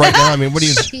King's head right now? I mean, what do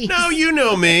you... No, you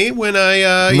know me. When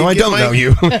I No, I don't know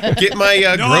you. Get my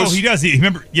No, gross. he does.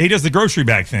 He does the grocery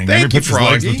bag thing. Thank Remember, you, puts his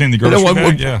legs Froggy. between the grocery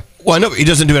bag. Yeah. Well, I know he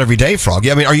doesn't do it every day,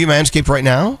 Froggy. I mean, are you manscaped right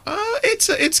now?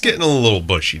 It's getting a little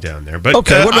bushy down there. But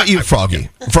Okay, what about you, Froggy?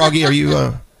 Froggy, are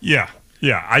you... Yeah.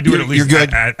 I do it at least You're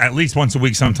good? at least once a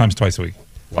week, sometimes twice a week.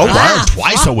 Oh, wow,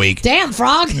 twice a week. Damn,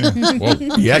 Frog.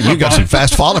 Yeah, you got some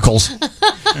fast follicles.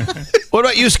 What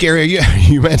about you, Scary? Are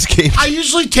you manscaped? I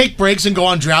usually take breaks and go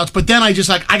on droughts, but then I just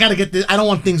I gotta get this. I don't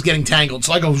want things getting tangled,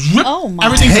 so I go. Zip, Oh my!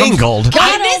 everything comes- Tangled?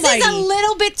 God, this is a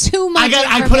little bit too much.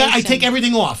 I take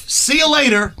everything off. See you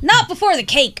later. Not before the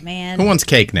cake, man. Who wants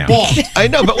cake now? Bald. I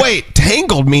know, but wait,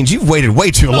 tangled means you've waited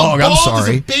way too long. I'm Bald is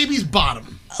sorry. a baby's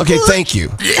bottom. Okay, thank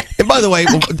you. And by the way,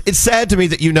 it's sad to me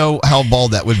that you know how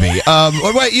bald that would be.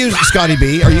 What about you, Scotty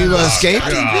B? Are you escaped?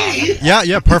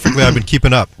 Yeah, perfectly. I've been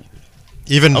keeping up.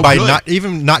 Even Oh, by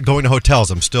good. not going to hotels,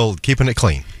 I'm still keeping it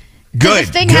clean. Did Good. this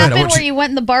thing good. happen I want where you went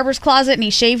in the barber's closet and he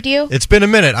shaved you? It's been a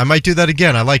minute. I might do that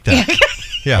again. I like that.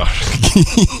 Yeah.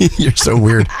 You're so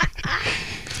weird.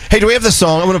 Hey, do we have the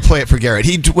song? I'm going to play it for Garrett.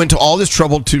 He went to all this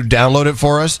trouble to download it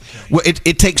for us. Well,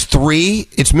 it takes 3.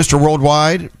 It's Mr.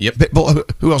 Worldwide. Yep. Pitbull.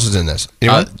 Who else is in this?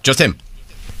 Anyone? Just him.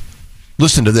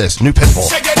 Listen to this. New Pitbull.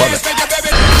 Love it.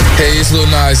 Hey, it's Lil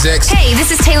Nas X. Hey,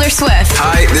 this is Taylor Swift.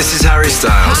 Hi, this is Harry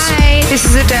Styles. Hi, this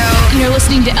is Adele. And you're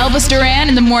listening to Elvis Duran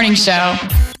in the Morning Show.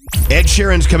 Ed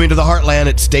Sheeran's coming to the Heartland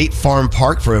at State Farm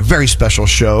Park for a very special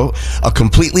show, a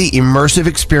completely immersive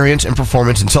experience and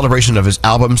performance in celebration of his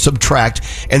album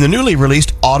Subtract and the newly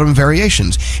released Autumn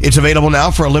Variations. It's available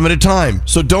now for a limited time,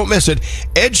 so don't miss it.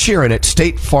 Ed Sheeran at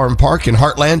State Farm Park in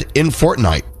Heartland in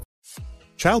Fortnite.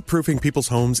 Childproofing people's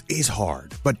homes is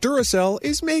hard, but Duracell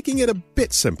is making it a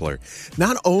bit simpler.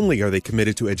 Not only are they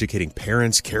committed to educating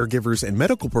parents, caregivers, and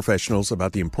medical professionals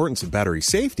about the importance of battery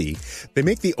safety, they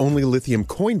make the only lithium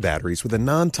coin batteries with a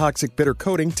non-toxic bitter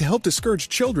coating to help discourage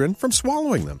children from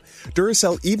swallowing them.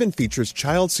 Duracell even features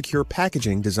child-secure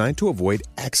packaging designed to avoid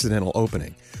accidental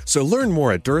opening. So learn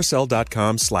more at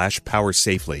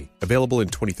Duracell.com/powersafely. Available in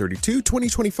 2032,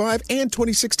 2025, and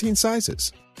 2016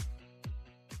 sizes.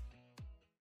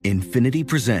 Infinity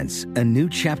presents a new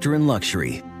chapter in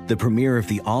luxury, the premiere of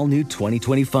the all-new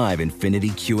 2025 Infinity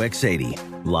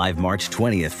QX80, live March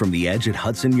 20th from the Edge at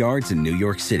Hudson Yards in New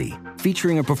York City,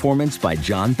 featuring a performance by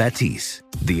John Batiste.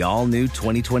 The all-new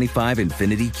 2025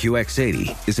 Infinity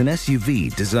QX80 is an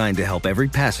SUV designed to help every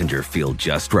passenger feel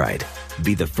just right.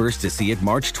 Be the first to see it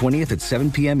March 20th at 7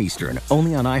 p.m. Eastern,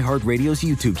 only on iHeartRadio's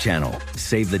YouTube channel.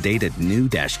 Save the date at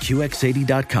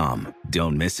new-QX80.com.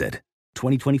 Don't miss it.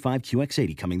 2025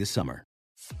 QX80 coming this summer.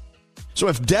 So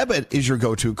if debit is your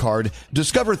go-to card,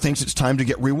 Discover thinks it's time to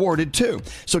get rewarded too.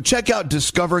 So check out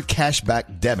Discover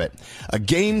Cashback Debit, a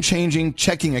game-changing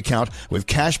checking account with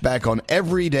cashback on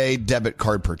everyday debit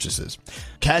card purchases.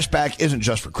 Cashback isn't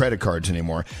just for credit cards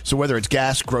anymore, so whether it's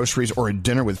gas, groceries, or a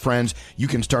dinner with friends, you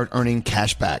can start earning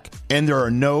cashback. And there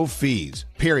are no fees,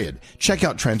 period. Check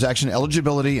out transaction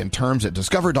eligibility and terms at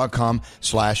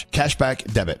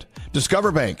discover.com/cashback debit.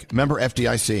 Discover Bank, member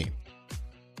FDIC.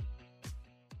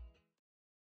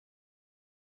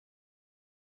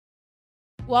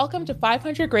 Welcome to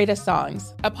 500 Greatest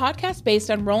Songs, a podcast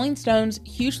based on Rolling Stone's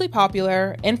hugely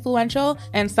popular, influential,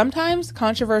 and sometimes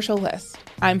controversial list.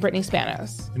 I'm Brittany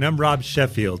Spanos. And I'm Rob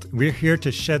Sheffield. We're here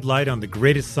to shed light on the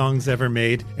greatest songs ever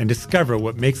made and discover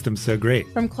what makes them so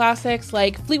great. From classics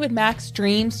like Fleetwood Mac's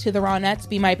Dreams to the Ronettes'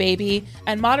 Be My Baby,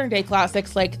 and modern-day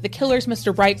classics like The Killer's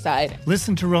Mr. Brightside.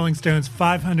 Listen to Rolling Stone's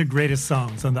 500 Greatest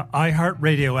Songs on the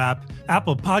iHeartRadio app,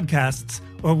 Apple Podcasts,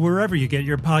 or wherever you get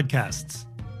your podcasts.